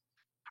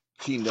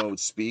keynote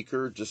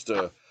speaker just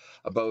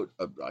about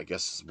I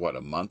guess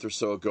a month or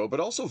so ago. But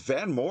also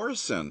Van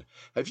Morrison.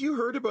 Have you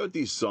heard about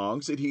these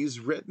songs that he's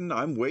written?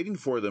 I'm waiting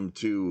for them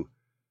to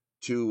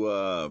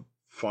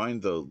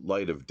find the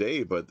light of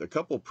day. But a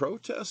couple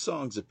protest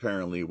songs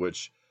apparently,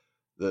 which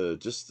the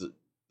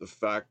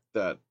fact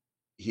that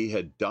he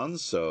had done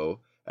so,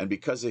 and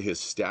because of his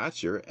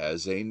stature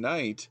as a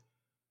knight,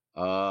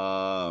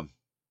 Sir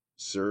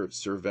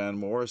Van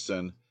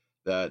Morrison,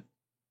 that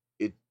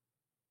it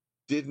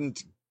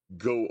didn't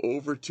go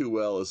over too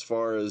well as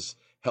far as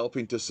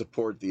helping to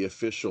support the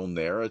official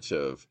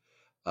narrative.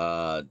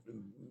 Sir,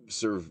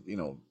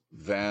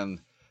 Van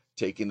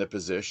taking the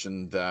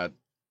position that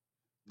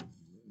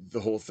the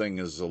whole thing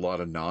is a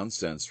lot of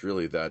nonsense,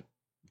 really, that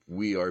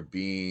we are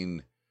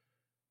being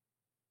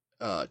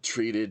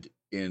treated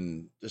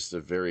in just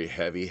a very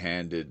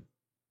heavy-handed,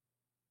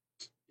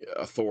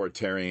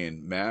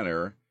 authoritarian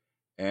manner,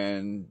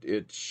 and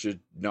it should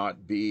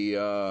not be,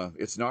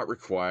 it's not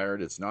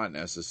required, it's not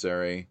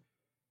necessary,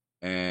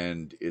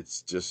 and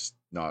it's just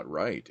not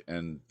right.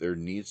 And there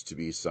needs to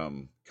be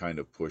some kind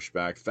of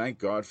pushback. Thank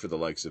God for the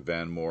likes of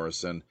Van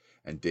Morrison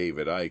and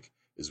David Icke,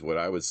 is what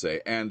I would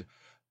say. And,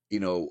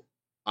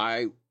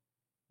 I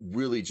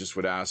really just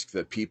would ask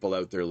that people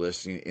out there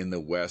listening in the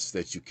West,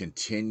 that you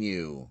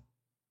continue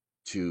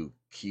to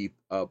keep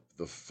up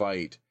the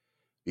fight,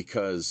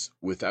 because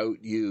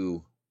without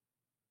you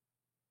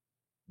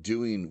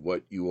doing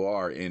what you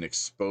are in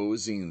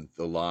exposing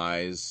the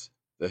lies,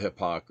 the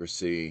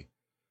hypocrisy,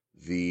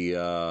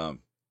 it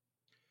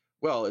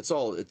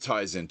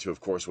ties into, of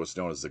course, what's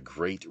known as the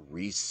Great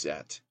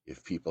Reset.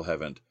 If people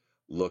haven't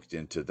looked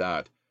into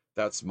that,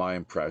 that's my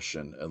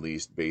impression, at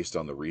least based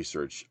on the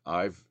research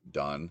I've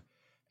done.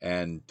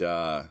 And,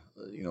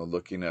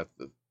 looking at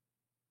the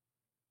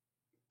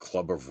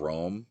Club of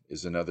Rome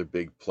is another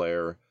big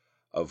player.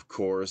 of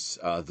course,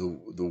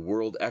 the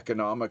World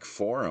Economic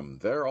Forum.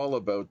 They're all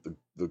about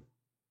the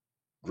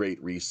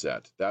Great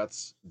Reset.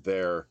 That's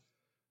their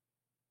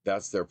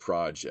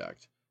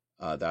project.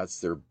 That's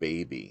their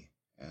baby,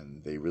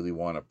 and they really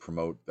want to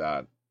promote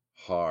that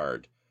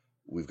hard.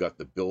 We've got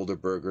the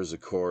Bilderbergers,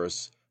 of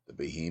course, the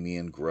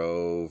Bohemian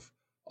Grove,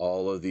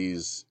 all of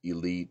these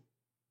elite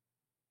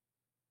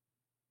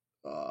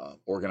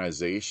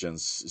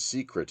organizations,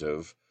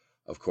 secretive,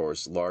 of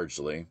course,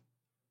 largely.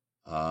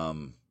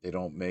 They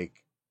don't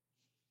make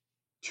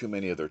too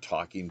many of their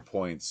talking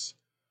points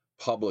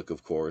public,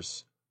 of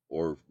course,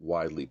 or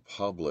widely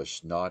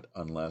published, not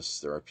unless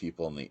there are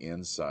people on the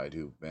inside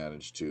who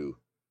manage to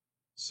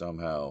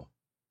somehow,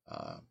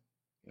 uh,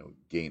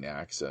 gain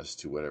access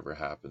to whatever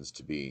happens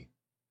to be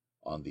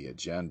on the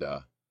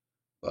agenda.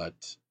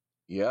 But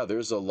yeah,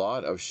 there's a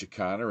lot of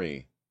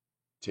chicanery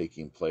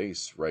taking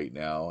place right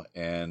now.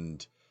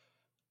 And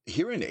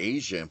here in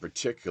Asia in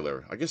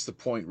particular, I guess the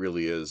point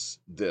really is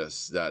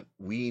this, that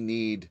we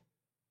need,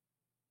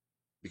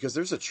 because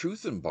there's a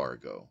truth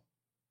embargo.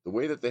 The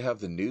way that they have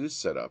the news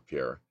set up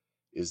here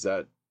is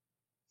that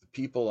the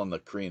people on the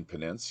Korean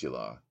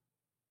Peninsula,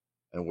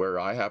 and where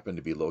I happen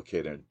to be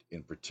located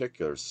in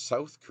particular,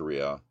 South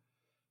Korea,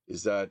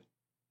 is that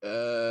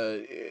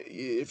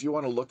if you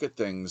want to look at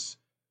things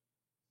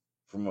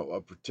from a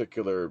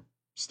particular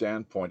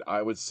standpoint,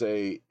 I would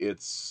say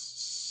it's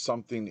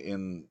something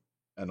in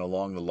and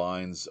along the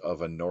lines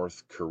of a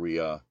North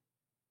Korea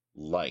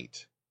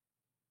light.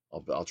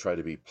 I'll try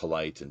to be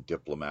polite and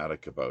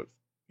diplomatic about,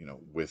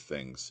 with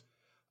things.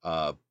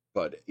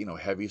 But,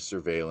 heavy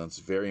surveillance,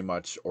 very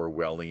much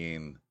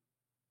Orwellian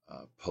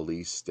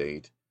police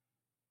state,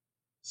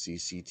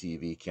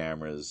 CCTV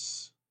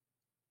cameras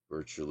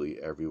virtually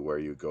everywhere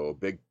you go, a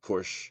big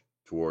push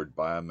toward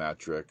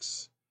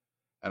biometrics,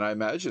 and I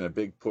imagine a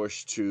big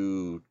push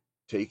to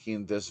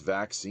taking this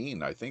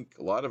vaccine. I think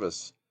a lot of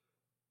us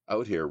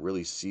out here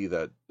really see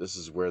that this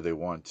is where they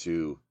want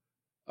to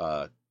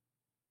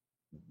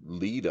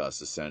lead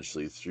us,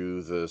 essentially,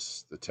 through the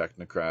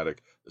technocratic,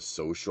 the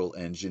social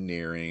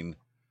engineering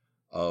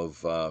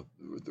of the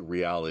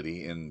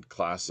reality in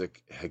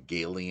classic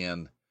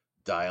Hegelian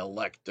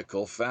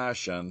dialectical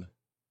fashion.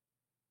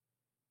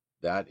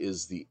 That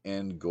is the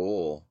end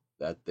goal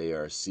that they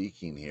are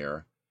seeking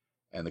here.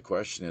 And the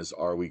question is,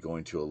 are we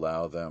going to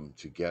allow them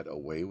to get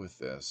away with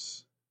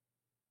this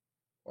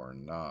or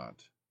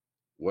not?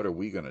 What are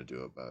we going to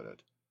do about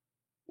it?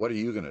 What are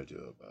you going to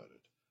do about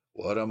it?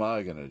 What am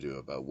I going to do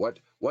about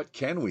it? What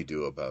can we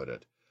do about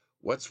it?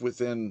 What's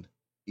within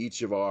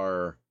each of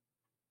our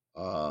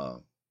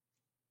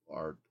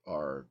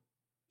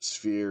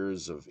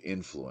spheres of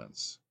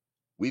influence?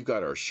 We've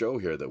got our show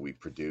here that we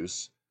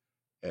produce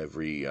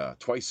every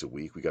twice a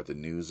week. We got the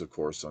news, of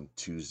course, on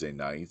Tuesday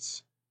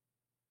nights,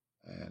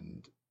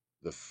 and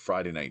the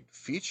Friday night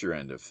feature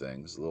end of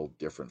things, a little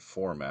different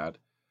format,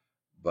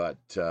 but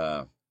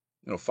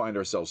find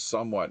ourselves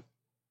somewhat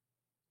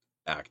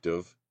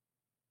active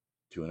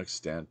to an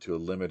extent, to a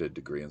limited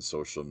degree, in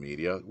social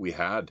media. We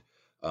had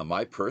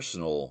my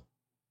personal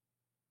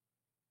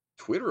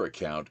Twitter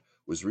account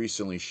was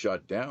recently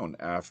shut down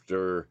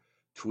after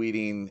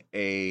tweeting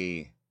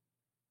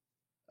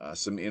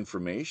some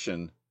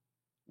information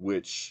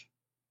which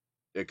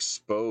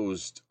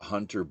exposed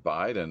Hunter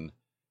Biden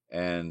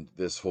and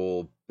this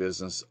whole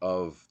business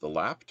of the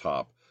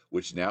laptop,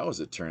 which now, as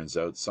it turns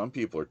out, some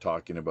people are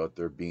talking about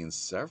there being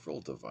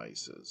several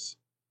devices.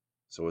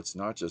 So it's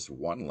not just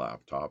one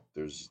laptop,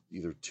 there's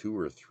either 2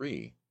 or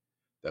 3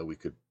 that we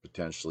could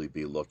potentially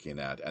be looking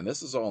at. And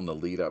this is all in the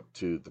lead up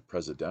to the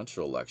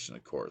presidential election,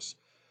 of course.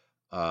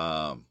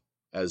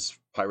 As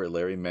Pirate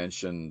Larry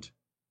mentioned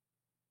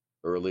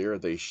earlier,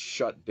 they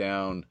shut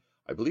down,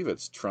 I believe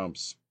it's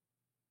Trump's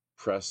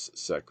press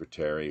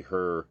secretary,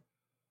 her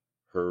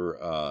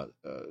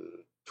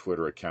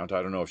Twitter account.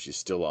 I don't know if she's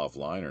still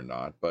offline or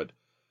not, but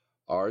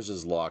ours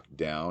is locked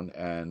down.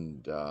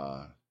 And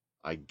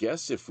I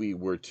guess if we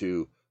were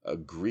to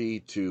agree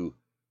to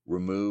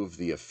remove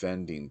the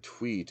offending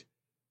tweet,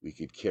 we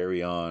could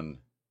carry on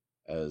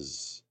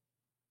as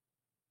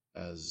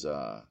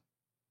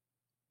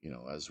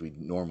we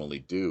normally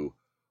do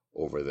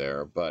over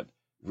there. But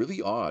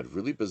really odd,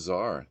 really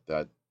bizarre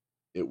that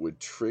it would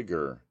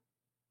trigger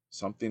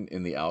something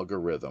in the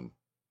algorithm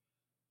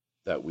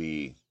that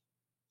we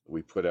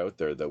put out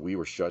there, that we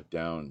were shut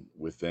down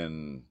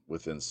within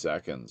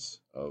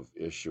seconds of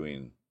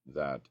issuing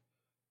that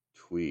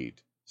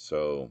tweet.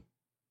 So,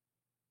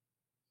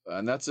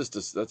 and that's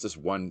just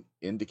one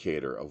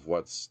indicator of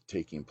what's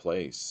taking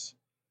place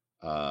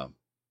out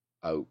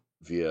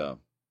via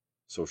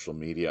social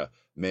media.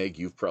 Meg,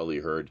 you've probably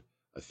heard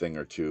a thing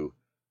or two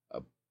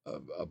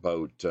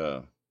about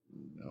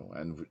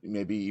and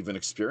maybe even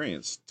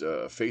experienced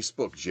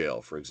Facebook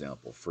jail, for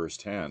example,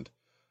 firsthand,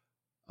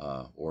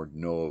 or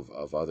know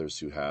of others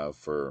who have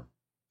for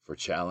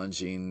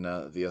challenging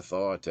the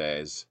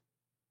authorities,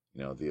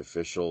 the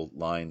official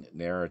line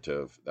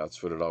narrative.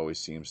 That's what it always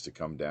seems to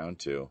come down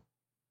to.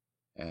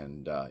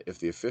 And if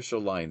the official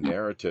line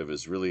narrative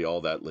is really all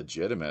that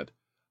legitimate,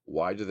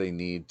 why do they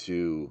need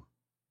to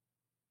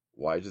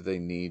Why do they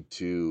need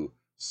to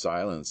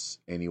silence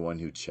anyone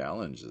who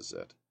challenges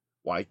it?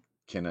 Why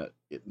can it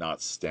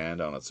not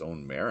stand on its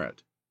own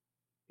merit?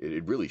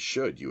 It really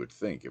should, you would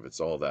think, if it's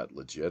all that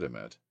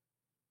legitimate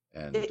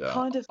and It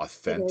kind of,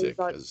 authentic,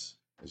 like as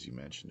you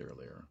mentioned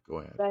earlier. Go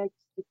ahead. begs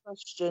the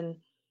question: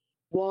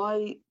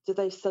 why do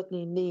they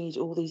suddenly need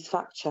all these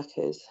fact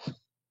checkers?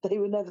 They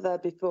were never there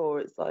before.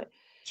 It's like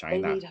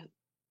they China,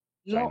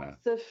 need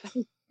lots of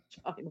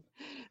China.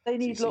 They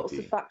need lots of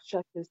CCT. fact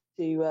checkers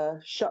to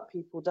shut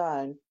people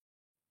down.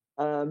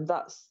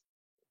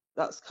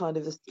 That's kind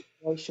of the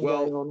situation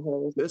going Well, on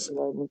here at this the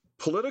moment.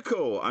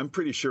 Politico, I'm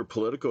pretty sure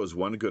Politico is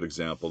one good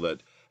example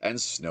that, and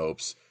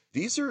Snopes,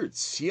 these are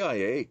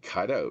CIA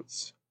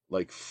cutouts,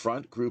 like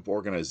front group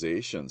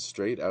organizations,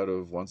 straight out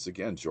of, once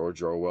again,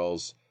 George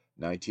Orwell's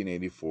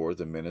 1984,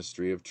 The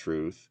Ministry of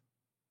Truth.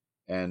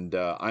 And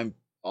I'm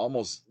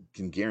almost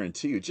can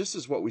guarantee you, just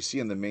as what we see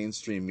in the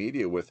mainstream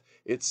media with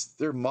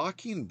they're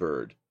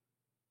Mockingbird,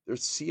 they're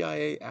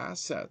CIA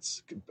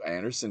assets.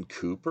 Anderson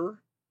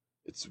Cooper,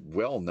 it's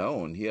well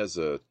known. He has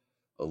a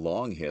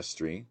long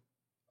history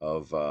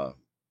of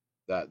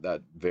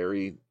that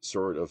very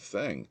sort of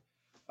thing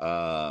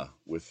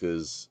with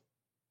his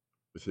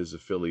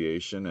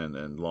affiliation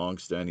and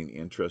long-standing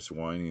interest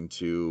wanting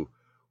to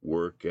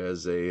work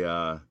as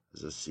a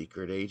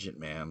secret agent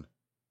man.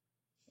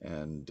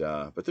 And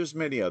but there's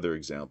many other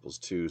examples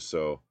too.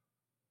 So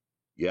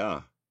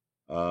yeah,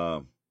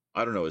 I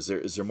don't know. Is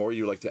there more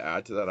you'd like to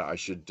add to that? I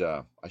should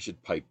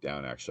pipe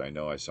down. Actually, I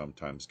know I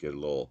sometimes get a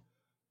little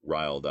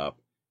riled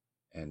up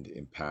and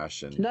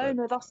impassioned, No, but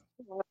no, that's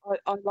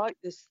I like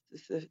this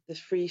the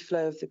free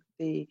flow of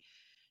the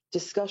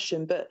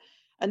discussion, but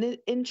an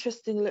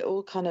interesting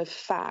little kind of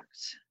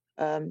fact,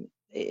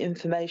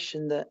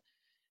 information that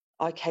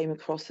I came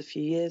across a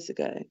few years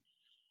ago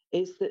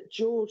is that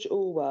George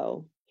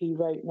Orwell, who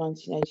wrote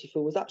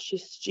 1984, was actually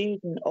a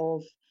student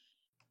of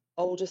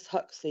Aldous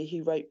Huxley,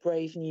 who wrote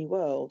Brave New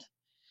World.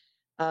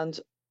 And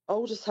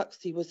Aldous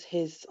Huxley was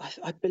his,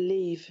 I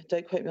believe,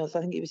 don't quote me on this,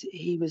 I think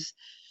he was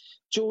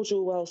George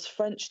Orwell's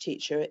French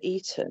teacher at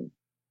Eton,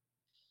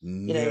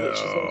 which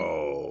is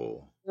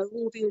no. where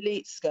all the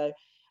elites go.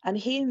 And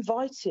he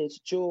invited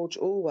George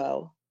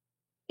Orwell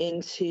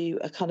into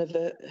a kind of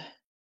a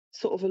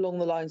sort of along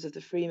the lines of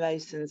the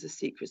Freemasons, a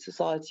secret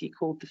society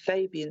called the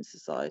Fabian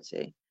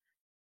Society.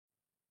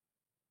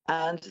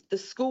 And the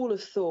school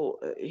of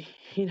thought,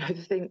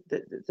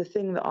 the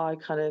thing that I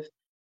kind of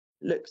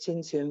looked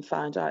into and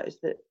found out is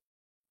that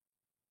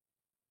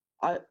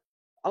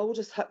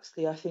Aldous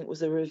Huxley, I think,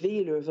 was a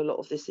revealer of a lot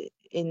of this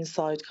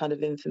inside kind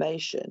of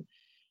information.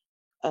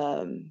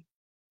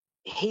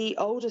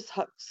 Aldous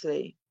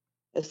Huxley,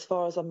 as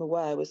far as I'm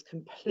aware, was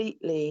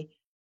completely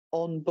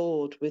on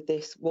board with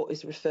this, what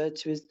is referred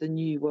to as the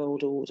New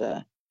World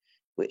Order,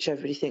 which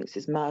everybody thinks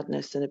is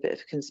madness and a bit of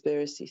a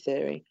conspiracy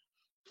theory.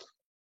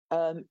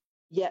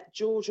 Yet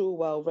George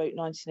Orwell wrote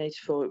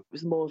 1984. It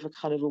was more of a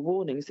kind of a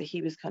warning, so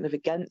he was kind of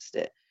against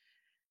it.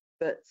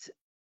 But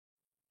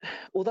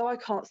although I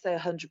can't say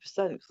 100%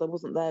 because I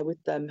wasn't there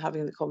with them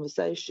having the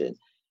conversation,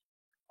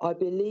 I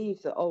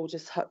believe that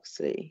Aldous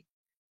Huxley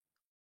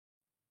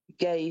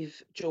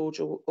gave George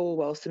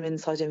Orwell some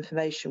inside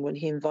information when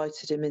he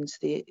invited him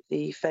into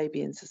the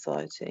Fabian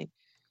Society.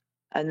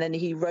 And then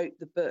he wrote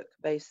the book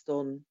based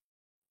on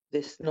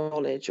this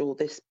knowledge or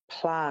this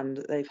plan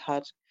that they've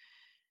had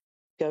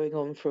going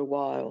on for a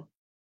while.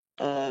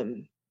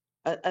 And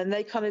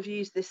they kind of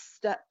use this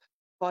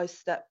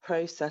step-by-step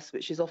process,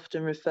 which is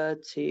often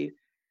referred to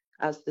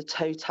as the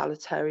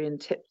totalitarian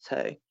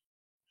tiptoe.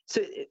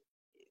 So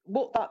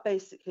what that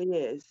basically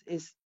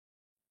is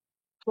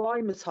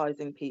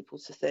climatizing people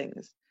to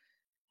things.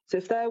 So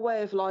if their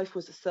way of life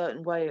was a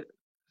certain way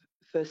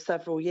for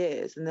several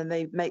years, and then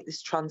they make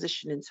this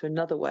transition into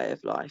another way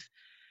of life,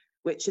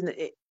 which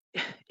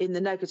in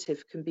the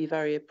negative can be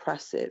very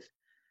oppressive,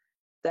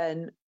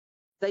 then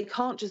they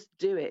can't just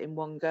do it in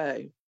one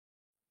go.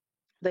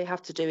 They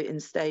have to do it in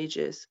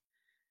stages.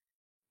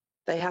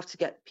 They have to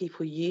get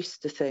people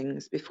used to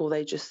things before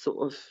they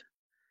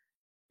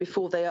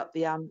up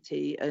the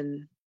ante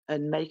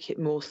and make it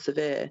more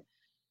severe,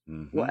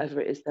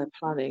 whatever it is they're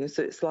planning.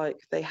 So it's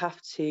like they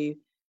have to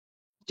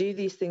do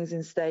these things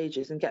in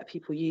stages and get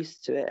people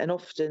used to it. And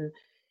often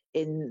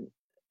in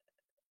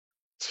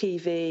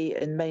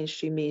TV and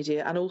mainstream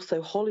media and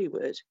also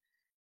Hollywood,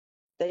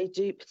 they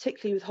do,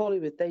 particularly with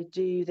Hollywood, they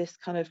do this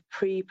kind of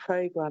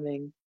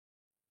pre-programming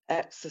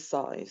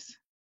exercise,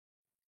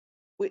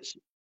 which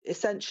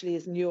essentially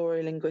is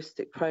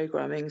neuro-linguistic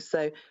programming.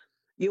 So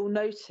you'll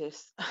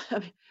notice,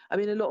 I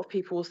mean, a lot of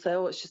people will say,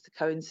 oh, it's just a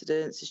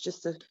coincidence, it's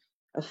just a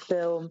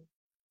film.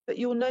 But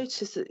you'll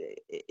notice that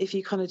if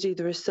you kind of do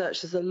the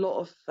research, there's a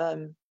lot of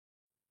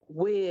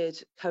weird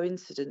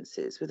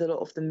coincidences with a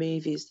lot of the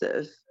movies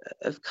that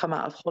have come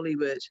out of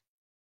Hollywood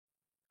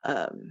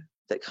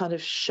that kind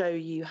of show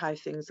you how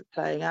things are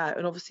playing out.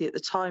 And obviously at the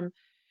time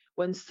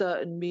when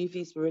certain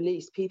movies were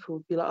released, people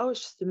would be like, oh,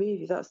 it's just a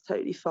movie, that's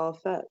totally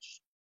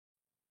far-fetched.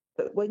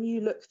 But when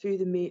you look through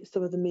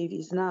some of the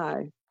movies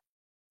now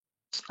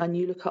and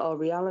you look at our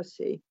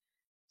reality,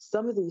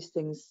 some of these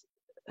things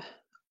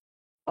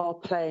are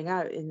playing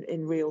out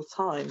in real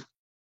time.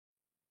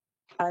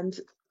 And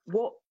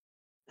what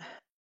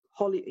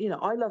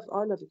I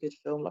love a good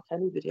film like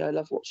anybody. I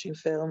love watching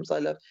films. I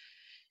love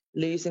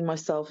losing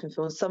myself in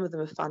films. Some of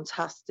them are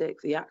fantastic.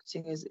 The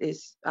acting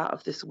is out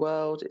of this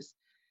world. It's,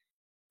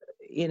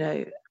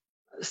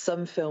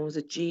 some films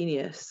are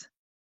genius,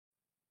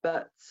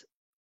 but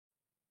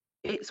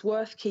it's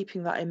worth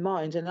keeping that in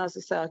mind. And as I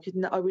say,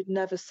 I would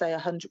never say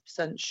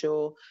 100%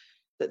 sure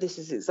that this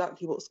is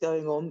exactly what's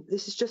going on.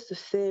 This is just a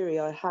theory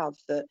I have,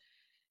 that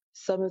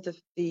some of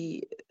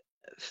the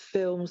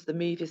films, the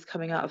movies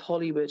coming out of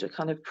Hollywood are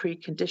kind of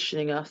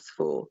preconditioning us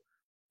for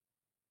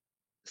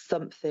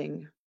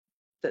something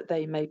that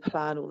they may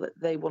plan or that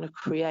they want to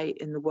create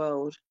in the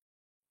world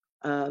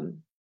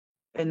in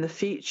the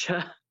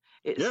future.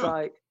 It's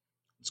like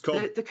it's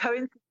called the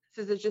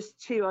coincidences are just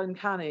too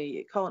uncanny.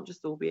 It can't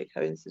just all be a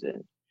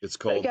coincidence. It's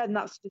called, but again,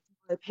 that's just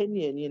my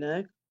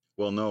opinion.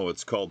 Well, no,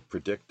 it's called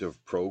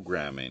predictive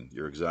programming.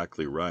 You're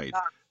exactly right.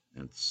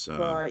 It's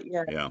right,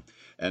 yeah. Yeah.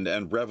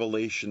 And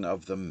revelation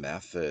of the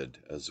method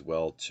as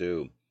well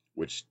too,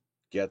 which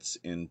gets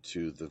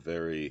into the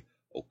very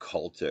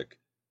occultic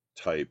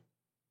type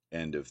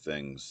end of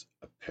things,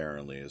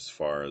 apparently, as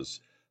far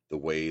as the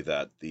way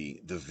that the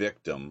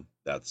victim,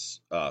 that's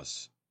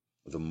us,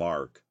 the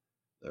mark,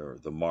 or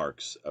the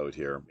marks out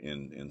here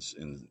in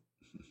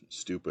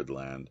stupid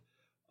land,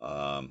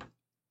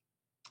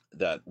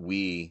 that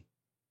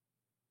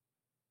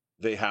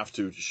they have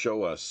to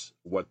show us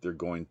what they're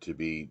going to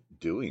be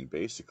doing.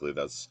 Basically,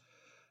 that's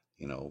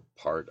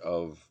part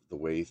of the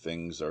way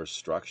things are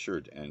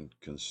structured and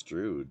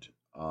construed,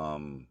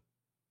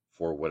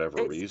 for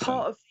whatever reason. It's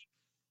part of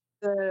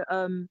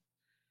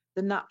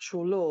the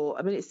natural law.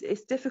 I mean,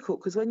 it's difficult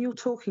because when you're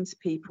talking to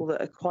people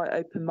that are quite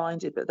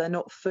open-minded, but they're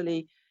not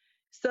fully,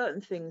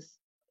 certain things,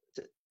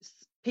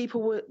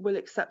 people will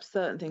accept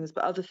certain things,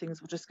 but other things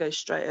will just go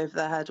straight over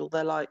their head, or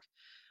they're like,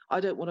 I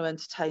don't want to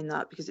entertain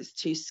that because it's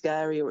too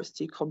scary, or it's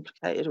too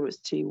complicated, or it's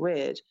too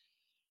weird.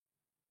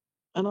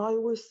 And I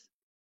always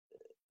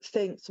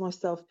think to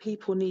myself,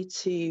 people need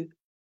to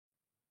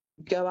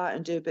go out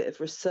and do a bit of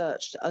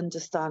research to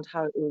understand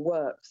how it all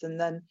works. And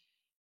then,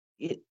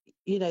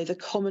 the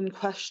common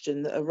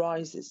question that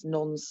arises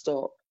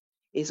non-stop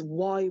is,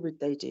 why would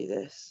they do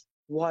this?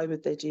 Why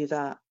would they do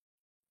that?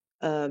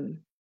 And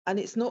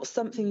it's not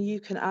something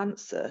you can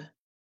answer,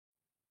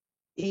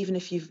 even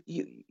if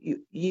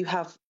you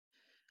have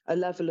a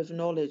level of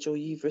knowledge or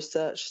you've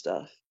researched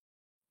stuff.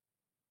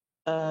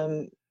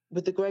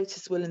 With the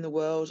greatest will in the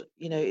world,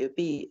 it would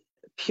be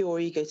pure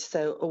ego to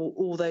say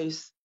all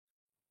those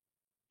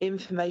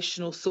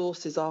informational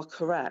sources are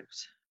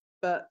correct.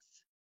 But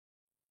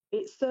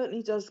it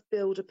certainly does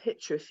build a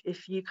picture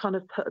if you kind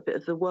of put a bit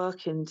of the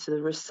work into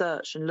the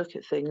research and look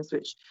at things,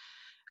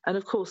 and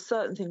of course,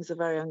 certain things are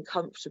very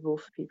uncomfortable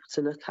for people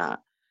to look at.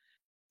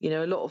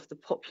 A lot of the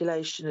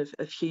population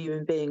of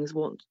human beings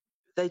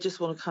they just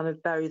want to kind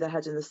of bury their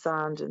head in the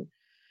sand and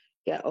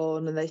get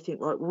on, and they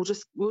think, right, we'll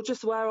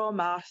just wear our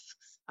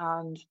masks,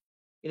 and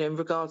in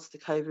regards to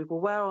COVID, we'll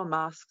wear our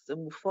masks and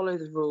we'll follow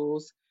the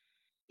rules,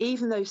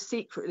 even though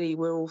secretly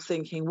we're all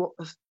thinking, what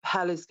the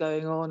hell is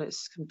going on? It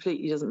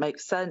completely doesn't make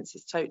sense.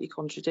 It's totally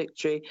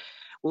contradictory.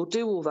 We'll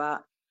do all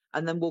that,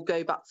 and then we'll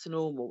go back to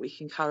normal. We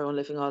can carry on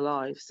living our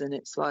lives. And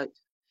it's like,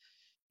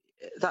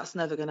 that's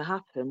never going to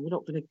happen. We're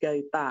not going to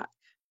go back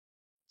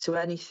to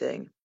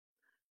anything.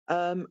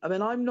 I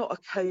mean, I'm not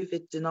a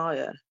COVID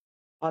denier.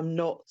 I'm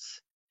not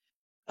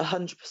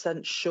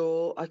 100%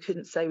 sure. I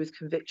couldn't say with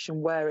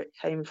conviction where it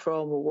came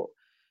from, or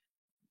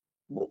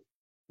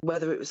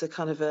whether it was a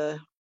kind of a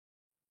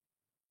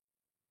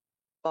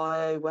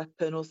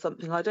bioweapon or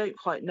something. I don't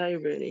quite know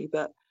really,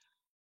 but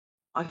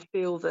I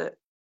feel that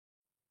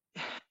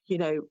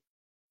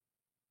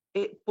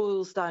it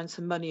boils down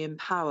to money and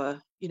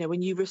power.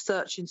 When you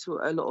research into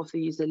a lot of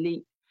these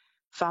elite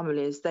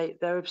families,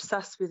 they're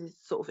obsessed with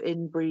sort of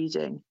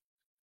inbreeding.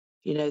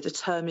 The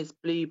term is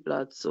blue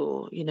bloods,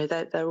 or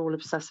they're all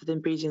obsessed with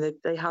inbreeding.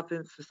 They have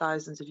been for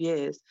thousands of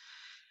years.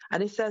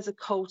 And if there's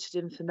occulted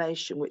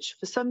information, which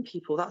for some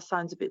people that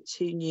sounds a bit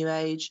too new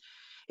age,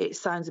 it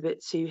sounds a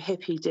bit too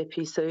hippy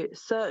dippy, so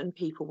certain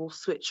people will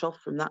switch off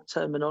from that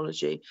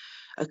terminology,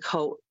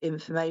 occult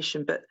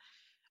information. But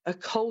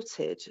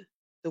occulted,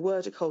 the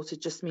word occulted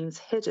just means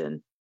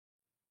hidden.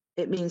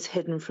 It means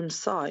hidden from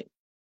sight.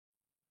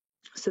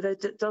 So there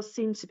does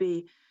seem to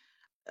be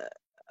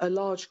a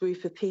large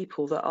group of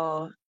people that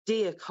are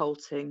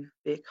de-occulting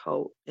the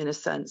occult, in a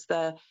sense.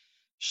 They're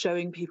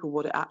showing people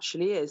what it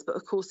actually is. But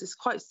of course, it's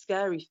quite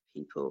scary for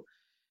people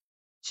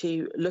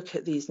to look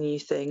at these new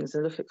things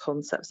and look at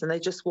concepts, and they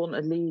just want a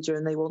leader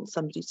and they want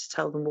somebody to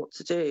tell them what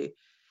to do.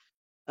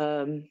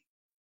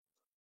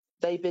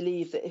 They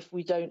believe that if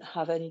we don't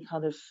have any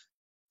kind of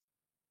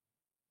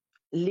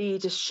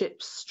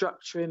leadership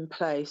structure in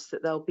place,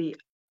 that there'll be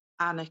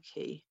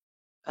anarchy.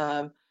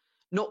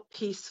 Not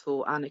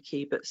peaceful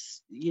anarchy, but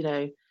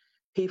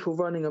people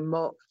running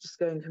amok, just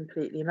going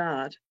completely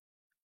mad.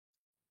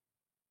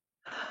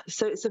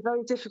 So it's a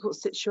very difficult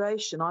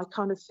situation. I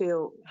kind of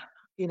feel,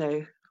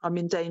 I'm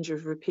in danger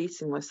of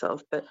repeating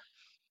myself, but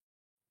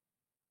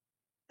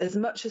as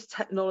much as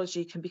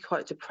technology can be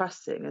quite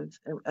depressing,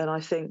 and I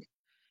think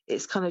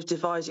it's kind of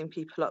dividing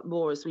people up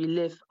more as we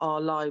live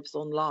our lives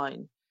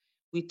online.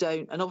 We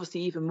don't, and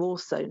obviously even more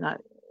so now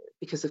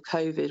because of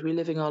COVID, we're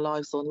living our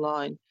lives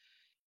online.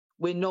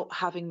 We're not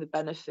having the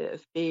benefit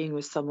of being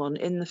with someone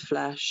in the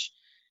flesh.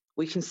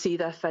 We can see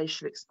their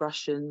facial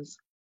expressions.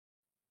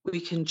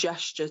 We can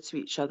gesture to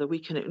each other. We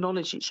can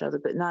acknowledge each other.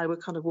 But now we're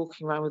kind of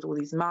walking around with all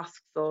these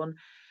masks on,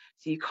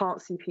 so you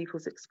can't see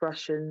people's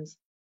expressions,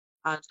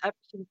 and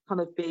everything's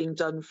kind of being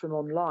done from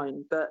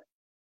online. But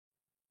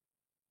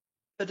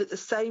at the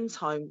same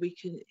time, we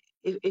can,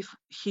 if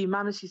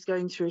humanity's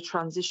going through a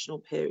transitional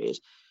period,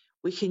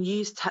 we can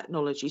use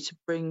technology to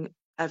bring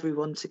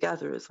everyone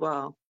together as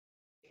well.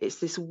 It's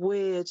this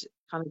weird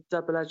kind of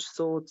double-edged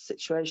sword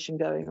situation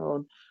going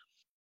on.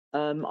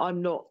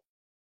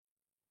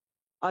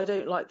 I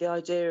don't like the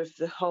idea of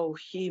the whole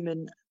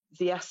human,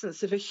 the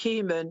essence of a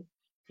human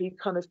who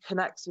kind of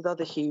connects with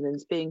other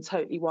humans being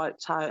totally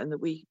wiped out, and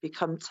that we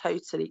become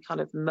totally kind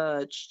of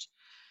merged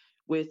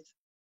with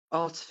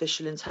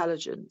artificial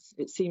intelligence.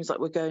 It seems like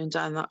we're going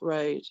down that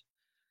road.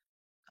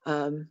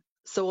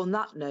 So on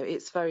that note,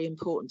 it's very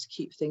important to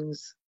keep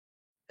things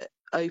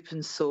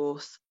open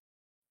source.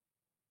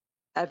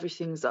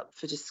 Everything's up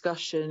for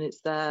discussion.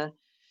 It's there.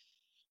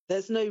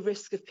 There's no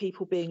risk of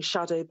people being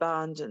shadow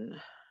banned,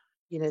 and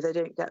they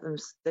don't get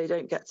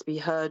to be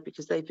heard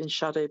because they've been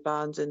shadow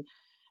banned, and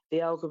the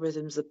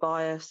algorithms are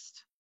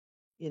biased.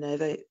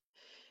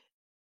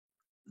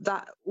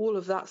 All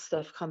of that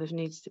stuff kind of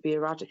needs to be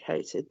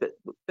eradicated, but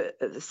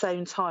at the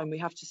same time we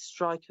have to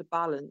strike a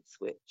balance,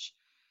 which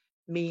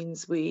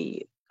means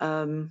we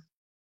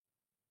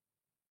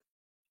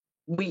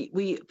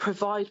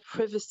provide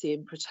privacy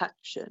and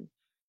protection,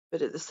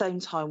 but at the same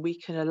time we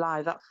can allow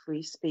that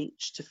free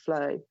speech to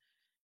flow,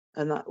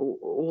 and that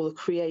all the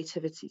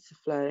creativity to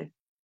flow.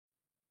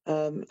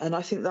 And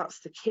I think that's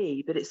the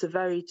key, but it's a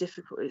very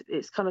difficult,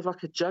 it's kind of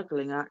like a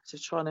juggling act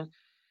of trying to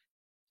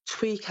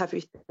tweak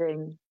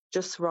everything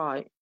just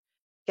right,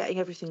 getting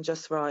everything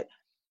just right.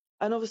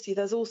 And obviously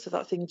there's also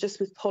that thing just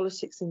with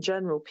politics in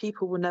general,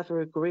 people will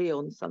never agree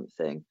on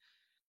something.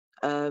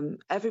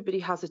 Everybody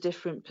has a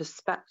different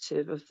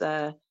perspective of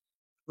their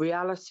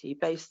reality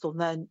based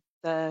on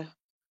their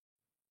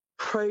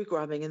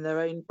programming in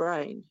their own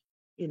brain,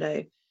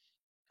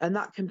 and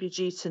that can be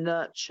due to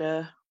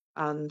nurture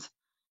and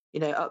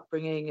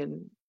upbringing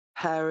and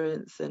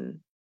parents, and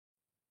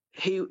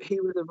who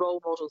were the role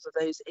models of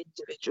those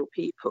individual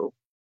people.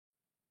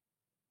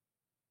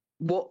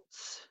 What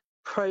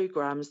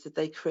programs did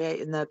they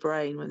create in their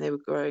brain when they were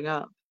growing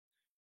up?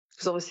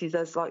 Because obviously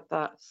there's like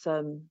that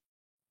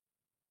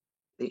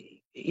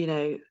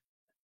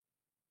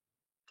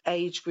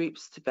age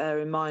groups to bear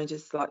in mind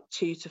is like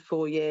 2 to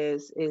 4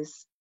 years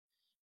is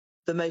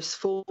the most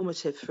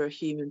formative for a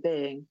human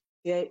being.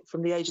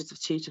 From the ages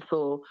of 2 to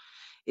 4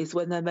 is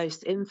when they're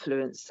most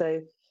influenced.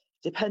 So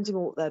depending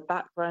on what their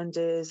background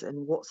is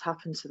and what's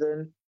happened to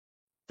them,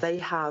 they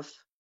have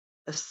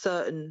a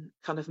certain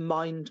kind of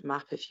mind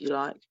map, if you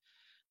like,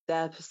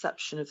 their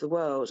perception of the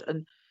world.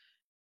 And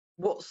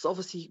what's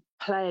obviously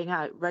playing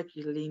out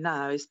regularly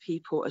now is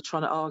people are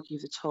trying to argue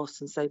the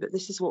toss and say, but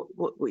this is what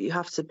you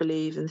have to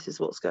believe, and this is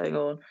what's going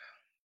on.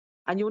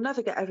 And you'll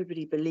never get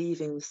everybody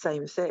believing the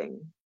same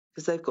thing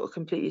because they've got a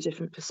completely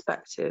different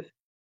perspective,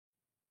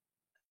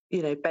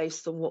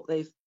 based on what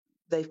they've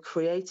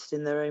created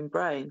in their own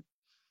brain.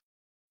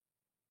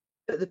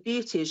 But the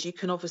beauty is you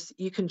can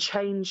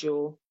change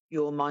your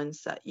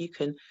mindset. You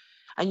can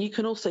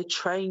also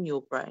train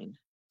your brain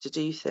to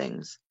do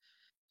things.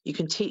 You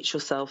can teach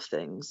yourself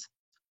things.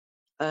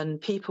 And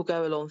people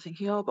go along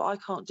thinking, oh, but I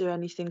can't do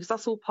anything, because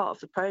that's all part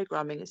of the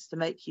programming. It's to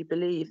make you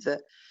believe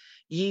that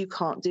you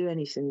can't do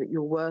anything, that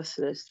you're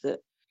worthless, that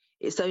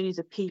it's only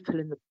the people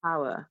in the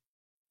power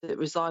that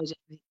reside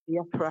in the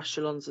upper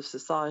echelons of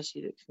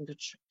society that can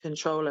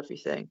control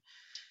everything.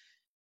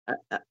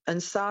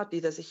 And sadly,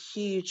 there's a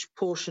huge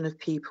portion of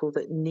people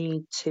that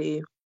need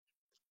to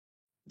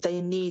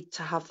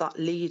have that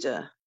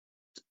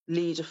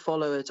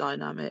leader-follower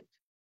dynamic.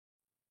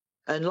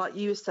 And like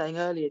you were saying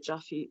earlier,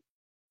 Jaffe,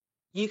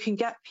 you can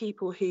get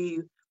people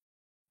who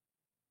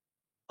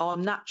are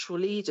natural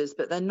leaders,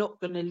 but they're not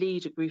going to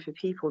lead a group of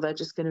people. They're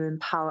just going to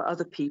empower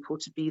other people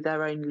to be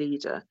their own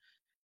leader,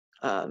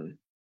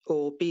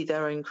 or be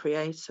their own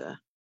creator.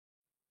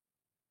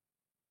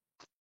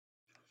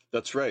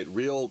 That's right.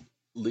 Real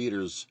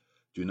leaders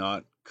do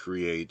not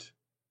create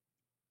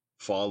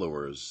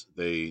followers.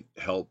 They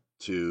help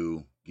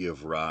to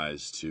give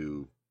rise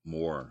to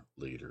more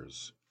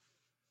leaders.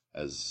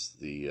 As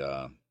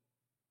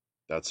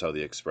that's how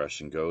the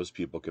expression goes.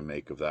 People can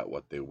make of that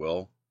what they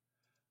will.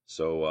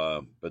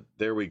 So, but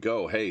there we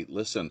go. Hey,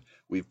 listen,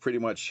 we've pretty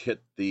much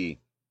hit the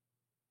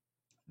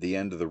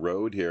end of the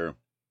road here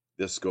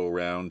this go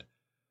round.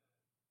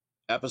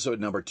 Episode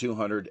number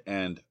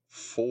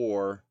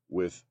 204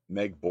 with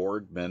Meg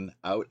Boardman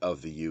out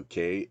of the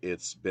UK.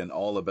 It's been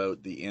all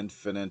about the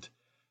infinite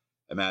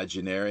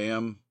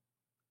Imaginarium,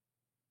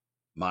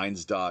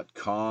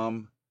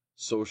 Minds.com,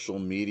 social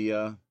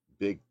media,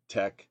 big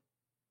tech,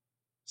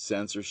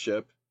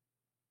 censorship,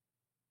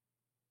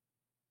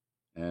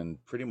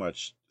 and pretty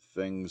much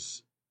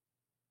things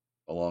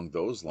along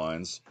those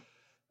lines.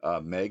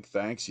 Meg,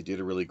 thanks. You did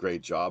a really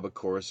great job. Of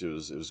course, it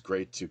was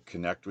great to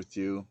connect with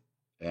you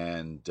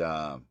and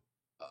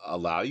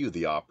allow you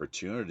the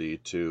opportunity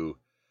to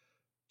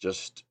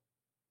just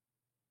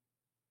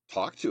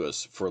talk to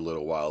us for a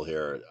little while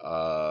here.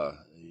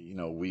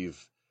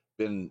 We've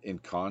been in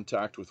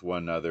contact with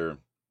one another,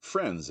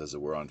 friends as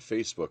it were, on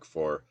Facebook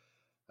for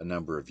a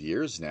number of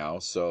years now.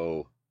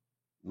 So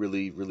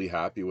really, really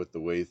happy with the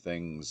way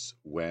things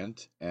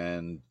went,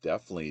 and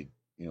definitely,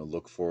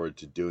 look forward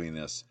to doing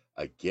this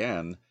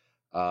again.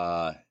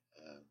 Uh,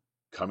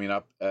 Coming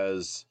up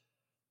as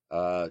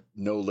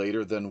no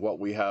later than what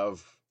we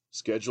have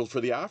scheduled for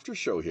the after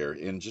show here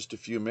in just a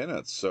few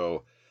minutes.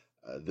 So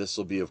this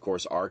will be, of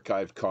course,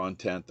 archived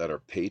content that our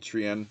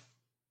Patreon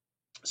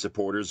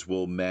supporters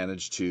will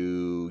manage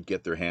to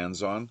get their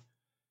hands on.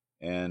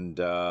 And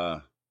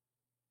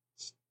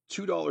it's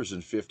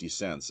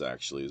 $2.50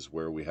 actually is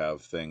where we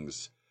have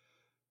things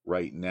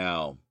right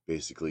now.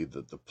 Basically,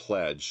 the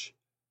pledge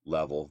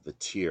level, the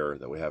tier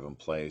that we have in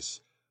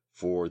place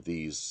for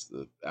the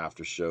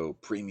after show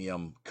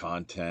premium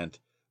content,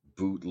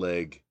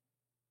 bootleg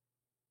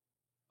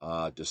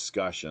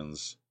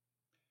discussions.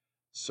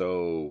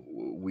 So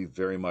we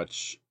very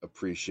much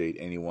appreciate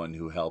anyone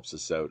who helps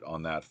us out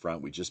on that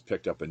front. We just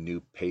picked up a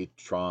new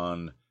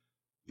patron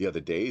the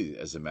other day,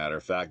 as a matter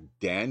of fact.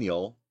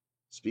 Daniel,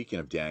 speaking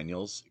of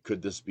Daniels,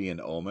 could this be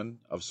an omen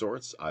of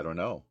sorts? I don't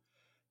know.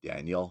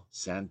 Daniel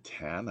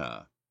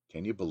Santana.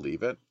 Can you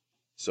believe it?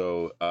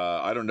 So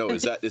I don't know.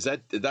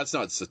 That's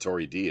not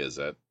Satori D, is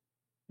it?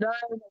 No,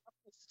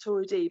 that's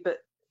Satori D.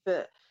 But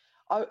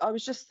I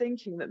was just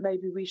thinking that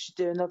maybe we should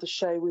do another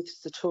show with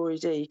Satori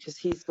D, because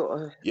he's got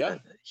a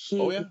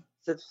huge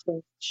of things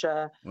to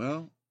share.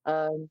 Well,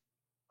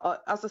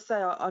 as I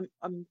say,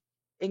 I'm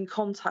in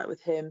contact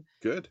with him.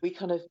 Good.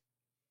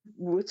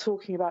 We're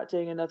talking about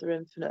doing another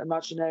Infinite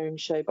Imaginarium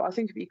show, but I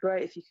think it'd be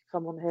great if he could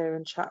come on here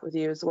and chat with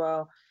you as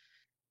well,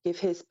 give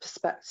his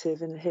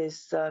perspective and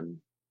his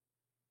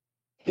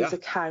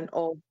account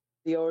of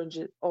the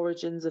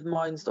origins of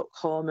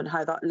Minds.com and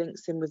how that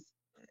links in with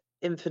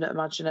Infinite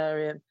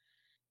Imaginarium.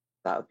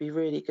 That would be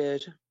really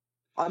good.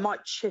 I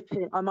might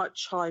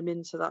chime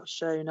into that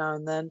show now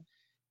and then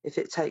if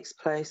it takes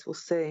place. We'll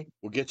see.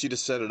 We'll get you to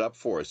set it up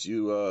for us.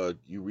 You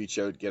reach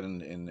out, get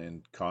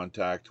in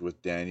contact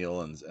with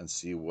Daniel and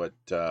see what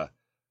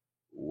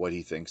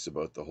he thinks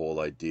about the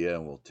whole idea,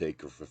 and we'll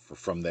take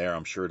from there.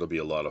 I'm sure it'll be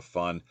a lot of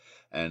fun,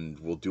 and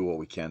we'll do what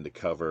we can to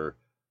cover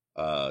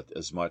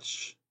as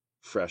much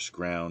fresh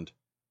ground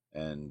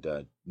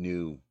and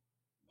new,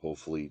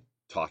 hopefully,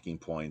 talking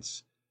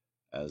points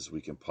as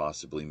we can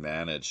possibly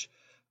manage.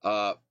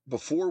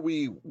 Before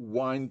we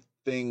wind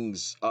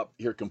things up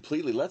here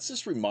completely, let's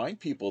just remind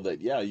people that,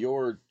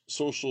 your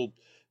social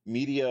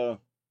media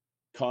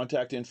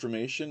contact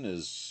information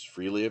is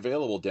freely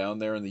available down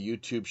there in the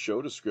YouTube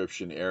show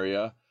description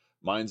area,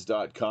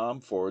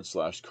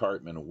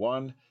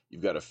 minds.com/Cartman1.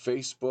 You've got a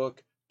Facebook,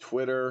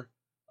 Twitter,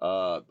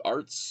 Art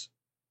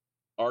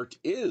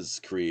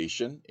is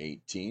Creation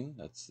 18.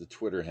 That's the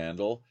Twitter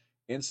handle.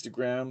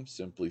 Instagram,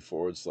 simply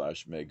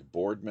 /Meg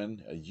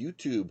Boardman. A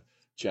YouTube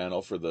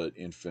channel for the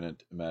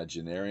Infinite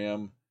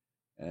Imaginarium,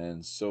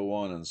 and so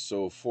on and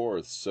so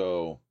forth.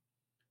 So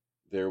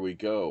there we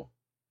go.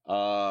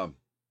 I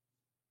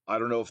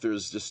don't know if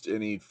there's just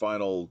any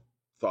final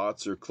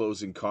thoughts or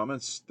closing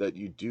comments that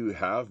you do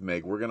have,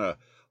 Meg. We're going to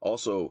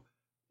also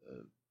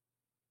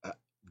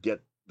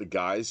get the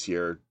guys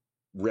here,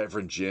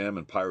 Reverend Jim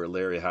and Pirate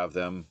Larry, have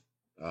them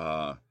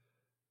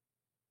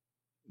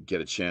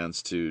get a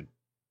chance to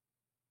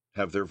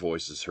have their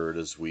voices heard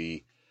as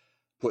we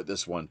put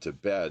this one to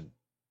bed.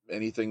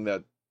 Anything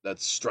that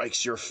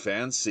strikes your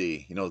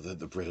fancy?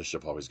 The British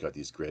have always got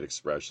these great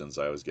expressions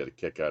I always get a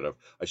kick out of.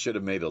 I should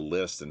have made a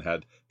list and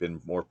had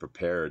been more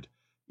prepared,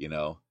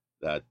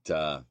 that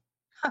I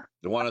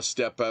want to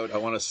step out. I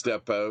want to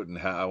step out and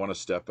have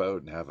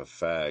a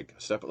fag.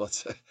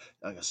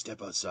 I'm gonna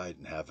step outside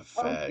and have a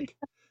fag.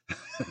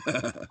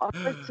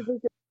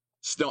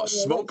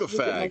 Smoke a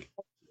fag.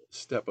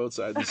 Step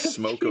outside and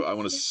smoke. I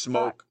want to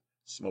smoke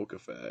a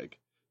fag.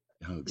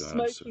 Oh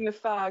God! Smoking a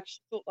fag. She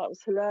thought that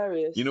was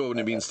hilarious. You know what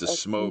it means to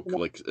smoke,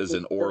 like as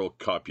an oral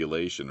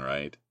copulation,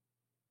 right?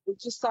 It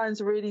just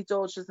sounds really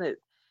dodgy, doesn't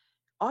it?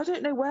 I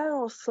don't know where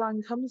our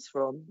slang comes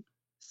from.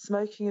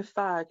 Smoking a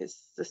fag.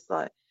 It's just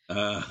like.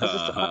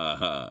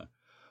 Oh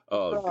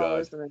God!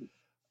 Isn't it?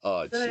 Oh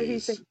I don't know who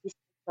thinks this,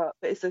 but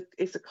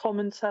it's a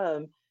common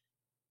term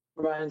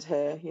around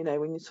here.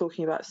 When you're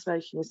talking about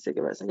smoking a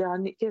cigarette, it's like, yeah,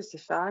 it gives a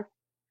fag.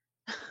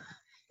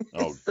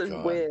 It's so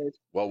God. Weird.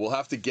 Well, we'll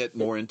have to get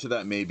more into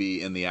that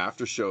maybe in the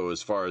after show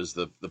as far as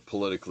the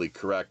politically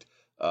correct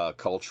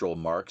cultural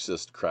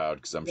Marxist crowd,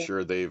 because I'm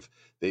sure they've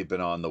been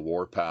on the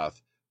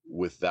warpath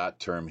with that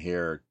term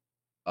here.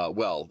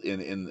 Well,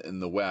 in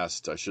the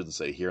West, I shouldn't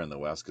say here in the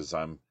West, because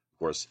I'm of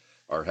course,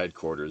 our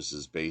headquarters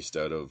is based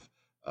out of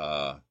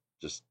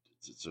just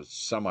it's a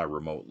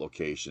semi-remote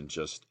location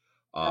just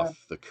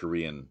off the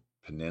Korean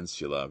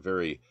peninsula.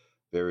 Very,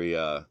 very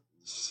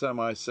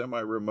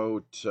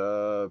semi-remote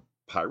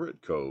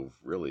Pirate Cove,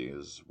 really,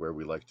 is where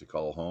we like to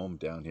call home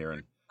down here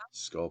in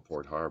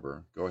Skullport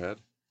Harbor. Go ahead.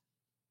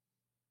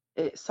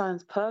 It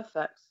sounds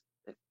perfect.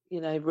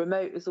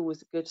 Remote is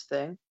always a good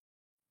thing.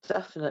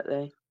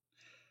 Definitely.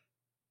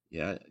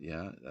 Yeah,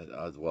 yeah.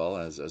 As well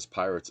as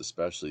pirates,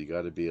 especially, you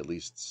got to be at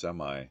least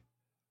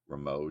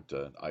semi-remote,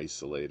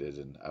 isolated,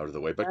 and out of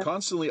the way, but Yeah.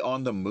 constantly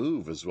on the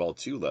move as well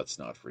too. Let's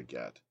not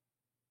forget,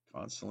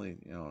 constantly,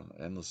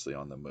 endlessly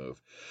on the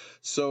move.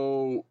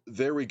 So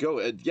there we go.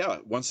 Yeah.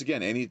 Once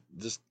again,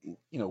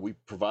 we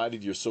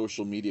provided your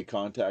social media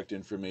contact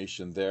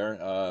information there.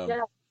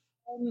 Yeah.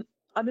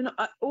 I mean,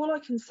 all I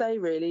can say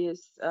really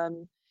is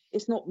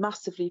it's not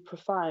massively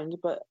profound,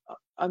 but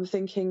I'm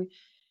thinking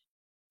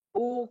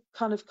all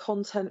kind of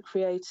content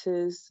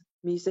creators,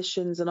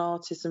 musicians and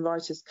artists and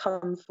writers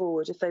come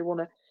forward if they want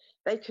to.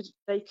 They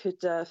could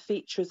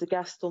feature as a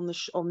guest on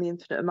the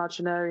Infinite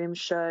Imaginarium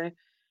show,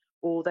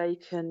 or they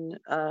can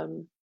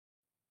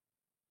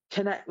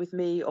connect with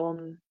me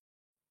on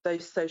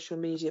those social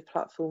media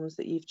platforms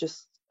that you've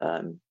just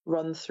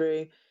run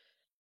through.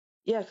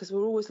 Yeah, because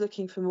we're always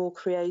looking for more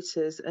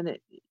creators, and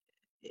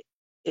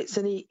it's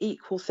an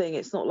equal thing.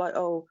 It's not like,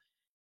 oh,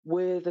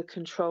 we're the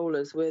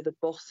controllers, we're the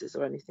bosses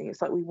or anything.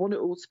 It's like we want it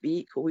all to be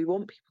equal. We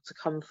want people to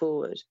come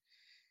forward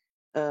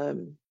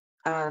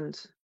and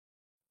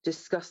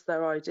discuss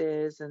their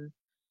ideas and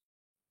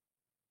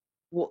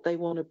what they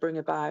want to bring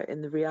about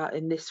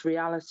in this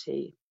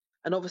reality,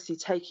 and obviously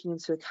taking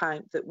into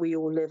account that we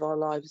all live our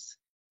lives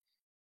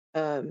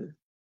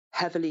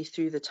heavily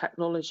through the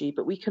technology,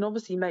 but we can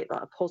obviously make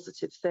that a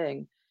positive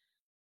thing.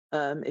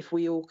 If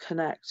we all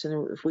connect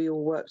and if we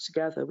all work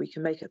together, we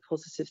can make it a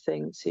positive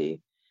thing to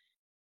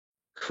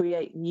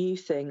create new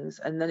things,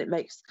 and then it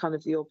makes kind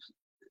of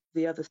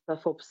the other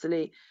stuff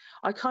obsolete.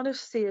 I kind of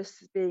see us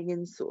being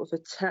in sort of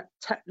a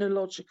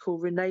technological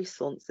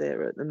renaissance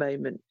era at the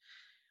moment,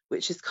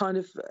 which is kind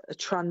of a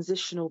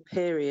transitional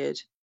period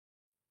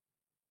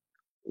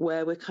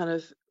where we're kind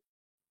of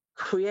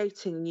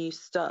creating new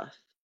stuff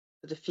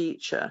for the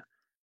future.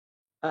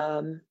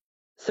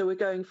 So we're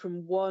going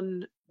from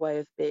one way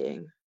of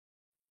being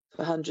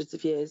for hundreds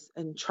of years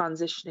and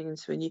transitioning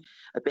into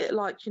a bit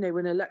like,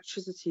 when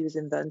electricity was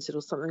invented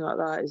or something like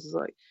that. It's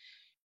like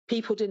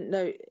people didn't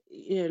know,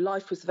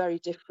 life was very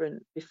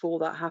different before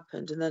that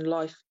happened. And then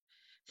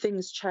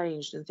things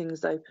changed and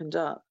things opened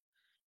up.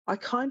 I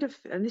kind of,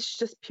 and this is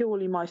just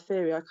purely my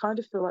theory, I kind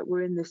of feel like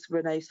we're in this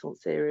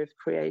Renaissance era of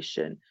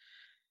creation.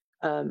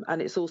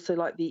 And it's also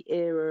like the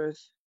era of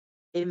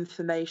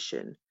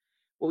information,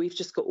 where we've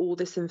just got all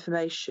this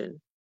information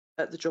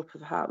at the drop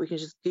of a hat. We can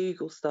just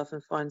Google stuff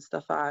and find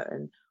stuff out.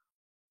 And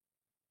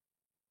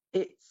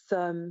it's,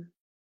 and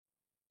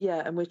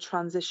we're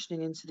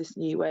transitioning into this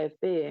new way of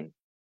being.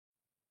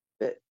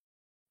 But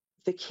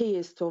the key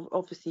is to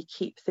obviously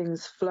keep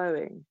things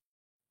flowing,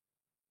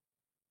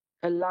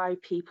 allow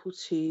people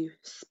to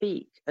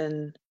speak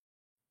and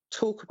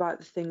talk about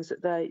the things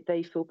that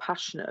they feel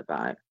passionate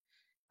about.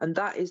 And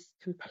that is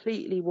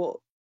completely what,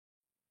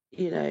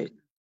 to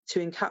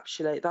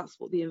encapsulate, that's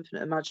what the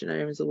Infinite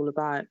Imaginarium is all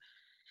about.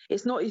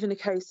 It's not even a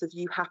case of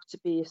you have to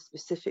be a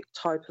specific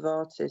type of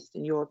artist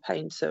and you're a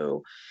painter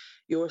or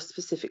you're a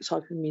specific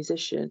type of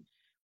musician.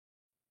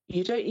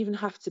 You don't even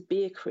have to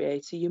be a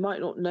creator. You might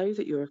not know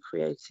that you're a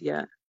creator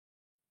yet,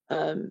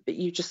 but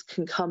you just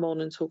can come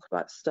on and talk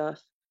about stuff.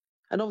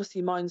 And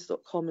obviously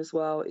minds.com as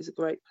well is a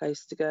great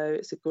place to go.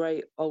 It's a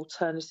great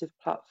alternative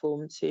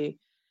platform to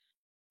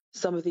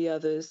some of the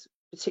others,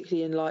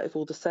 particularly in light of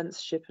all the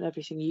censorship and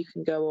everything you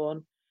can go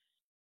on.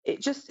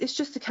 It's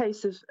just a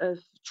case of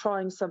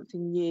trying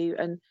something new.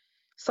 And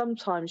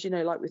sometimes,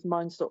 like with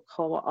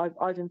minds.com,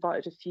 I've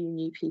invited a few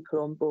new people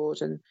on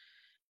board, and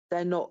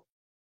they're not,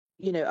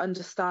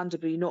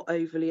 understandably not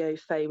overly au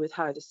fait with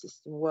how the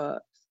system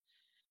works.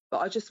 But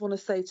I just want to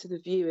say to the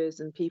viewers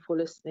and people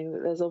listening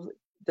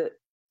that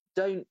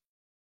don't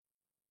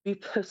be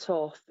put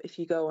off if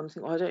you go on and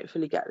think, well, I don't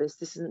fully get this.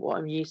 This isn't what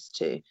I'm used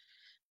to.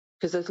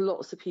 Because there's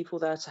lots of people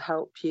there to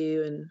help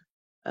you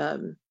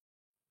and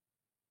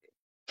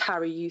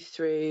carry you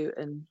through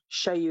and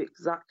show you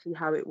exactly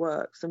how it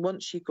works. And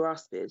once you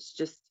grasp it,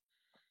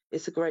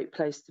 it's a great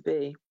place to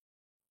be.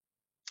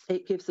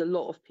 It gives a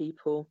lot of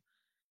people,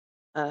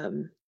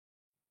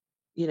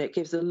 it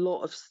gives a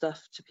lot of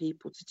stuff to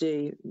people to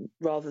do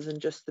rather than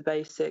just the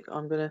basic,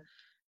 I'm going to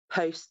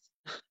post,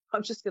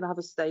 I'm just going to have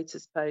a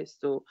status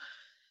post, or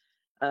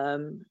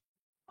I'm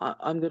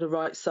going to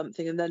write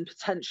something and then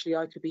potentially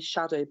I could be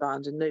shadow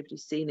banned and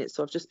nobody's seen it.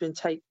 So I've just been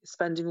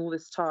spending all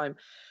this time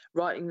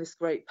writing this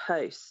great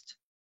post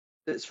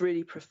that's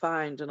really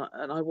profound, and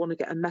I want to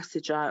get a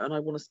message out and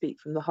I want to speak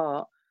from the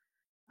heart,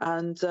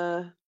 and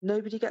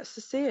nobody gets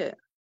to see it,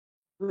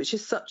 which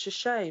is such a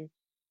shame.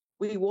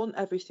 We want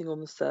everything on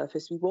the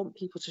surface. We want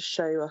people to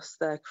show us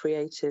their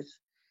creative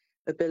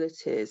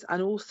abilities,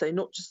 and also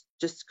not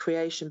just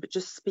creation, but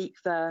just speak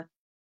their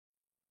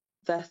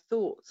their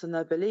thoughts and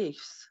their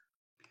beliefs.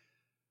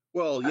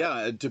 Well,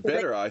 yeah, and to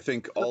better, I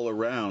think, all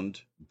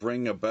around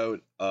bring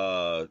about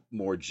a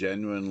more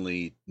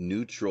genuinely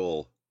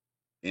neutral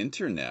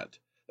internet,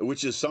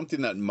 which is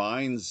something that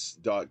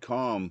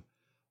Minds.com,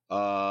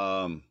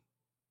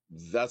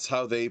 that's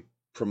how they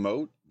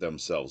promote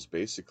themselves,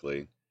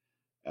 basically,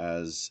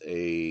 as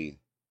a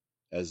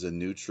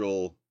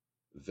neutral,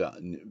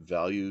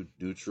 value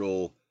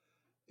neutral,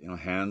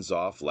 hands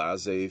off,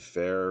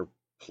 laissez-faire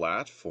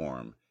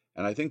platform.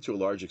 And I think to a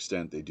large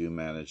extent they do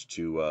manage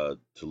to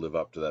live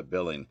up to that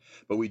billing.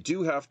 But we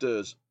do have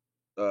to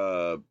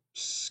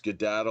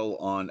skedaddle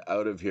on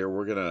out of here.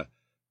 We're gonna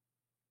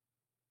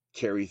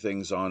carry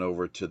things on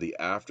over to the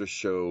after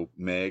show.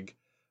 Meg,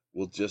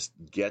 we'll just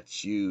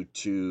get you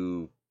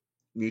to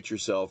mute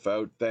yourself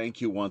out. Thank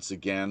you once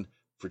again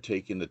for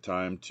taking the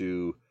time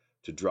to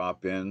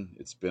drop in.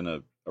 It's been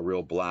a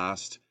real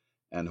blast,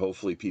 and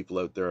hopefully people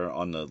out there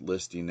on the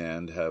listing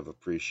end have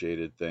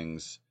appreciated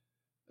things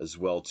as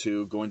well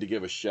too. Going to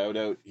give a shout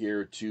out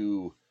here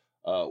to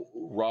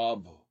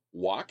Rob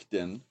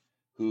Wachten,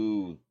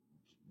 who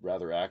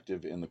rather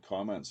active in the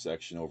comment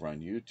section over on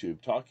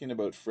YouTube, talking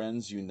about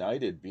Friends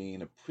United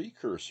being a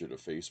precursor to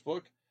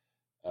Facebook.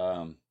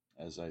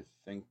 As I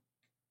think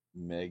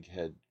Meg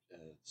had,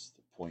 it's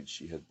the point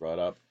she had brought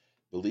up,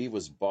 believe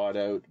was bought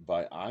out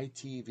by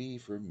ITV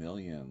for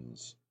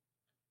millions.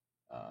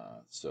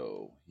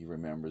 So he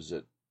remembers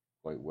it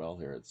quite well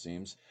here, it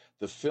seems.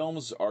 The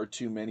films are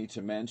too many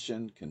to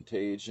mention: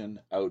 Contagion,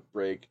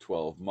 Outbreak,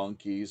 12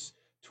 Monkeys,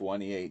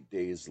 28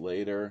 Days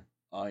Later,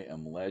 I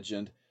Am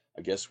Legend.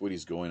 I guess what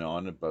he's going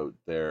on about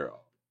there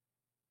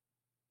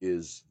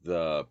is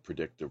the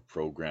predictive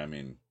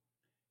programming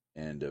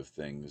end of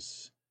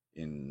things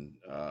in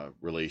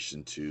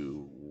relation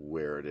to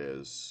where it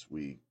is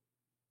we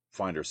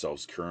find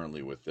ourselves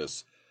currently with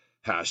this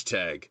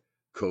hashtag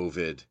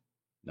COVID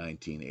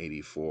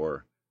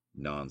 1984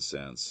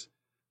 nonsense.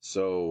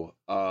 So,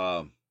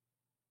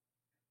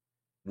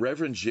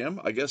 Reverend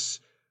Jim, I guess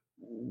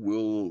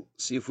we'll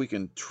see if we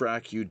can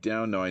track you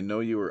down. Now, I know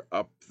you were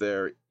up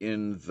there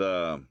in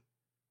the...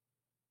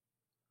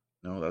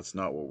 No, that's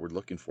not what we're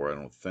looking for, I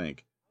don't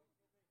think.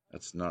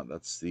 That's not,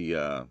 that's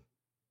the,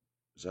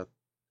 is that,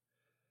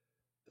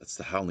 that's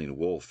the Howling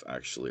Wolf,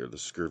 actually, or the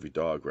Scurvy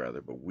Dog,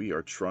 rather. But we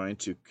are trying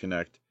to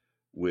connect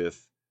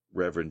with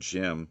Reverend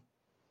Jim.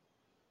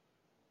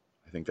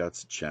 I think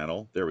that's the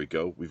channel. There we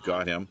go. We've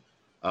got him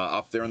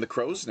up there in the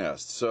crow's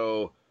nest.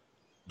 So,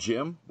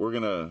 Jim, we're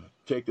going to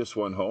take this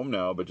one home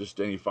now, but just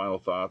any final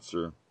thoughts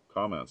or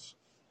comments?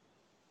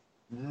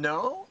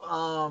 No,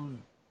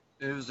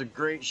 it was a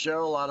great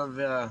show. A lot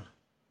of,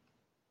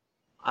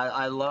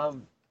 I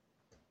love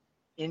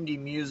indie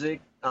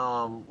music.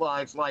 Well,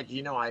 it's like,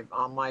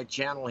 on my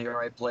channel here,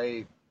 I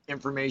play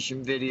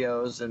information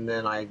videos, and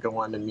then I go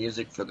on to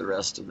music for the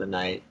rest of the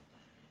night.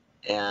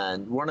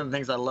 And one of the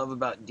things I love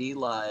about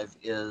DLive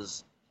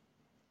is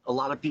a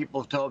lot of people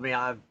have told me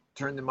I've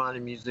turned them on to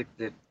music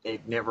that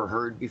they've never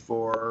heard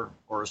before,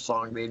 or a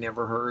song they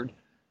never heard,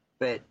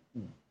 but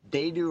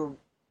they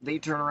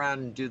turn around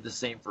and do the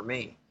same for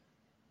me.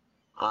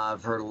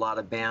 I've heard a lot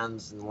of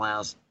bands in the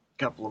last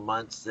couple of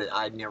months that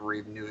I never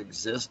even knew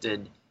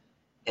existed,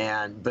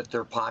 but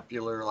they're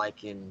popular,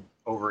 like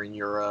over in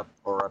Europe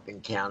or up in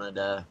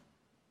Canada,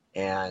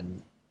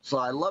 and so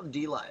I love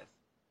DLive.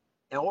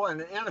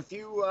 And a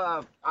few,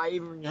 I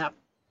even have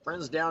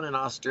friends down in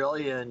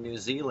Australia and New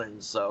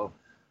Zealand, so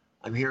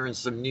I'm hearing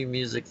some new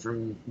music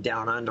from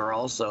down under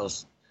also.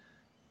 It's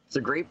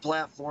a great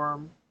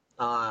platform.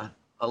 I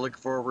look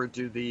forward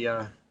to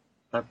the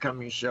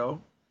upcoming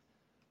show.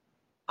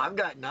 I've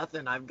got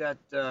nothing. I've got,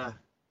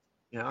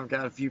 I've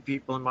got a few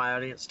people in my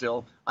audience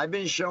still. I've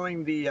been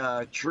showing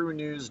the True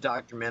News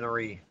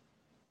documentary,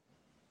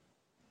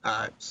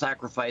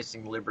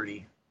 Sacrificing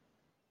Liberty,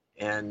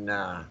 and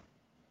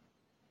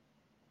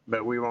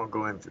but we won't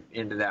go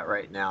into that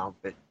right now.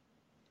 But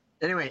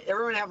anyway,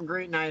 everyone have a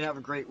great night. Have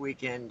a great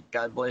weekend.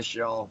 God bless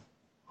y'all.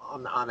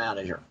 I'm out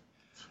of here.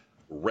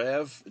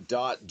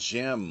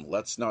 Rev.Jim.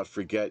 Let's not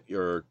forget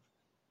your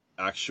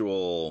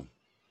actual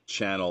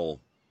channel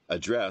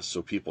address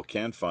so people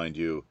can find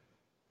you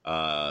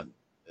a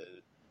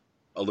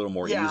little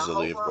more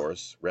easily, of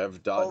course.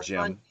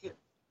 Rev.Jim.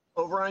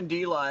 Over on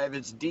DLive,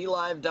 it's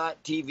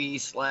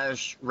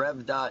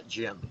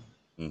dlive.tv/rev.jim.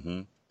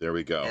 Mm-hmm. There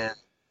we go. And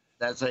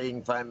that's how you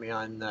can find me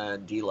on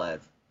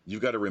DLive.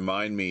 You've got to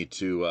remind me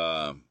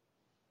to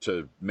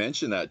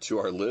mention that to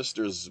our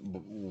listeners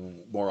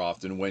more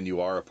often when you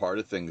are a part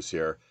of things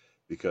here,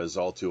 because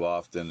all too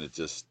often it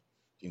just,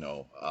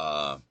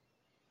 it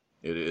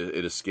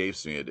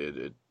escapes me.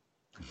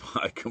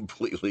 I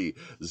completely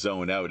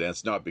zone out, and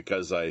it's not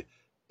because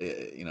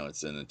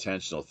it's an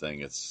intentional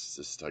thing. It's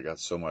just I got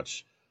so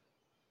much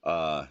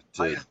to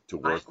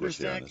work with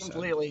here. I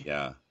completely.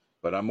 Yeah,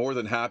 but I'm more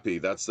than happy.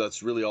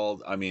 That's really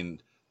all. I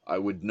mean, I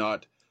would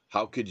not.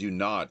 How could you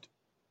not?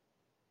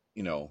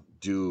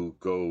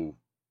 Go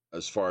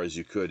as far as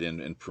you could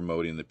in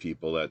promoting the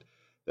people that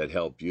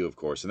help you, of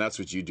course, and that's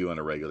what you do on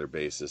a regular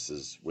basis,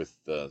 is with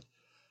the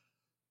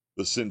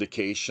the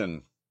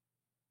syndication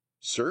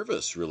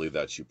service really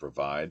that you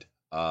provide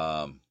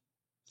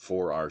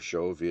for our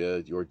show via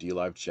your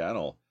DLive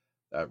channel.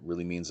 That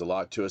really means a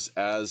lot to us,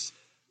 as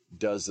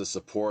does the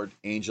support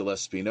Angel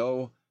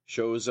Espino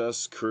shows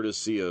us,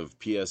 courtesy of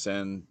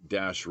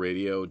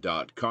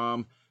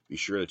psn-radio.com. Be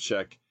sure to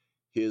check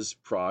his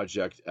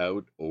project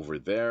out over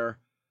there.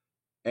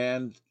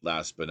 And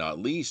last but not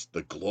least,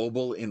 the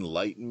Global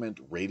Enlightenment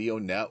Radio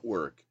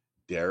Network,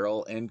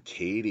 Daryl and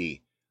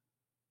Katie,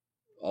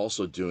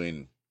 also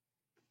doing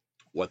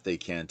what they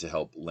can to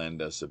help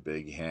lend us a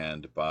big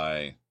hand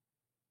by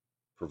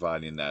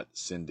providing that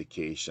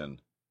syndication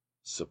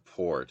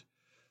support.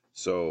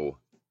 So,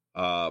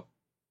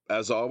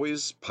 as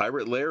always,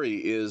 Pirate Larry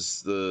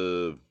is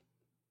the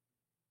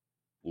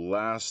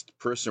last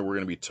person we're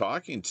going to be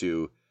talking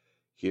to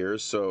here.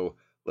 So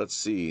let's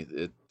see.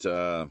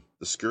 The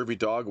Scurvy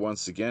Dog,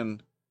 once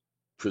again,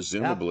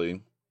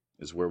 presumably,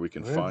 is where we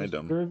can find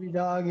him. Scurvy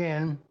Dog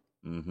in.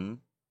 Mm-hmm.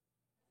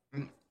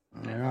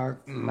 And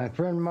my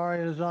friend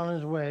Mario is on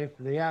his way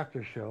for the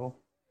after show.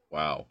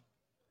 Wow.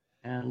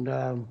 And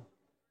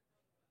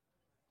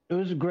it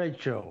was a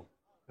great show.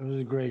 It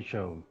was a great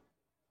show.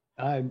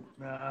 I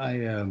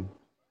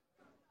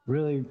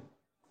really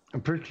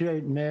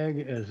appreciate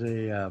Meg as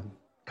a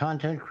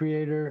content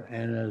creator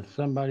and as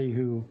somebody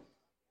who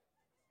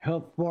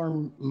helped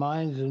form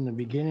minds in the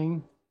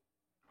beginning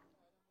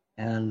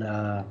and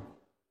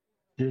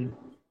did,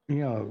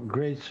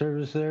 great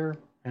service there.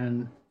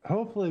 And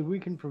hopefully we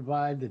can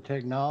provide the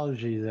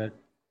technology that,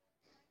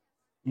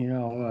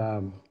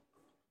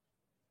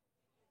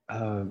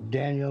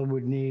 Daniel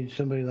would need,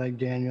 somebody like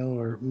Daniel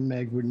or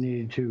Meg would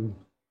need to,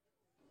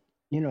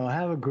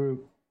 have a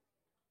group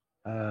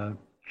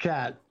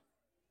chat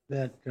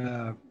that,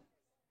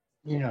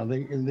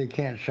 they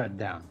can't shut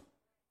down.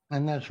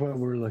 And that's what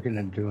we're looking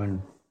at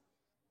doing.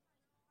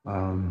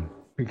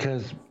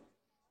 Because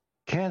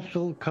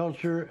cancel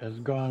culture has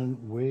gone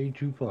way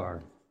too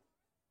far.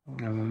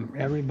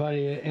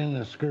 Everybody in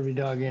the Scurvy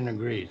Dog Inn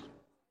agrees.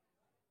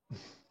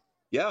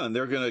 Yeah, and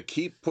they're going to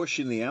keep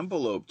pushing the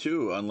envelope,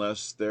 too,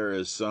 unless there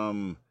is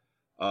some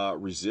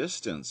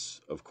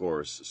resistance, of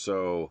course.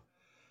 So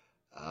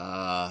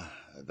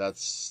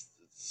it's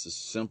as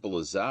simple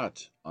as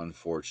that,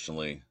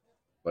 unfortunately.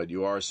 But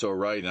you are so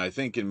right. And I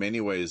think in many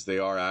ways they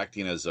are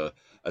acting as a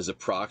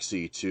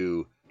proxy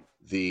to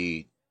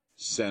the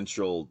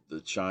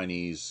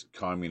Chinese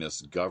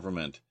Communist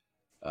government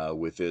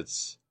with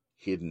its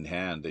hidden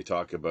hand. They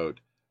talk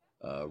about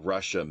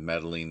Russia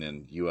meddling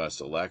in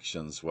U.S.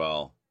 elections.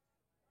 Well,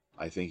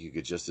 I think you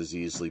could just as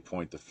easily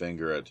point the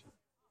finger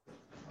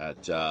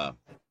at the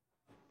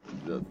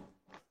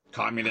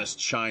communist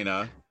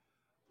China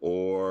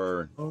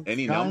or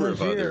any number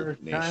of other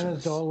nations.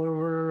 China's all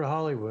over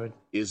Hollywood.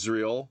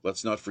 Israel,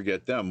 let's not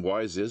forget them.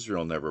 Why is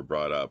Israel never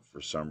brought up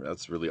for some?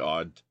 That's really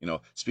odd.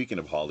 Speaking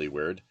of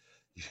Hollywood,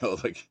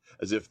 like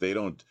as if they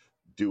don't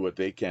do what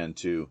they can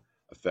to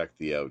affect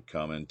the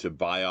outcome and to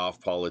buy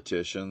off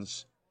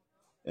politicians,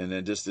 and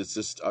then it's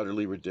just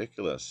utterly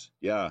ridiculous.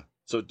 Yeah.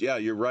 So yeah,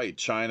 you're right.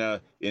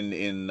 China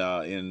in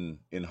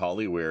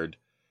Hollywood,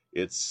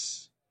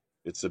 it's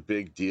a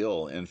big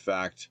deal. In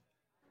fact,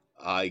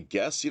 I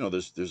guess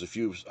there's a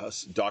few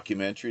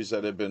documentaries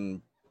that have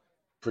been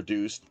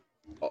produced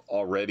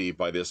already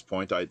by this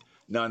point.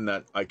 None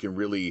that I can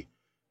really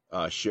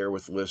share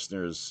with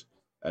listeners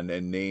and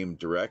name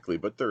directly,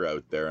 but they're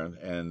out there,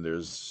 and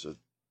there's an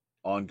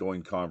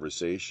ongoing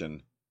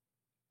conversation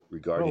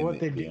regarding what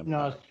they did in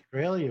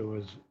Australia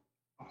was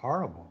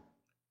horrible.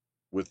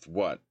 With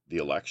what? The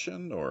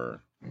election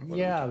or?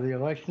 Yeah, the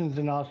elections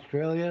in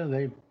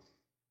Australia.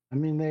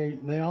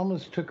 They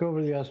almost took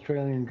over the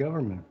Australian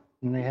government,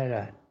 and they had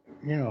a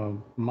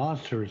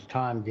monstrous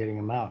time getting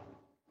them out.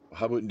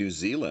 How about New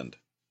Zealand?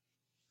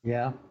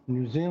 Yeah,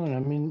 New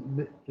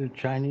Zealand. The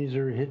Chinese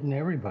are hitting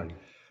everybody.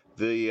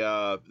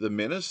 The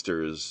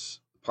ministers,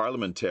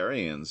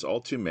 parliamentarians,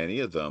 all too many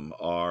of them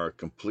are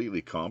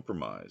completely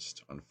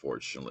compromised,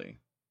 unfortunately.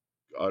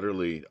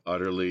 Utterly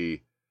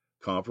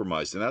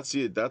compromised. And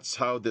that's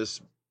how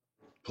this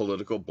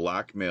political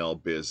blackmail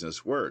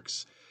business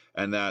works.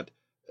 And that,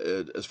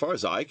 as far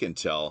as I can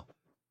tell,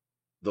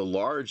 the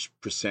large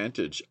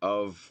percentage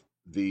of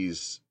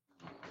these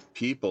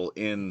people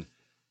in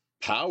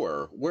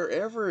power,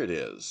 wherever it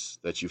is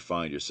that you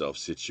find yourself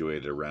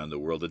situated around the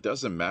world, it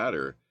doesn't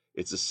matter.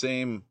 It's the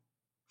same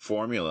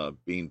formula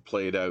being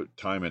played out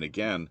time and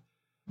again,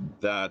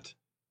 that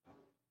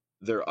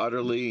they're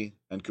utterly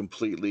and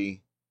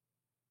completely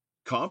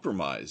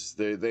compromised.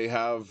 They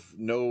have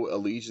no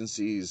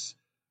allegiances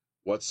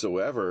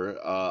whatsoever,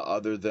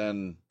 other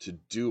than to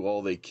do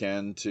all they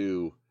can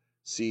to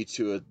see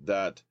to it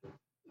that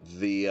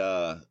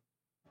the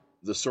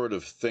sort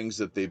of things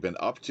that they've been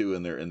up to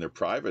in their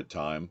private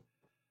time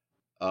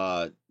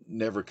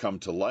never come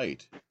to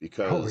light,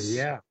 because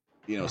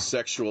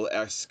sexual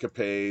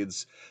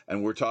escapades,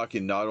 and we're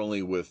talking not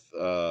only with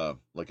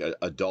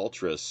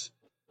adulterous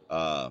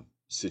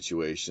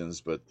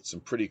situations, but some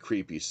pretty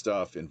creepy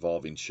stuff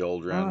involving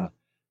children.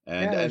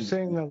 They're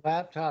saying the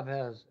laptop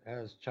has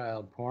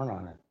child porn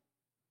on it.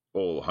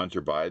 Oh,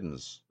 Hunter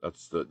Biden's.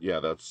 That's the Yeah,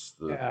 but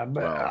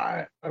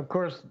well. of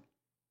course,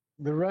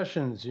 the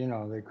Russians,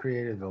 they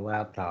created the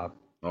laptop.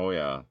 Oh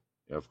yeah,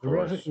 yeah, of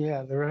course.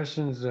 The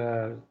Russians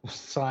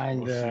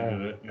signed.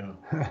 Yeah.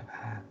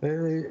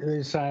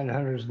 They signed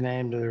Hunter's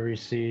name to the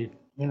receipt.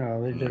 They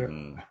did it.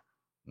 Mm-hmm.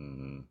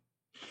 Mm-hmm.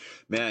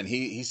 Man,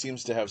 he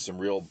seems to have some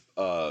real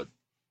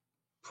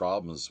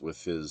problems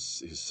with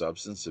his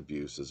substance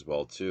abuse as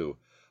well too,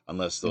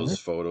 unless Mhm. those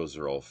photos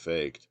are all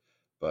faked.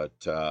 But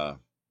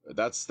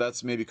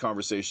that's maybe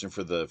conversation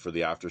for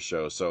the after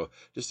show. So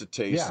just a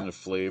taste Yeah, and a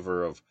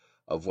flavor of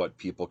what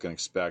people can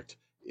expect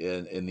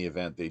in the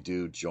event they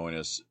do join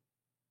us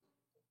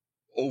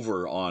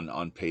over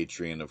on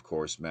Patreon. Of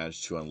course,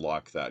 manage to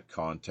unlock that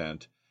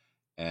content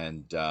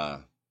and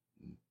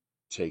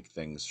take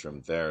things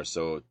from there.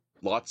 So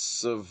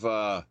lots of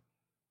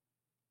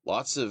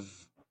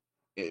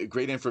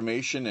great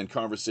information and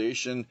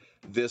conversation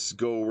this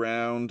go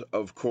round.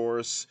 Of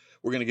course,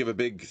 we're going to give a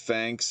big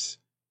thanks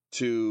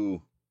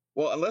to,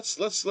 well, and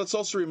let's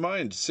also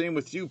remind, same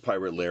with you,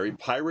 Pirate Larry,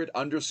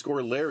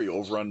 pirate_Larry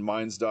over on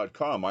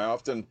minds.com. I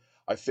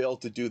fail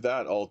to do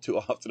that all too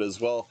often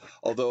as well,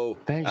 although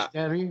thanks,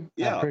 Debbie. I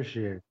yeah,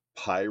 appreciate it.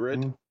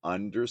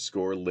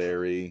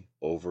 pirate_Larry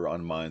over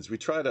on Minds. We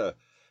try to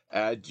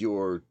add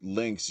your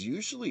links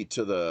usually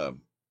to the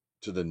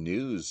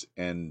news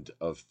end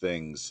of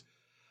things.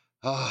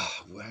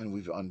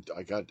 Man,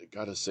 I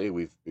gotta say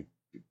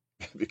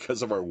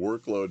because of our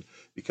workload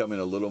becoming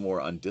a little more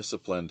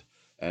undisciplined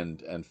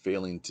and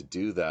failing to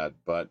do that.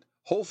 But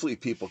hopefully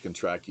people can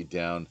track you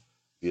down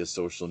via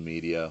social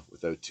media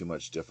without too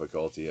much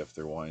difficulty if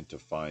they're wanting to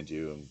find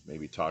you and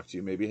maybe talk to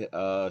you, maybe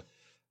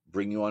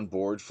bring you on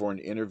board for an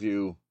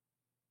interview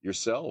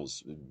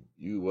yourselves.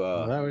 You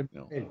Well, that would be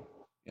great.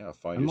 yeah,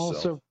 find I'm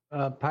yourself.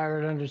 also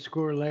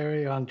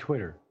pirate_Larry on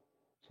Twitter.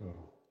 So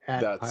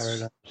at That's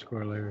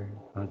pirate_Larry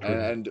on Twitter.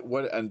 and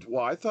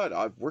well, I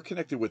thought we're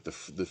connected with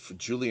the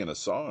Julian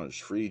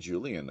Assange free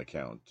Julian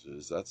account.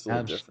 That's a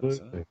little different,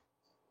 isn't it?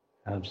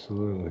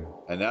 Absolutely.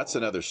 And that's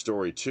another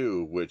story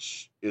too,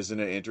 which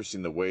isn't it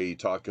interesting the way you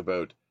talk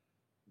about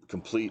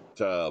complete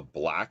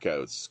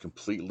blackouts,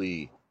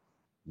 completely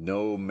no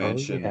Oh yeah.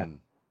 mention Oh yeah.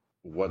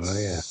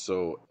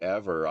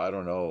 whatsoever. I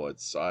don't know.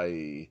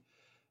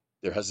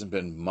 There hasn't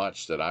been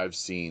much that I've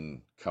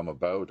seen come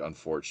about,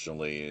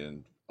 unfortunately,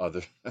 and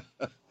other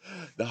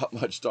not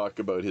much talk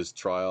about his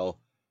trial,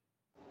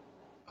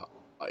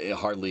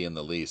 hardly in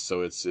the least.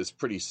 So it's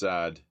pretty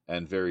sad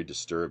and very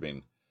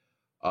disturbing.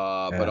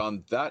 But Yeah.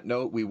 on that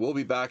note, we will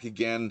be back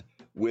again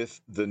with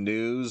the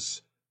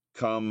news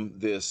come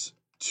this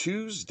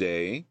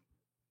Tuesday.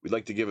 We'd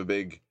like to give a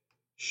big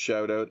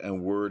shout out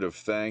and word of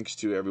thanks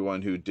to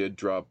everyone who did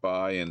drop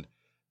by and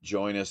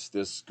join us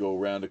this go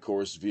round, of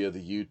course, via the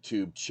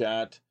YouTube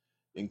chat,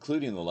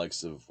 including the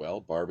likes of,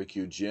 well,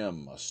 Barbecue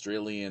Jim,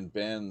 Australian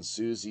Ben,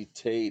 Susie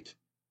Tate,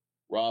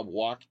 Rob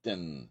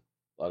Walkton.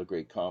 A lot of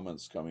great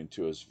comments coming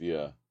to us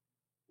via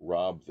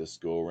Rob this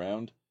go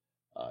around.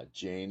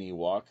 Janie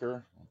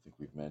Walker, I don't think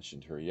we've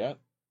mentioned her yet.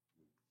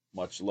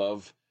 Much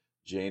love,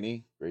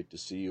 Janie. Great to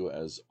see you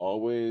as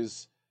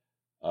always.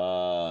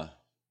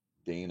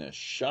 Dana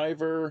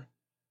Shiver.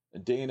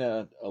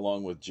 Dana,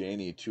 along with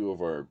Janie, two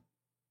of our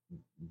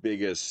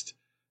biggest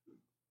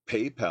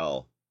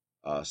PayPal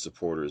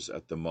supporters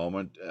at the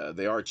moment.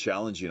 They are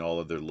challenging all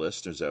of their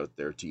listeners out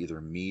there to either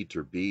meet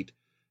or beat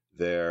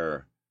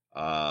their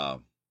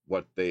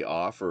what they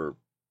offer.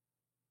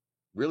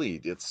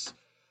 Really, it's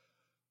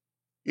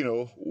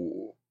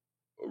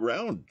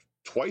around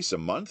twice a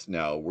month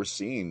now. We're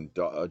seeing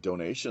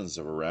donations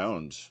of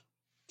around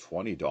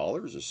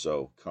 $20 or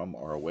so come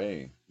our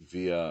way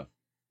via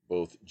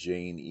both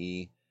Jane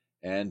E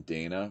and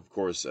Dana. Of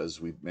course, as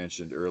we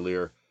mentioned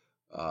earlier,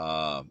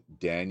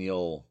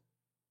 Daniel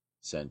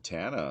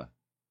Santana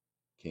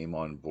came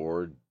on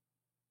board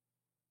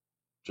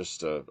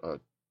just a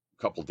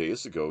couple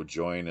days ago,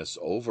 joined us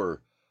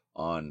over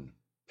on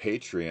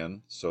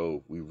Patreon.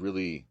 So we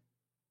really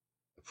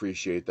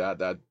appreciate that.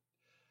 That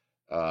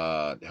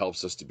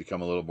helps us to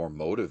become a little more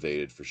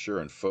motivated for sure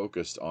and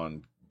focused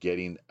on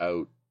getting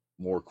out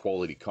more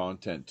quality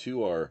content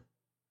to our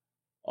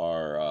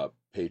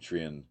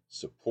Patreon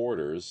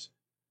supporters.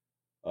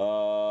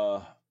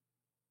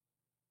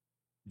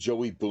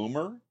 Joey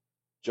Boomer,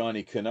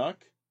 Johnny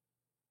Canuck,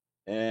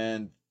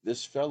 and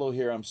this fellow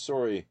here, I'm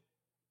sorry,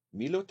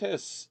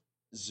 Milotes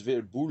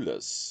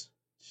Zverbulas.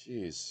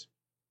 Jeez.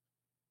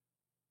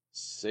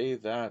 Say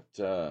that,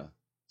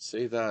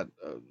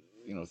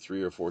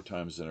 3 or 4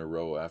 times in a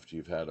row after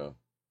you've had a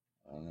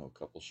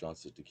couple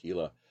shots of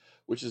tequila,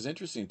 which is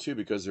interesting too,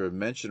 because they're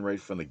mentioned right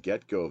from the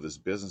get-go of this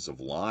business of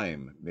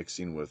lime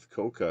mixing with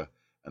coca.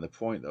 And the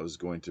point I was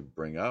going to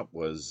bring up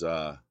was,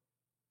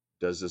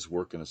 does this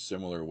work in a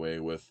similar way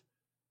with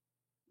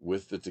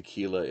the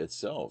tequila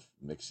itself,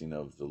 mixing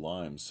of the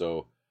lime?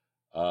 So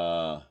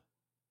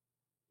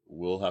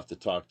we'll have to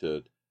talk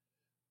to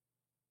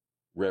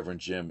Reverend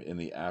Jim in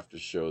the after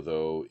show,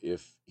 though,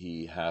 if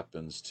he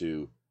happens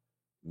to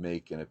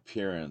make an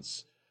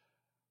appearance.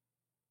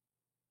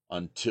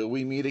 Until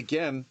we meet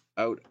again,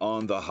 out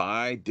on the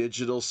high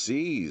digital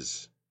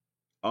seas.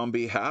 On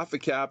behalf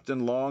of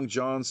Captain Long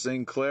John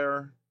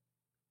Sinclair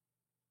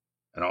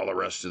and all the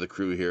rest of the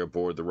crew here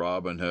aboard the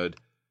Robin Hood,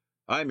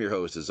 I'm your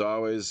host, as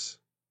always,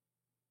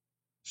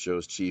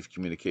 show's Chief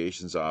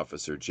Communications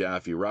Officer,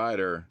 Jaffe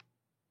Ryder.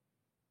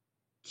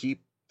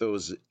 Keep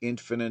those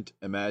infinite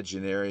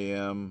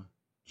Imaginarium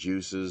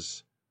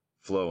juices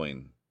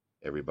flowing,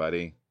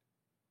 everybody.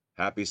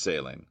 Happy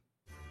sailing.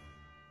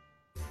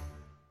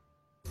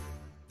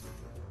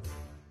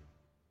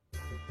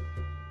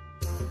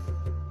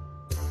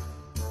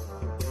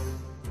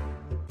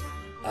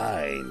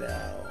 Aye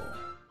now,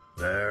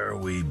 there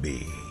we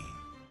be.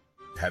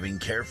 Having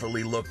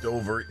carefully looked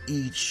over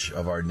each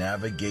of our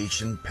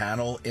navigation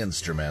panel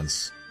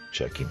instruments,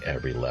 checking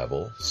every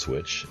level,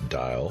 switch,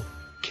 dial,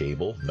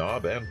 cable,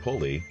 knob, and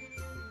pulley,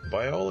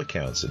 by all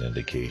accounts and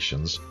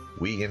indications,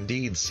 we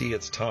indeed see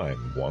it's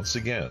time, once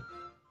again,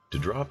 to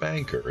drop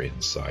anchor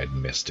inside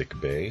Mystic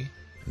Bay.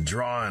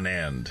 draw an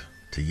end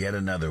to yet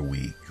another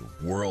week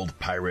of World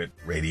Pirate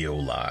Radio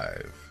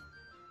Live.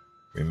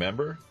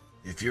 Remember,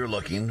 If you're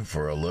looking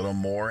for a little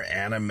more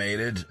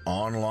animated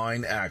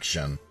online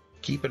action,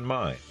 keep in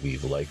mind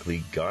we've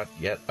likely got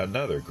yet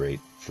another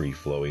great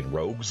free-flowing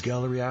Rogues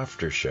Gallery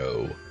after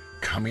show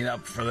coming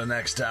up for the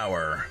next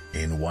hour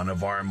in one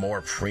of our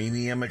more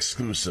premium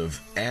exclusive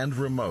and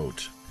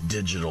remote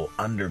digital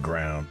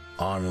underground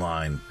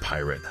online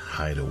pirate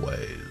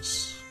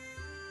hideaways.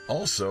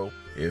 Also,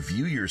 if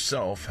you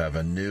yourself have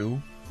a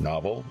new,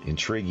 novel,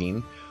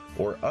 intriguing,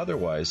 or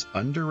otherwise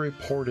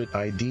underreported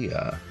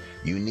idea,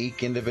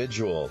 unique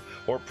individual,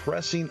 or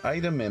pressing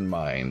item in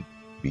mind,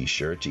 be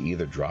sure to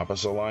either drop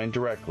us a line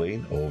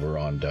directly over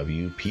on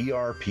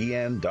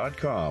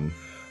WPRPN.com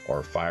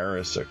or fire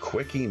us a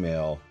quick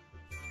email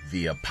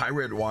via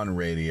Pirate One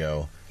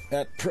Radio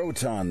at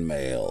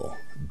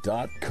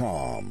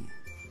protonmail.com.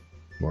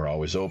 We're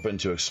always open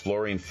to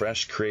exploring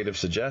fresh creative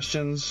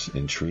suggestions,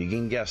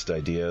 intriguing guest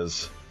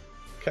ideas,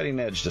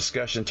 cutting-edge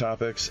discussion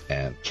topics,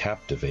 and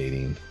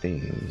captivating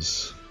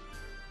themes.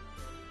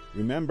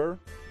 Remember,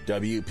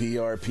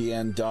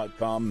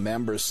 WPRPN.com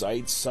member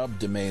site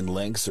subdomain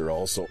links are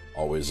also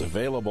always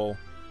available.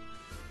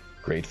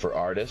 Great for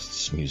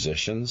artists,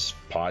 musicians,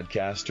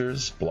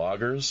 podcasters,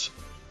 bloggers,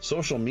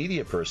 social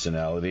media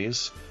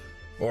personalities,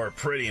 Or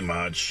pretty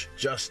much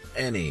just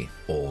any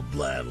old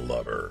land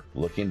lover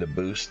looking to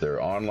boost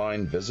their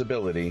online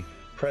visibility,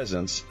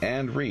 presence,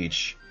 and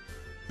reach.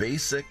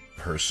 Basic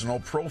personal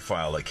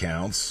profile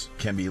accounts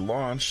can be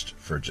launched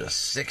for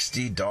just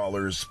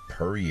 $60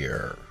 per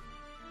year.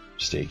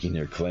 Staking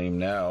your claim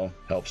now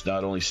helps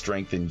not only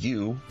strengthen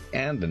you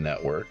and the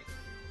network,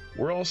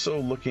 we're also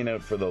looking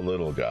out for the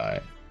little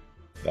guy.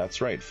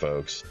 That's right,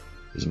 folks.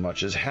 As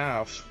much as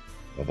half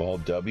of all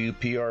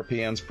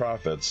WPRPN's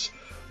profits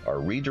are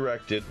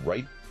redirected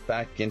right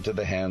back into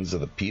the hands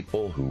of the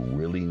people who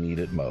really need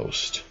it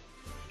most.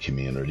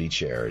 Community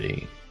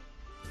charity.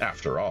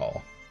 After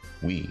all,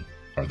 we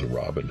are the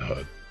Robin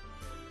Hood.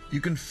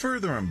 You can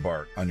further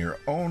embark on your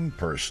own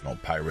personal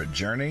pirate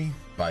journey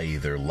by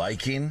either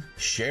liking,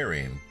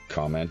 sharing,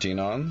 Commenting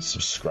on,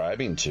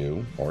 subscribing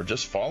to, or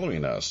just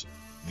following us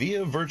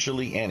via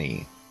virtually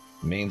any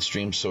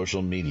mainstream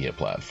social media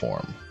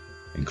platform,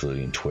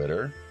 including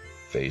Twitter,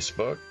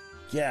 Facebook,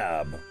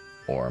 Gab,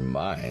 or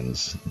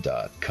Minds.com.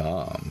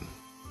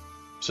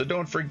 So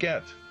don't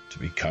forget to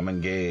become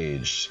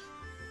engaged.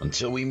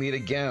 Until we meet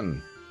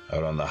again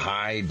out on the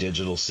high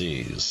digital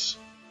seas,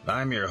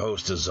 I'm your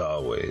host as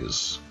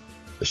always,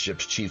 the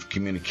ship's Chief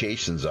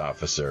Communications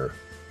Officer,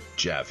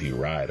 Jaffe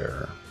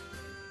Ryder.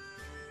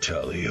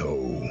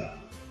 Tally-ho.